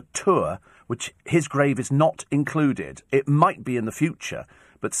part of a tour, which his grave is not included. It might be in the future,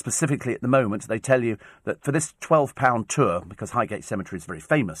 but specifically at the moment, they tell you that for this £12 tour, because Highgate Cemetery is very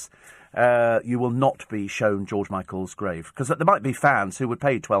famous, you will not be shown George Michael's grave. Because there might be fans who would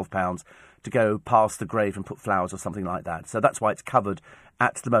pay £12 to go past the grave and put flowers or something like that. So that's why it's covered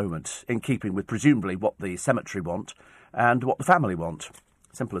at the moment, in keeping with presumably what the cemetery want and what the family want.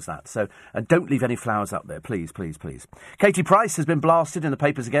 Simple as that. So don't leave any flowers up there, please, please, please. Katie Price has been blasted in the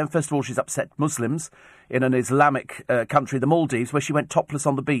papers again. First of all, she's upset Muslims in an Islamic country, the Maldives, where she went topless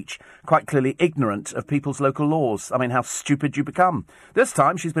on the beach, quite clearly ignorant of people's local laws. I mean, how stupid you become. This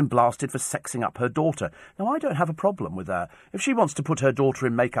time, she's been blasted for sexing up her daughter. Now, I don't have a problem with that. If she wants to put her daughter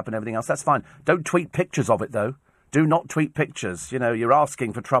in makeup and everything else, that's fine. Don't tweet pictures of it, though. Do not tweet pictures. You know, you're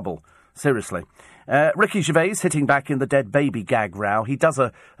asking for trouble. Seriously. Ricky Gervais hitting back in the dead baby gag row. He does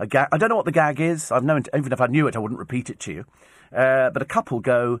a gag. I don't know what the gag is. Even if I knew it, I wouldn't repeat it to you. But a couple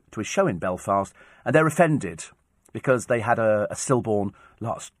go to a show in Belfast, and they're offended because they had a stillborn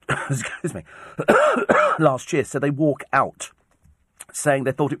last year. So they walk out saying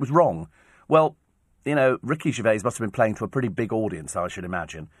they thought it was wrong. Well, you know, Ricky Gervais must have been playing to a pretty big audience, I should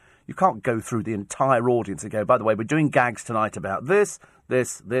imagine. You can't go through the entire audience and go, by the way, we're doing gags tonight about this, and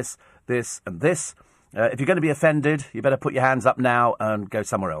this. If you're going to be offended, you better put your hands up now and go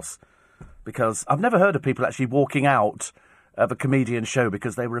somewhere else. Because I've never heard of people actually walking out of a comedian show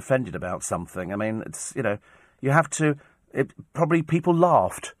because they were offended about something. I mean, it's, you know, you have to... probably people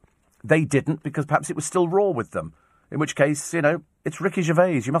laughed. They didn't because perhaps it was still raw with them. In which case, you know, it's Ricky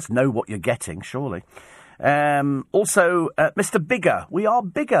Gervais. You must know what you're getting, surely. Also, Mr. Bigger. We are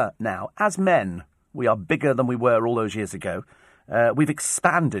bigger now. As men, we are bigger than we were all those years ago. We've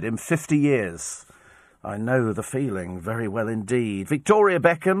expanded in 50 years. I know the feeling very well indeed. Victoria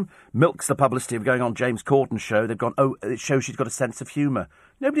Beckham milks the publicity of going on James Corden's show. They've gone, oh, it shows she's got a sense of humour.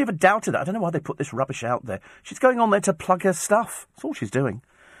 Nobody ever doubted that. I don't know why they put this rubbish out there. She's going on there to plug her stuff. That's all she's doing.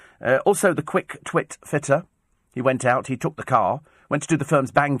 Also, the quick twit fitter. He went out, he took the car, went to do the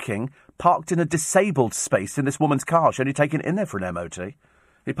firm's banking, parked in a disabled space in this woman's car. She'd only taken it in there for an MOT.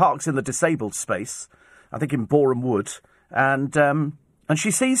 He parks in the disabled space, I think in Boreham Wood, and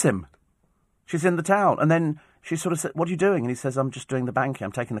she sees him. She's in the town. And then she sort of said, what are you doing? And he says, I'm just doing the banking.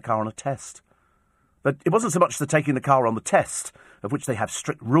 I'm taking the car on a test. But it wasn't so much the taking the car on the test, of which they have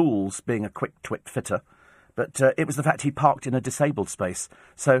strict rules, being a quick twit fitter, but it was the fact he parked in a disabled space.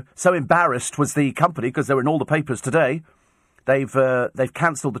 So embarrassed was the company, because they were in all the papers today. They've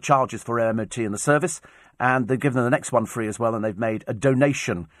cancelled the charges for MOT in the service, and they've given them the next one free as well, and they've made a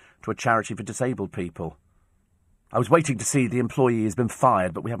donation to a charity for disabled people. I was waiting to see the employee has been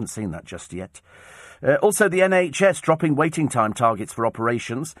fired, but we haven't seen that just yet. Also, the NHS dropping waiting time targets for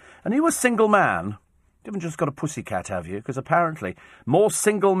operations. And you a single man? You haven't just got a pussycat, have you? Because apparently more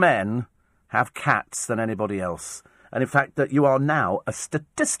single men have cats than anybody else. And in fact, that you are now a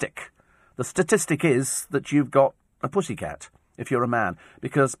statistic. The statistic is that you've got a pussycat, if you're a man.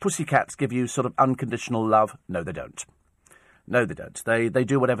 Because pussycats give you sort of unconditional love. No, they don't. No, they don't. They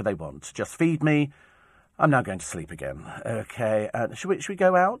do whatever they want. Just feed me. I'm now going to sleep again. OK. Should we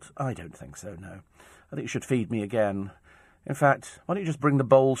go out? I don't think so, no. I think you should feed me again. In fact, why don't you just bring the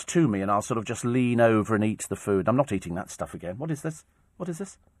bowls to me and I'll sort of just lean over and eat the food. I'm not eating that stuff again. What is this? What is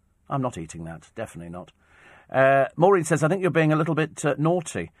this? I'm not eating that. Definitely not. Maureen says, I think you're being a little bit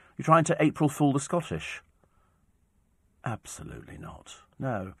naughty. You're trying to April Fool the Scottish. Absolutely not.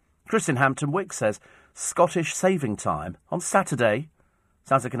 No. Chris in Hampton Wick says, Scottish saving time on Saturday.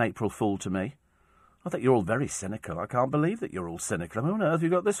 Sounds like an April Fool to me. I think you're all very cynical. I can't believe that you're all cynical. I mean, where on earth have you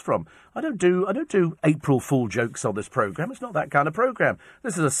got this from? I don't do April Fool jokes on this programme. It's not that kind of programme.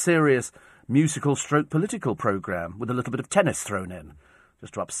 This is a serious musical stroke political programme with a little bit of tennis thrown in,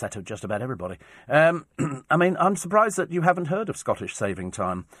 just to upset just about everybody. I mean, I'm surprised that you haven't heard of Scottish Saving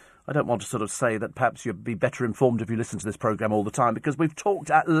Time. I don't want to sort of say that perhaps you'd be better informed if you listen to this programme all the time, because we've talked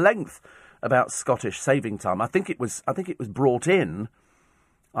at length about Scottish Saving Time. I think it was brought in,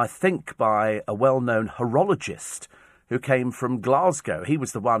 by a well-known horologist who came from Glasgow. He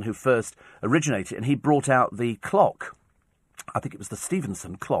was the one who first originated, and he brought out the clock. I think it was the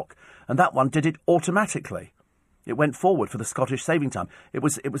Stevenson clock, and that one did it automatically. It went forward for the Scottish Saving Time. It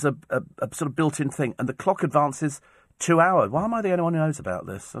was a sort of built-in thing, and the clock advances 2 hours. Why am I the only one who knows about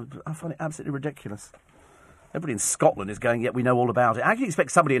this? I find it absolutely ridiculous. Everybody in Scotland is going, we know all about it. How can you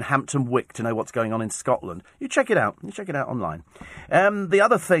expect somebody in Hampton Wick to know what's going on in Scotland? You check it out. You check it out online. The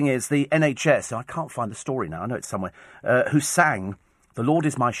other thing is the NHS, I can't find the story now, I know it's somewhere, who sang "The Lord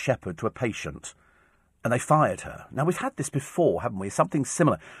is my shepherd" to a patient, and they fired her. Now, we've had this before, haven't we? Something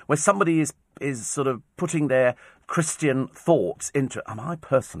similar, where somebody is sort of putting their Christian thoughts into... I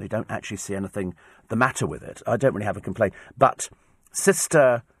personally don't actually see anything the matter with it. I don't really have a complaint. But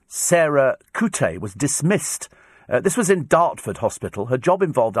Sister Sarah Couttet was dismissed. This was in Dartford Hospital. Her job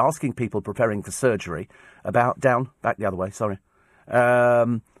involved asking people preparing for surgery about about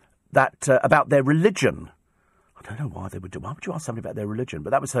their religion. I don't know why they would do. Why would you ask somebody about their religion?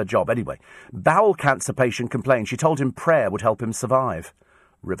 But that was her job anyway. Bowel cancer patient complained. She told him prayer would help him survive.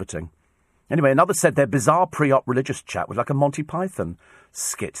 Riveting. Anyway, another said their bizarre pre-op religious chat was like a Monty Python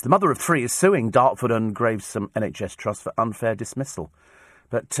skit. The mother of three is suing Dartford and Gravesham NHS Trust for unfair dismissal.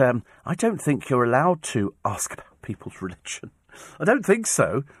 But I don't think you're allowed to ask about people's religion. I don't think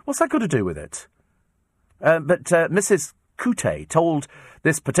so. What's that got to do with it? But Mrs. Couttet told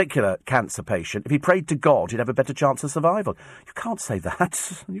this particular cancer patient if he prayed to God, he'd have a better chance of survival. You can't say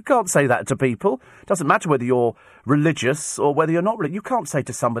that. You can't say that to people. It doesn't matter whether you're religious or whether you're not religious. You can't say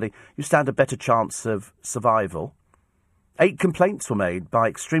to somebody, you stand a better chance of survival. 8 complaints were made by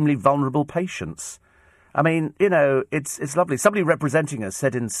extremely vulnerable patients. I mean, it's lovely. Somebody representing us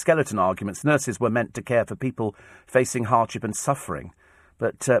said in skeleton arguments, nurses were meant to care for people facing hardship and suffering.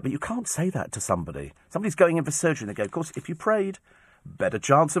 But you can't say that to somebody. Somebody's going in for surgery and they go, of course, if you prayed, better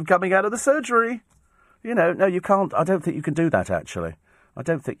chance of coming out of the surgery. No, you can't. I don't think you can do that, actually. I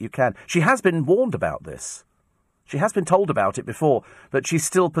don't think you can. She has been warned about this. She has been told about it before, but she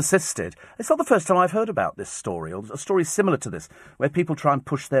still persisted. It's not the first time I've heard about this story, or a story similar to this, where people try and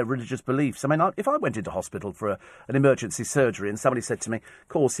push their religious beliefs. I mean, if I went into hospital for an emergency surgery and somebody said to me, of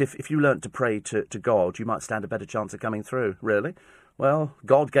course, if you learnt to pray to God, you might stand a better chance of coming through. Really? Well,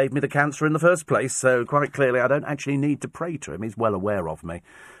 God gave me the cancer in the first place, so quite clearly I don't actually need to pray to him. He's well aware of me.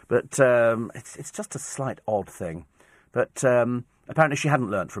 But it's just a slight odd thing. But apparently she hadn't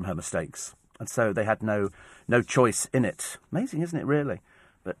learnt from her mistakes, and so they had no choice in it. Amazing, isn't it, really?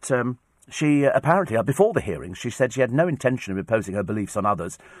 But she apparently, before the hearings, she said she had no intention of imposing her beliefs on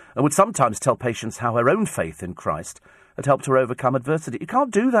others and would sometimes tell patients how her own faith in Christ had helped her overcome adversity. You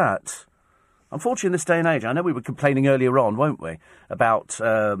can't do that. Unfortunately, in this day and age, I know we were complaining earlier on, weren't we, about,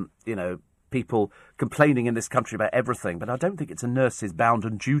 people complaining in this country about everything, but I don't think it's a nurse's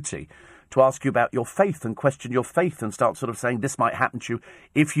bounden duty to ask you about your faith and question your faith and start sort of saying this might happen to you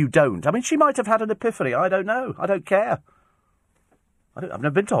if you don't. I mean, she might have had an epiphany. I don't know. I don't care. I've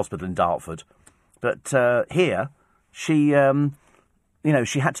never been to hospital in Dartford. But here, she had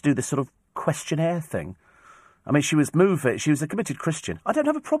to do this sort of questionnaire thing. I mean, she was a committed Christian. I don't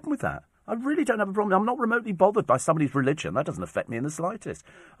have a problem with that. I really don't have a problem. I'm not remotely bothered by somebody's religion. That doesn't affect me in the slightest.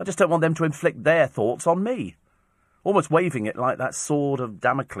 I just don't want them to inflict their thoughts on me. Almost waving it like that sword of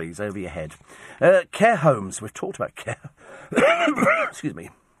Damocles over your head. Care homes. We've talked about care... Excuse me.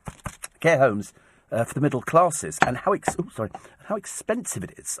 Care homes for the middle classes and how expensive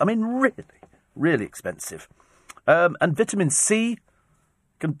it is. I mean, really, really expensive. And vitamin C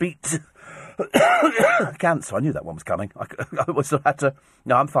can beat... cancer. I knew that one was coming. I was had to...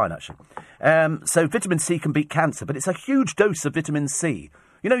 No, I'm fine, actually. So vitamin C can beat cancer, but it's a huge dose of vitamin C.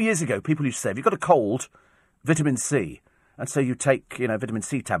 Years ago, people used to say, if you've got a cold, vitamin C. And so you take, vitamin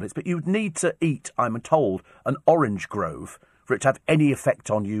C tablets, but you'd need to eat, I'm told, an orange grove for it to have any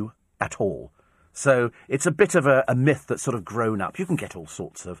effect on you at all. So it's a bit of a myth that's sort of grown up. You can get all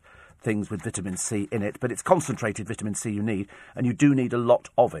sorts of things with vitamin C in it, but it's concentrated vitamin C you need, and you do need a lot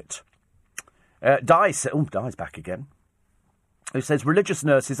of it. Di's back again, who says religious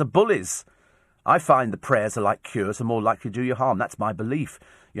nurses are bullies. I find the prayers are like cures and more likely to do you harm. That's my belief.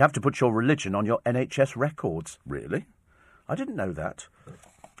 You have to put your religion on your NHS records. Really? I didn't know that.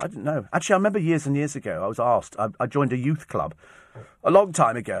 I didn't know. Actually, I remember years and years ago, I was asked, I joined a youth club a long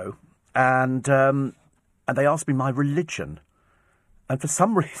time ago, and they asked me my religion. And for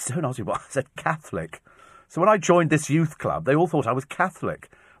some reason, don't ask me why, I said Catholic. So when I joined this youth club, they all thought I was Catholic,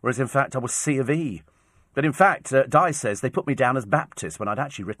 whereas in fact I was C of E. But in fact, Di says they put me down as Baptist when I'd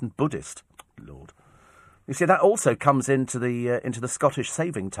actually written Buddhist. Lord. You see, that also comes into the Scottish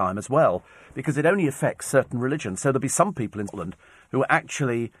saving time as well, because it only affects certain religions. So there'll be some people in Scotland who are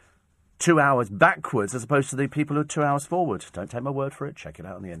actually 2 hours backwards as opposed to the people who are 2 hours forward. Don't take my word for it. Check it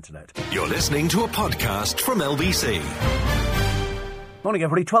out on the internet. You're listening to a podcast from LBC. Morning,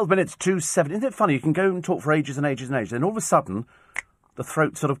 everybody. 12 minutes to 7. Isn't it funny? You can go and talk for ages and ages and ages. Then all of a sudden, the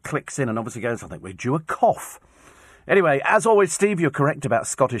throat sort of clicks in and obviously goes, I think we're due a cough. Anyway, as always, Steve, you're correct about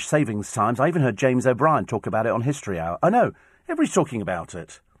Scottish savings times. I even heard James O'Brien talk about it on History Hour. I know. Everybody's talking about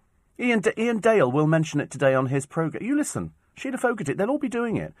it. Ian Dale will mention it today on his programme. You listen. Sheila Fogarty, they'll all be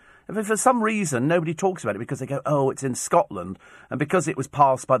doing it. If for some reason nobody talks about it because they go, oh, it's in Scotland, and because it was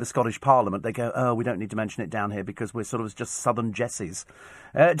passed by the Scottish Parliament, they go, oh, we don't need to mention it down here because we're sort of just southern Jessies.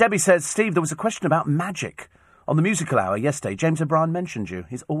 Debbie says, Steve, there was a question about magic on the musical hour yesterday. James O'Brien mentioned you.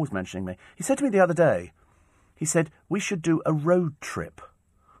 He's always mentioning me. He said to me the other day, he said, we should do a road trip.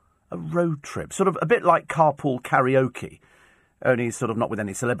 A road trip. Sort of a bit like carpool karaoke, only sort of not with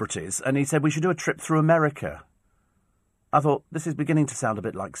any celebrities. And he said we should do a trip through America. I thought, this is beginning to sound a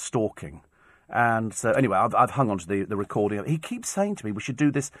bit like stalking. And so, anyway, I've hung on to the recording. He keeps saying to me, we should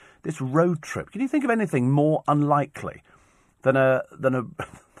do this road trip. Can you think of anything more unlikely than a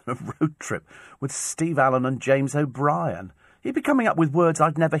road trip with Steve Allen and James O'Brien? He'd be coming up with words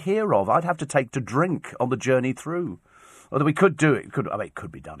I'd never hear of. I'd have to take to drink on the journey through. Although we could do it. It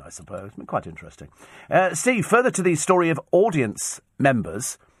could be done, I suppose. Quite interesting. Steve, further to the story of audience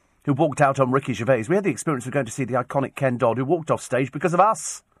members who walked out on Ricky Gervais, we had the experience of going to see the iconic Ken Dodd, who walked off stage because of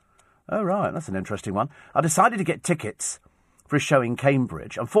us. Oh, right, that's an interesting one. I decided to get tickets for a show in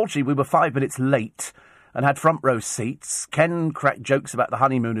Cambridge. Unfortunately, we were 5 minutes late and had front row seats. Ken cracked jokes about the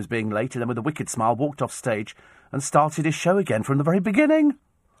honeymooners being late and then with a wicked smile walked off stage and started his show again from the very beginning.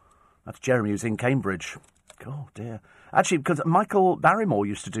 That's Jeremy, who's in Cambridge. Oh, dear. Actually, because Michael Barrymore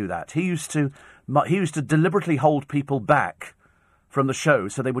used to do that. He used to deliberately hold people back from the show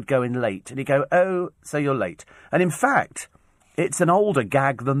so they would go in late. And he'd go, oh, so you're late. And in fact, it's an older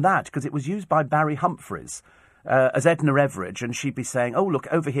gag than that, because it was used by Barry Humphries as Edna Everage, and she'd be saying, oh, look,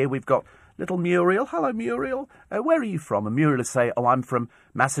 over here we've got little Muriel. Hello, Muriel. Where are you from? And Muriel would say, oh, I'm from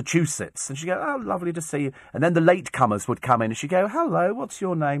Massachusetts. And she'd go, oh, lovely to see you. And then the latecomers would come in, and she'd go, hello, what's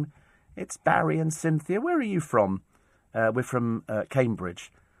your name? It's Barry and Cynthia. Where are you from? We're from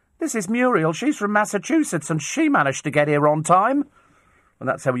Cambridge. This is Muriel. She's from Massachusetts, and she managed to get here on time. And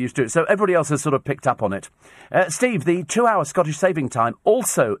that's how we used to do it. So everybody else has sort of picked up on it. Steve, the 2-hour Scottish saving time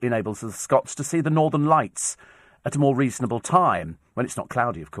also enables the Scots to see the Northern Lights at a more reasonable time, when it's not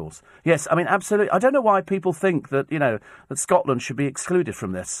cloudy, of course. Yes, I mean, absolutely. I don't know why people think that, that Scotland should be excluded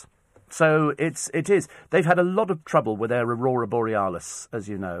from this. So it is. They've had a lot of trouble with their Aurora Borealis, as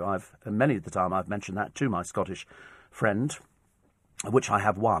you know. Many of the time I've mentioned that to my Scottish friend, of which I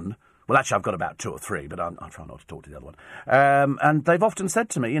have one. Well, actually, I've got about 2 or 3, but I'll try not to talk to the other one. And they've often said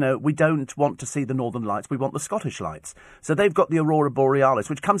to me, we don't want to see the Northern Lights, we want the Scottish Lights. So they've got the Aurora Borealis,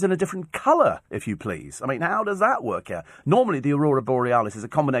 which comes in a different colour, if you please. I mean, how does that work out? Normally, the Aurora Borealis is a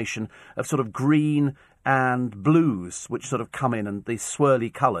combination of sort of green and blues, which sort of come in, and these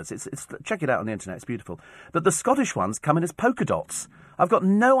swirly colours. Check it out on the internet, it's beautiful. But the Scottish ones come in as polka dots. I've got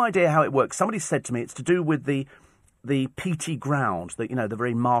no idea how it works. Somebody said to me it's to do with the peaty ground, the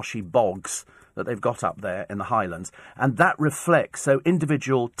very marshy bogs that they've got up there in the Highlands, and that reflects, so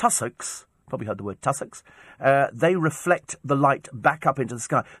individual tussocks, probably heard the word tussocks, they reflect the light back up into the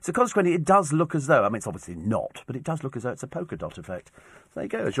sky. So consequently, it does look as though, it's obviously not, but it does look as though it's a polka dot effect. So there you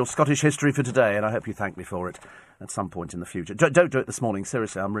go, it's your Scottish history for today, and I hope you thank me for it at some point in the future. Don't do it this morning,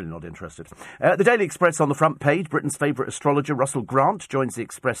 seriously, I'm really not interested. The Daily Express on the front page, Britain's favourite astrologer, Russell Grant, joins the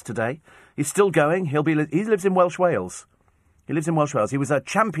Express today. He's still going, he lives in Welsh Wales. He lives in Welsh Wales. He was a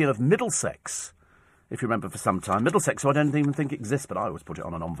champion of Middlesex, if you remember, for some time. Middlesex, who I don't even think exists, but I always put it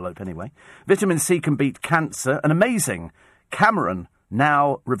on an envelope anyway. Vitamin C can beat cancer. And amazing, Cameron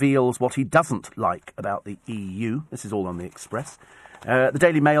now reveals what he doesn't like about the EU. This is all on the Express. The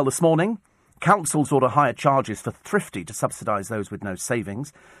Daily Mail this morning. Councils order higher charges for thrifty to subsidise those with no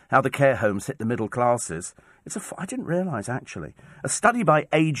savings. How the care homes hit the middle classes. I didn't realise, actually. A study by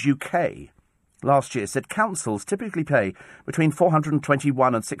Age UK last year said councils typically pay between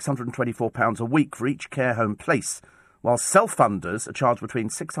 £421 and £624 a week for each care home place, while self-funders are charged between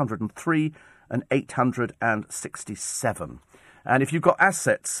 £603 and £867. And if you've got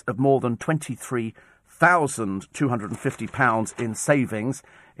assets of more than £23,250 in savings,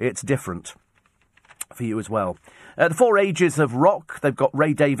 it's different. for you as well. The Four Ages of Rock, they've got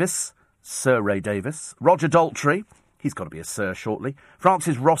Ray Davis, Sir Ray Davis, Roger Daltrey, he's got to be a Sir shortly,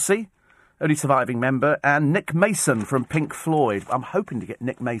 Francis Rossi, only surviving member, and Nick Mason from Pink Floyd. I'm hoping to get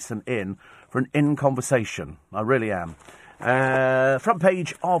Nick Mason in for an in-conversation. I really am. Front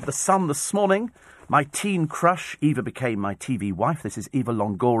page of The Sun this morning. My teen crush, Eva became my TV wife. This is Eva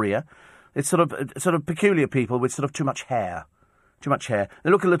Longoria. It's sort of peculiar people with sort of too much hair. Too much hair. They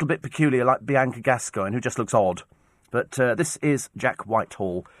look a little bit peculiar, like Bianca Gascoigne, who just looks odd. But this is Jack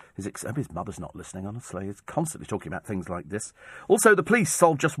Whitehall. His mother's not listening, honestly. He's constantly talking about things like this. Also, the police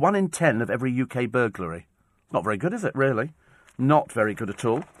solved just 1 in 10 of every UK burglary. Not very good, is it, really? Not very good at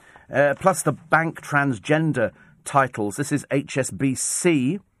all. Plus the bank transgender titles. This is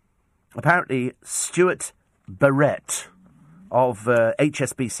HSBC. Apparently, Stuart Barrett of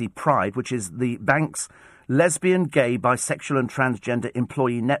HSBC Pride, which is the bank's lesbian, gay, bisexual and transgender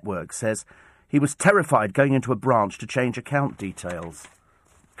employee network, says he was terrified going into a branch to change account details.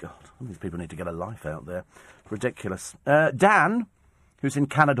 God, these people need to get a life out there. Ridiculous. Dan, who's in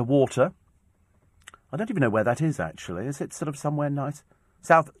Canada Water. I don't even know where that is, actually. Is it sort of somewhere nice?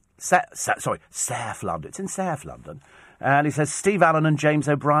 South London. It's in South London. And he says, Steve Allen and James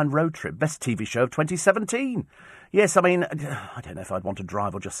O'Brien Road Trip, best TV show of 2017. Yes, I mean, I don't know if I'd want to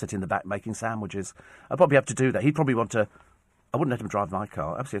drive or just sit in the back making sandwiches. I'd probably have to do that. He'd probably want to... I wouldn't let him drive my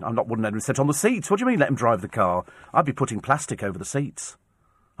car. Absolutely. Wouldn't let him sit on the seats. What do you mean let him drive the car? I'd be putting plastic over the seats.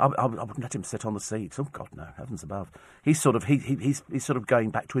 I wouldn't let him sit on the seats. Oh, God, no. Heavens above. He's sort of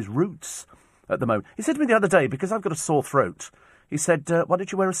going back to his roots at the moment. He said to me the other day, because I've got a sore throat, he said, why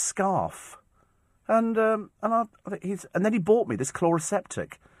don't you wear a scarf? And then he bought me this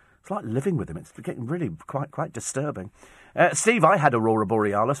Chloroseptic. It's like living with him. It's getting really quite disturbing. Steve, I had Aurora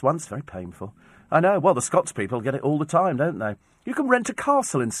Borealis once. Very painful. I know. Well, the Scots people get it all the time, don't they? You can rent a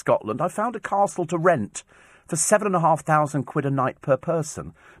castle in Scotland. I found a castle to rent for £7,500 a night per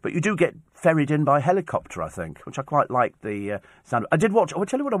person. But you do get ferried in by helicopter, I think, which I quite like the sound of. I did watch... I'll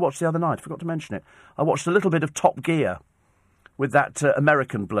tell you what I watched the other night. I forgot to mention it. I watched a little bit of Top Gear with that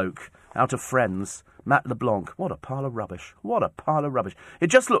American bloke out of Friends, Matt LeBlanc. What a pile of rubbish. What a pile of rubbish. It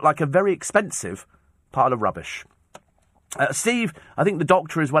just looked like a very expensive pile of rubbish. Steve, I think the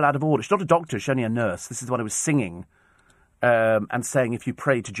doctor is well out of order. She's not a doctor, she's only a nurse. This is the one who was singing and saying if you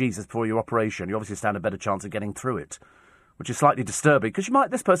pray to Jesus before your operation, you obviously stand a better chance of getting through it, which is slightly disturbing, because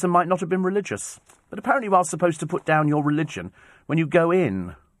this person might not have been religious. But apparently you are supposed to put down your religion when you go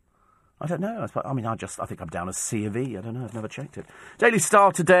in. I don't know. I think I'm down as C of E. I don't know. I've never checked it. Daily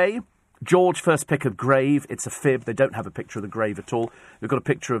Star today. George, first pick of grave. It's a fib. They don't have a picture of the grave at all. They've got a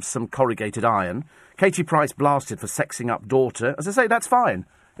picture of some corrugated iron. Katie Price blasted for sexing up daughter. As I say, that's fine.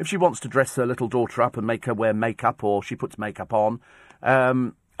 If she wants to dress her little daughter up and make her wear makeup, or she puts makeup on,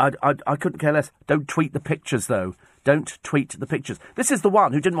 I couldn't care less. Don't tweet the pictures, though. Don't tweet the pictures. This is the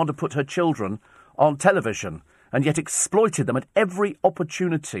one who didn't want to put her children on television, and yet exploited them at every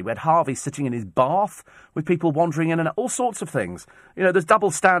opportunity. We had Harvey sitting in his bath with people wandering in and all sorts of things. You know, there's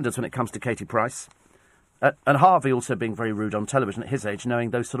double standards when it comes to Katie Price. And Harvey also being very rude on television at his age,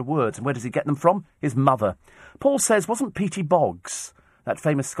 knowing those sort of words. And where does he get them from? His mother. Paul says, wasn't Petey Boggs, that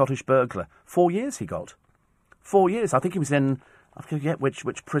famous Scottish burglar, 4 years he got? 4 years. I think he was in... I forget which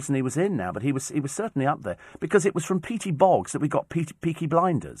prison he was in now, but he was certainly up there. Because it was from Petey Boggs that we got Peaky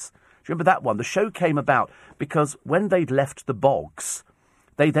Blinders. Do you remember that one? The show came about because when they'd left the bogs,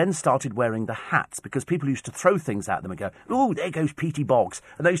 they then started wearing the hats, because people used to throw things at them and go, "Oh, there goes Petey Boggs."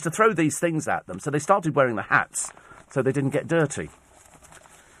 And they used to throw these things at them. So they started wearing the hats so they didn't get dirty.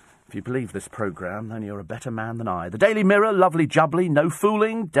 If you believe this programme, then you're a better man than I. The Daily Mirror, lovely jubbly, no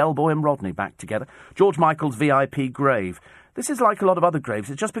fooling. Del Boy and Rodney back together. George Michael's VIP grave. This is like a lot of other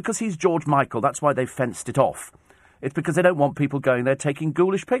graves. It's just because he's George Michael, that's why they've fenced it off. It's because they don't want people going there taking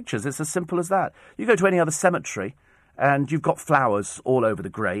ghoulish pictures. It's as simple as that. You go to any other cemetery and you've got flowers all over the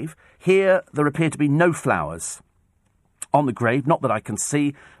grave. Here, there appear to be no flowers on the grave, not that I can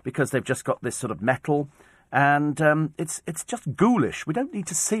see, because they've just got this sort of metal. And it's just ghoulish. We don't need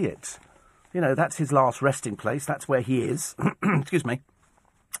to see it. You know, that's his last resting place. That's where he is. Excuse me.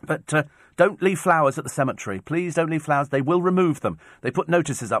 But don't leave flowers at the cemetery. Please don't leave flowers. They will remove them. They put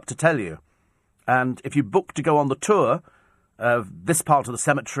notices up to tell you. And if you book to go on the tour of this part of the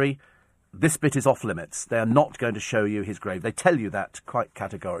cemetery, this bit is off limits. They are not going to show you his grave. They tell you that quite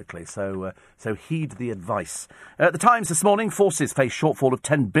categorically, so heed the advice. The Times this morning, forces face shortfall of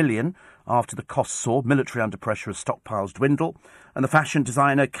 $10 billion after the costs soar. Military under pressure as stockpiles dwindle. And the fashion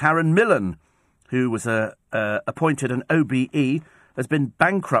designer Karen Millen, who was appointed an OBE, has been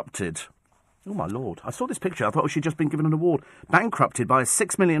bankrupted. Oh, my Lord. I saw this picture. I thought she'd just been given an award. Bankrupted by a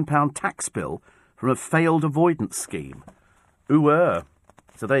 £6 million tax bill from a failed avoidance scheme. Ooh.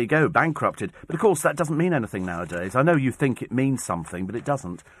 So there you go, bankrupted. But of course, that doesn't mean anything nowadays. I know you think it means something, but it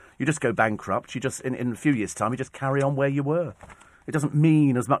doesn't. You just go bankrupt. You just, in a few years' time, you just carry on where you were. It doesn't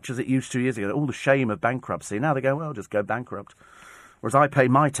mean as much as it used 2 years ago. All the shame of bankruptcy. Now they go, well, just go bankrupt. Whereas I pay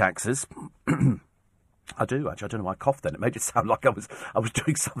my taxes. I do, actually. I don't know why I coughed then. It made it sound like I was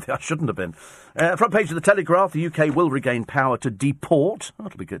doing something I shouldn't have been. Front page of the Telegraph, the UK will regain power to deport. Oh,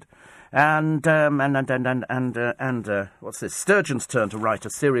 that'll be good. And what's this? Sturgeon's turn to write a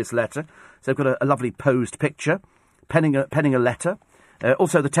serious letter. So they've got a lovely posed picture, penning a letter.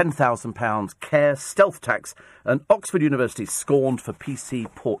 Also, the £10,000 care stealth tax, and Oxford University scorned for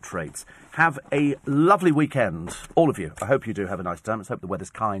PC portraits. Have a lovely weekend, all of you. I hope you do have a nice time. Let's hope the weather's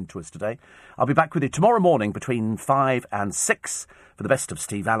kind to us today. I'll be back with you tomorrow morning between 5 and 6 for the best of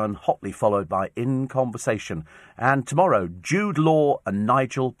Steve Allen, hotly followed by In Conversation. And tomorrow, Jude Law and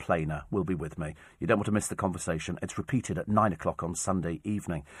Nigel Planer will be with me. You don't want to miss the conversation. It's repeated at 9 o'clock on Sunday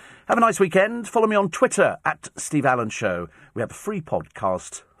evening. Have a nice weekend. Follow me on Twitter at Steve Allen Show. We have a free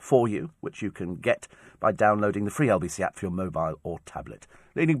podcast for you, which you can get by downloading the free LBC app for your mobile or tablet.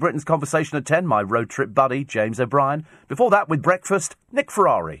 Leading Britain's Conversation at 10, my road trip buddy, James O'Brien. Before that, with breakfast, Nick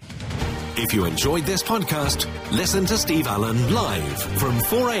Ferrari. If you enjoyed this podcast, listen to Steve Allen live from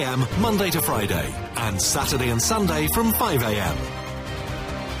 4 a.m. Monday to Friday and Saturday and Sunday from 5 a.m.